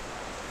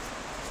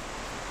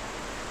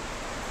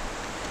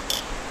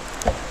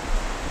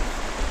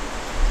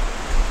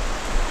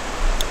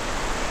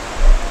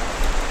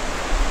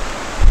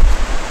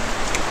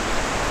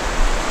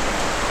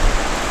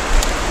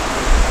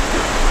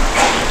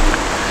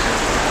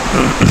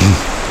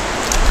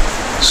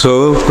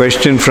 So,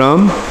 question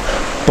from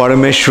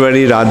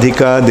Parameshwari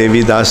Radhika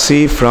Devi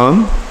Dasi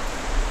from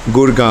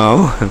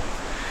Gurgaon.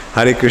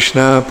 Hare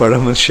Krishna,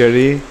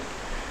 Parameshwari.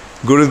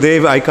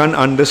 Gurudev, I can't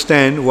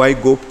understand why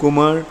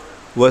Gopkumar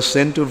was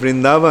sent to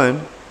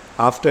Vrindavan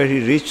after he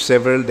reached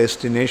several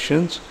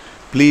destinations.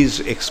 Please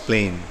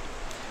explain.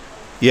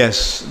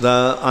 Yes,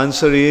 the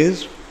answer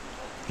is,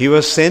 he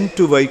was sent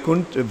to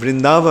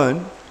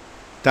Vrindavan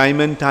time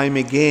and time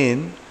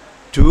again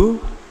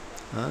to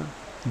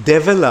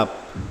develop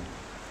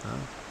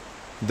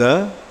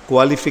the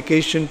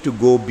qualification to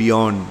go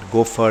beyond,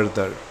 go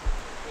further.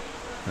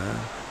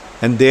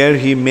 And there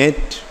he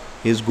met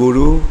his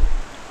guru,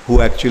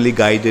 who actually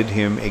guided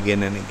him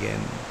again and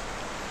again.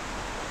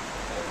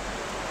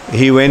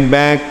 He went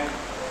back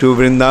to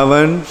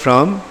Vrindavan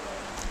from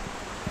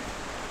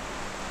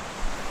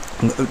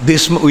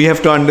this, we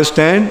have to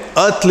understand,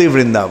 earthly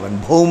Vrindavan,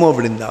 Bhoma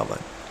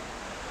Vrindavan.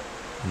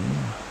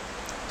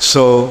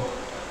 So,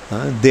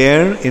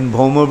 there in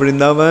Bhoma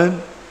Vrindavan,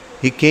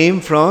 he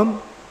came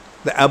from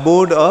the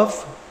abode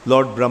of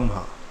Lord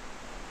Brahma,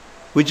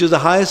 which is the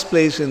highest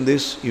place in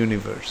this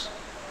universe.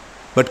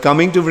 But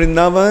coming to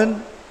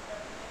Vrindavan,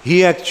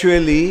 he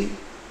actually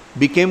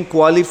became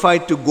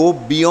qualified to go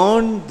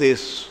beyond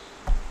this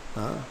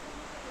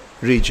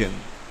region,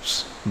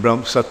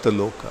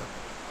 Satyaloka.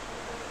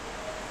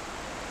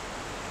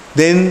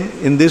 Then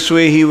in this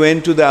way he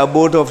went to the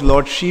abode of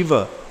Lord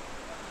Shiva.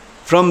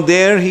 From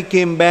there he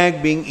came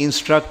back being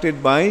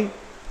instructed by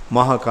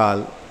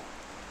Mahakaleshwar,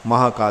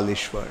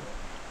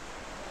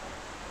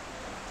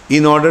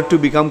 in order to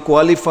become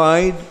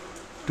qualified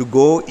to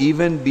go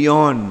even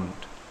beyond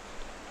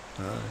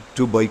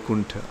to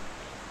Vaikuntha.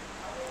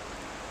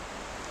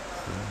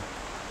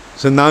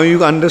 So now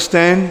you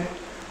understand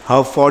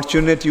how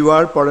fortunate you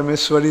are,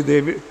 Parameswari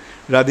Devi,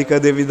 Radhika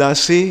Devi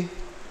Dasi.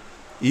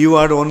 You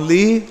are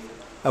only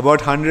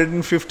about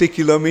 150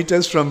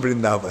 kilometers from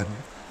Vrindavan.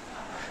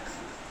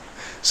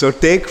 So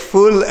take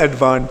full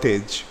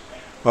advantage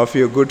of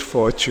your good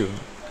fortune.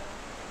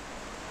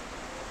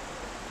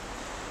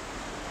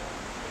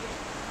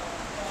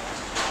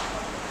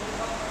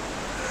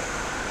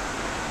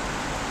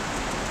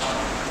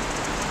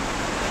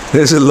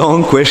 There's a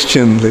long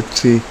question,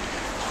 let's see.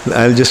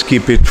 I'll just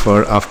keep it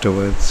for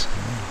afterwards.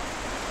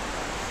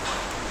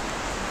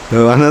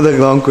 So another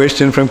long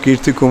question from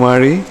Kirti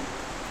Kumari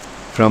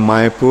from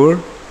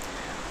Mayapur.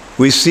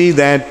 We see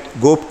that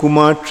Gop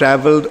Kumar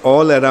traveled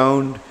all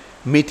around,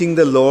 meeting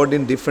the Lord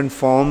in different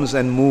forms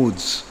and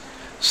moods.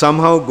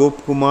 Somehow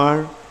Gop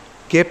Kumar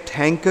kept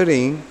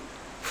hankering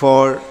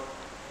for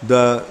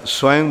the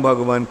Swayam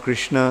Bhagavan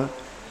Krishna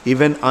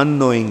even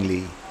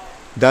unknowingly.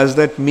 Does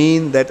that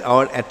mean that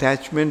our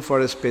attachment for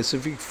a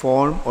specific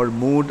form or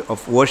mood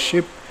of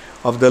worship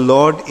of the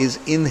Lord is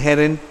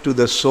inherent to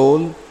the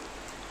soul?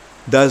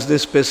 Does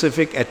this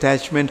specific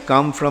attachment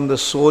come from the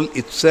soul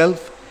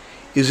itself?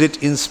 Is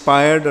it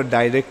inspired or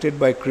directed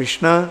by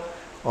Krishna,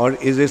 or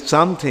is it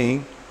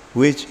something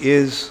which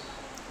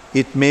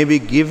it may be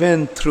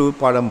given through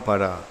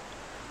parampara?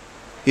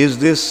 Is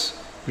this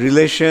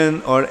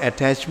relation or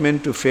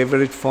attachment to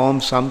favorite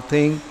form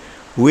something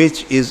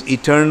which is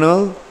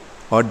eternal,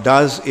 or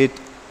does it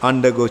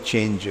undergo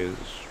changes?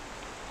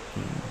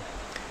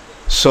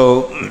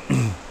 So,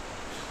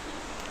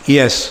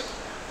 yes,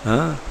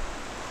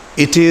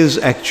 it is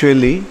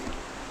actually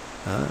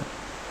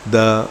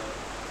the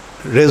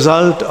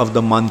result of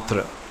the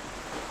mantra.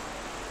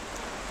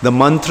 The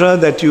mantra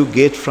that you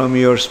get from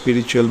your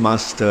spiritual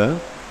master,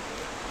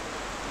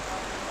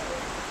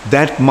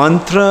 that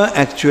mantra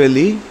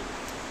actually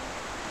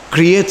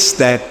creates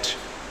that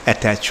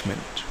attachment.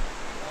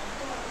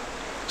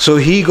 So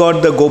he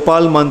got the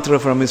Gopal mantra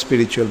from his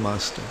spiritual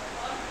master.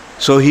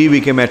 So he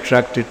became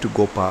attracted to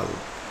Gopal.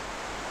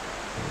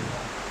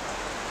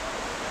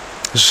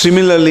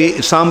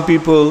 Similarly, some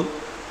people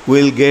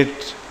will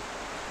get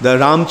the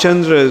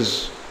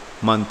Ramchandra's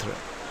mantra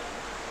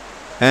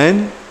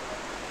and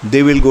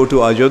they will go to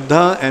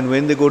Ajodhya, and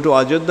when they go to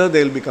Ajodhya,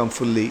 they will become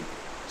fully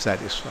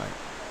satisfied.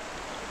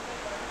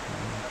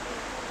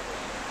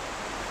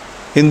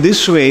 In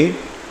this way,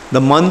 the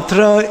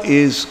mantra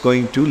is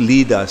going to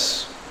lead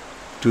us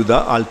to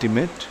the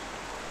ultimate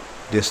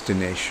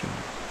destination.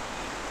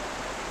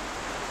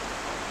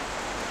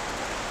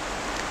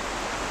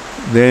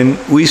 Then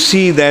we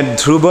see that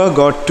Dhruva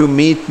got to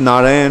meet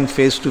Narayan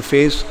face to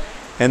face,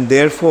 and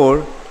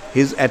therefore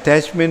his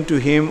attachment to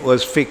him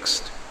was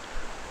fixed.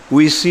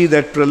 We see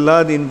that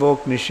Prahlad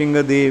invoked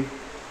Nishingadev,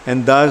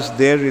 and thus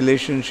their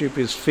relationship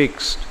is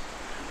fixed.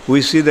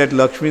 We see that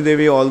Lakshmi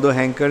Devi, although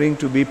hankering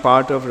to be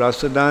part of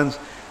Rasa dance,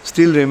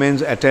 still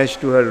remains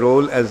attached to her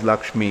role as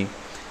Lakshmi,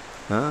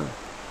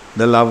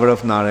 the lover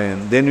of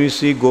Narayan. Then we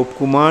see Gop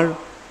Kumar,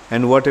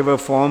 and whatever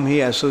form he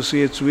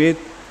associates with,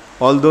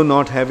 although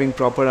not having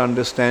proper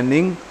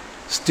understanding,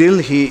 still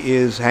he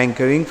is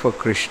hankering for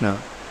Krishna.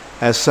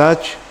 As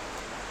such,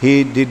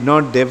 he did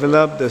not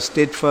develop the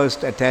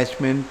steadfast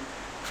attachment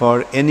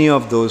for any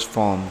of those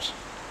forms.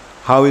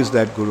 How is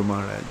that, Guru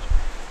Maharaj?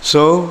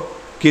 So,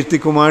 Kirti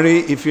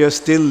Kumari, if you are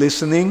still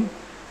listening,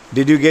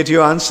 did you get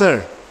your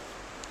answer?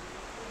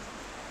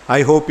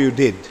 I hope you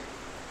did.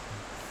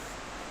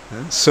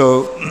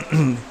 So,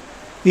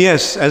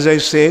 yes, as I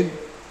said,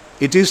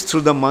 it is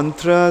through the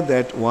mantra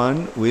that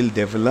one will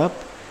develop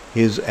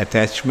his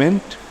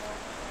attachment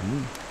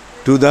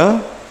to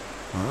the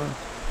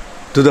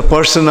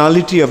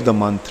personality of the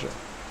mantra.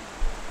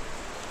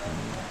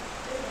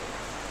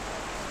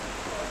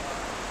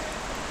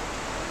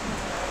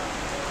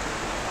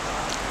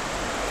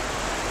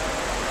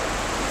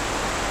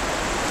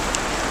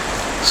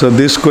 So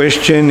this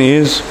question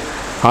is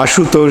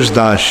Ashutosh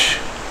Das.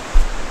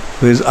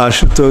 Who is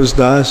Ashutosh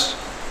Das?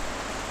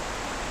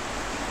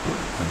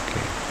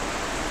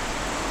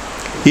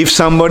 If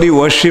somebody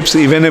worships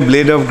even a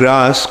blade of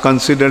grass,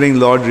 considering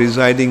Lord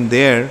residing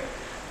there,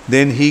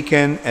 then he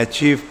can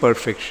achieve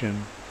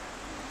perfection.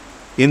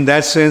 In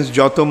that sense,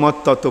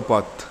 Jatomat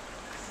Tatopat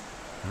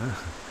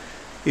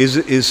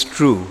is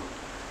true,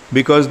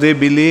 because they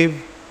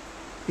believe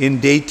in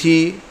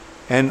deity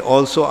and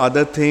also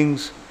other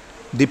things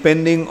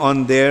depending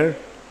on their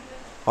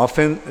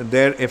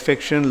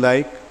affection,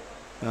 like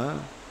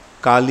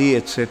Kali,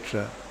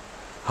 etc.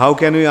 How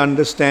can we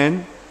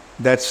understand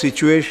that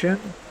situation?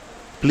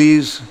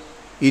 Please,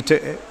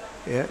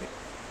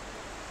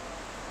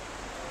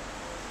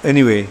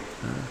 anyway,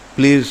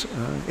 please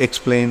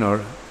explain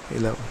or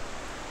elaborate.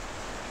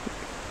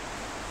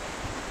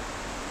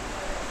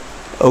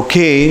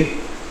 Okay,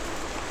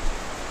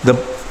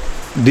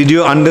 did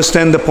you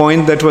understand the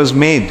point that was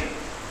made?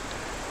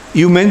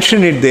 You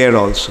mentioned it there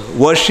also.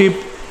 Worship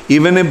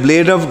even a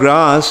blade of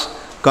grass,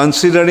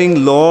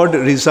 considering Lord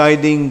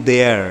residing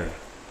there.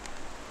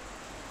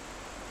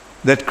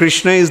 That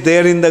Krishna is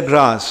there in the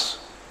grass.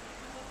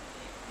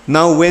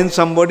 Now when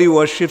somebody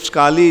worships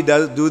Kali,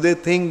 do they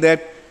think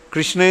that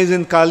Krishna is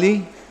in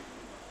Kali?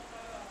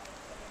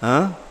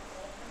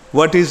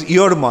 What is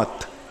your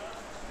mat?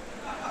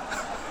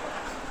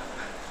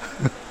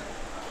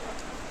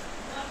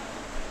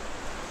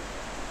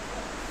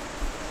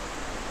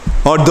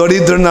 Or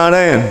Daridra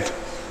Narayan?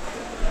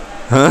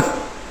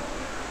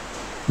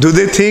 Do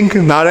they think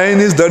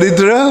Narayan is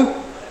Daridra?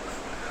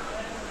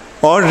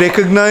 Or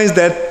recognize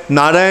that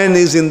Narayan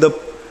is in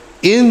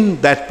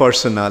that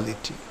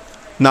personality?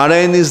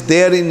 Narayan is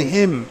there in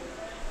him.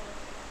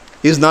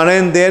 Is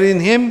Narayan there in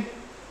him?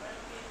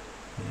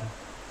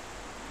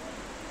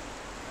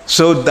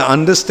 So the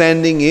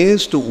understanding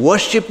is to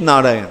worship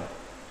Narayan.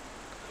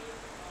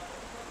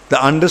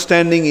 The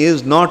understanding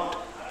is not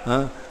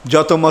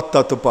Jatamat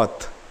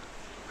Tatapat.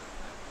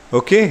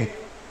 Okay?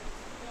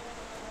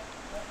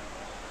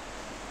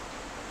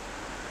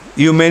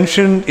 You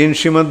mentioned in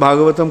Srimad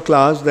Bhagavatam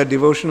class that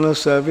devotional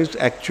service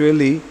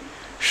actually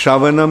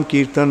Shravanam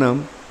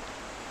Kirtanam,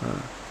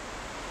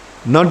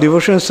 not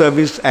devotional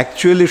service,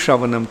 actually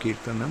Shravanam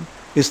Kirtanam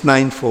is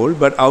ninefold,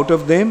 but out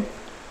of them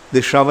the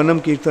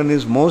Shravanam Kirtan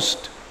is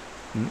most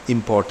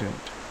important.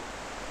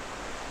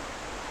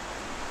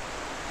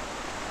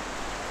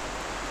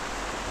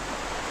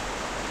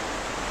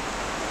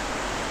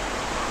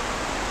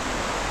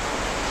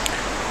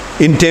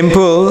 In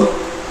temple,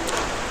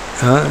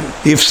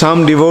 if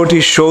some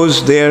devotee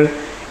shows their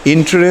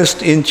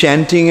interest in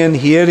chanting and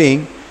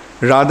hearing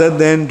rather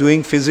than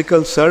doing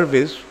physical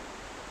service,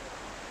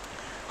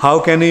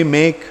 how can we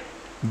make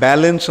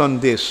balance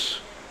on this?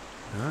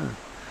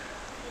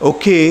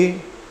 Okay,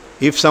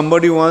 if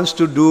somebody wants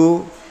to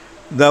do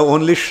the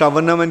only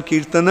Shravanam and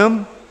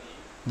Kirtanam,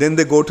 then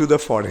they go to the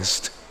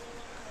forest.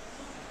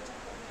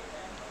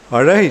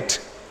 All right?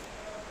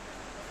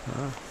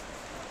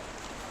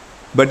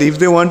 But if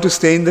they want to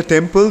stay in the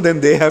temple,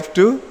 then they have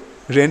to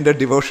render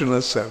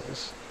devotional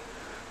service.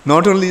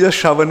 Not only the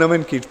Shravanam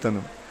and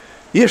Kirtanam.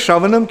 Yes,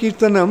 Shravanam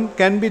Kirtanam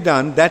can be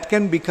done, that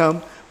can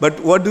become, but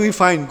what do we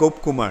find?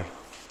 Gop Kumar.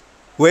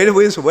 Where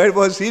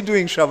was he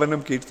doing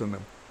Shravanam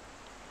Kirtanam?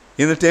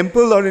 In the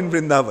temple or in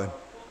Vrindavan?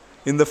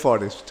 In the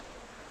forest.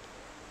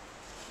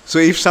 So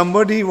if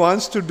somebody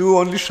wants to do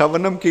only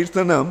Shravanam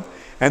Kirtanam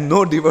and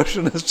no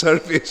devotional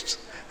service,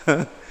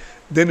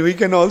 then we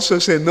can also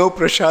say no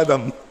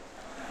prasadam.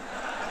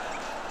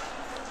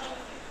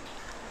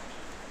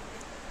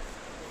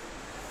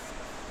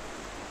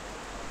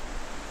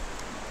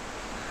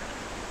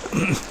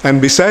 And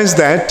besides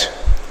that,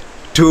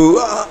 to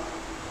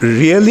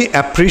really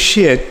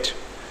appreciate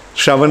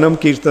Shravanam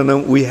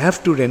Kirtanam, we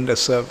have to render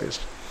service.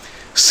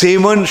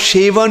 Sevan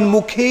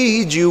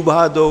mukhe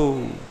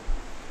jivbhado.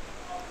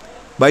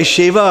 By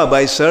Sheva,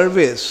 by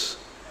service.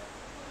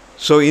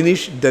 So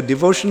the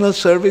devotional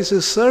service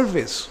is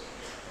service.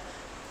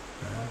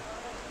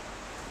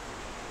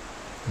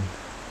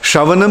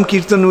 Shravanam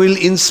Kirtan will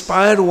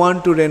inspire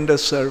one to render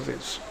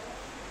service.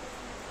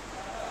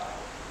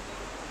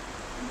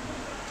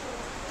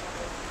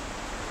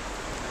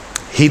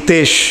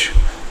 Hitesh.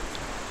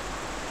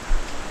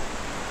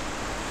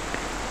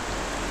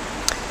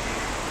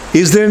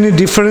 Is there any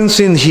difference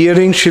in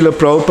hearing Srila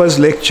Prabhupada's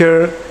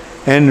lecture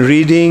and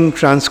reading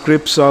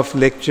transcripts of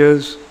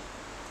lectures?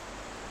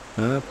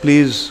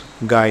 Please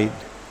guide.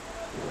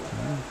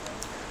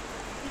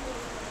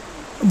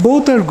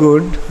 Both are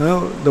good.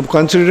 The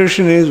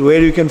consideration is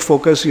where you can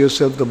focus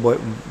yourself the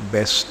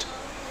best.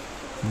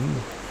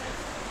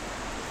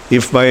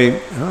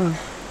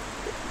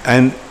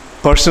 And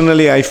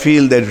personally I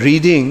feel that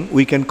reading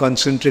we can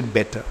concentrate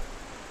better.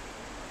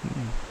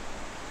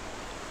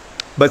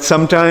 But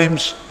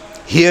sometimes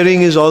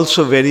hearing is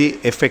also very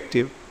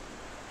effective.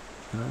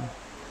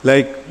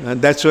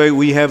 That's why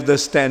we have the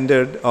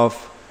standard of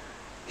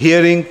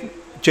hearing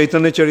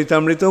Chaitanya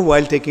Charitamrita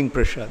while taking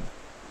prasad.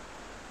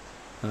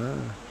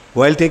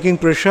 While taking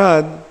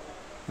prasad,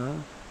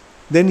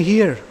 then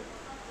hear.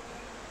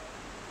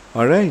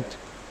 All right?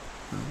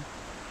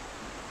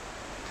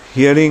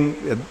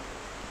 Hearing,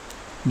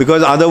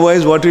 because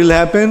otherwise what will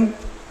happen?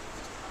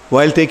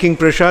 While taking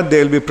prasad,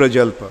 there will be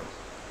prajalpa.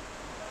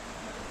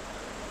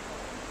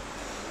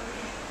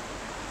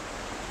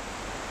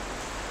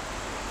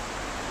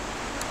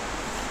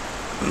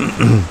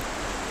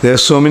 There are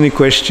so many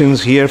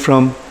questions here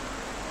from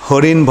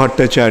Harin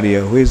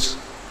Bhattacharya, who is,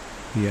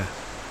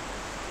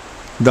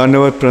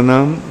 Dandavat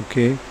Pranam,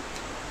 okay.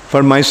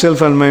 For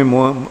myself and my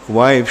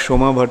wife,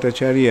 Shoma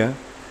Bhattacharya,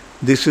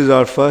 This is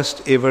our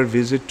first ever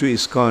visit to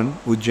ISKCON,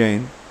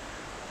 Ujjain.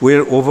 We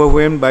are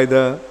overwhelmed by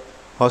the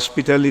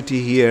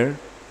hospitality here.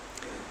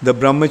 The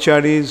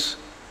brahmacharis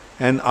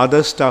and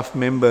other staff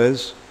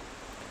members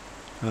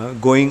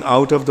going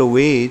out of the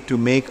way to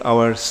make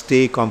our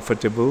stay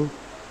comfortable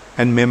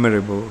and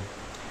memorable.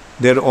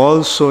 They're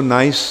all so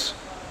nice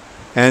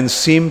and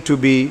seem to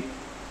be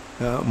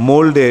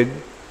molded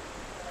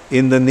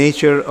in the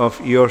nature of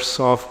your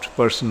soft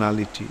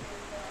personality.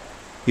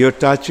 Your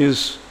touch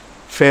is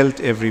felt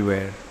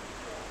everywhere.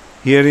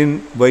 Here in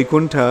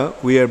Vaikuntha,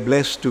 we are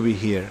blessed to be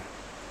here.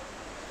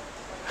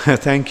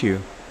 Thank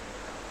you.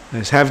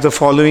 Let's have the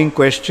following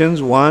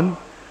questions. 1.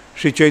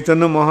 Sri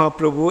Chaitanya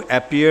Mahaprabhu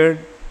appeared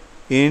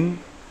in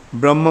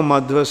Brahma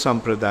Madhva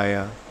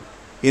Sampradaya.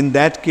 In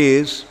that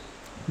case,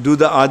 do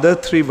the other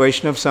 3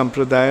 Vaishnava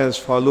Sampradayas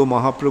follow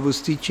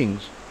Mahaprabhu's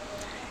teachings?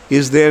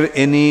 Is there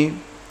any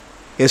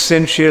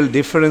essential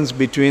difference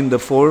between the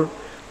 4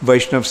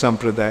 Vaishnava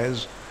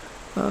Sampradayas?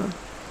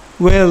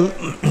 Well,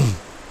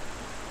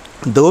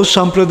 those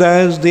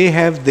Sampradayas, they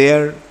have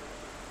their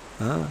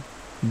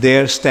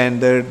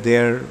standard,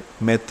 their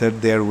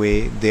method, their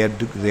way,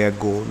 their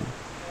goal.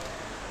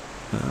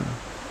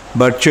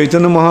 But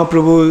Chaitanya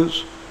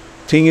Mahaprabhu's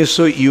thing is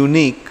so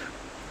unique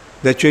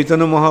that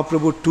Chaitanya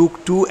Mahaprabhu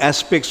took 2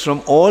 aspects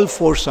from all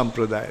 4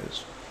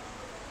 Sampradayas.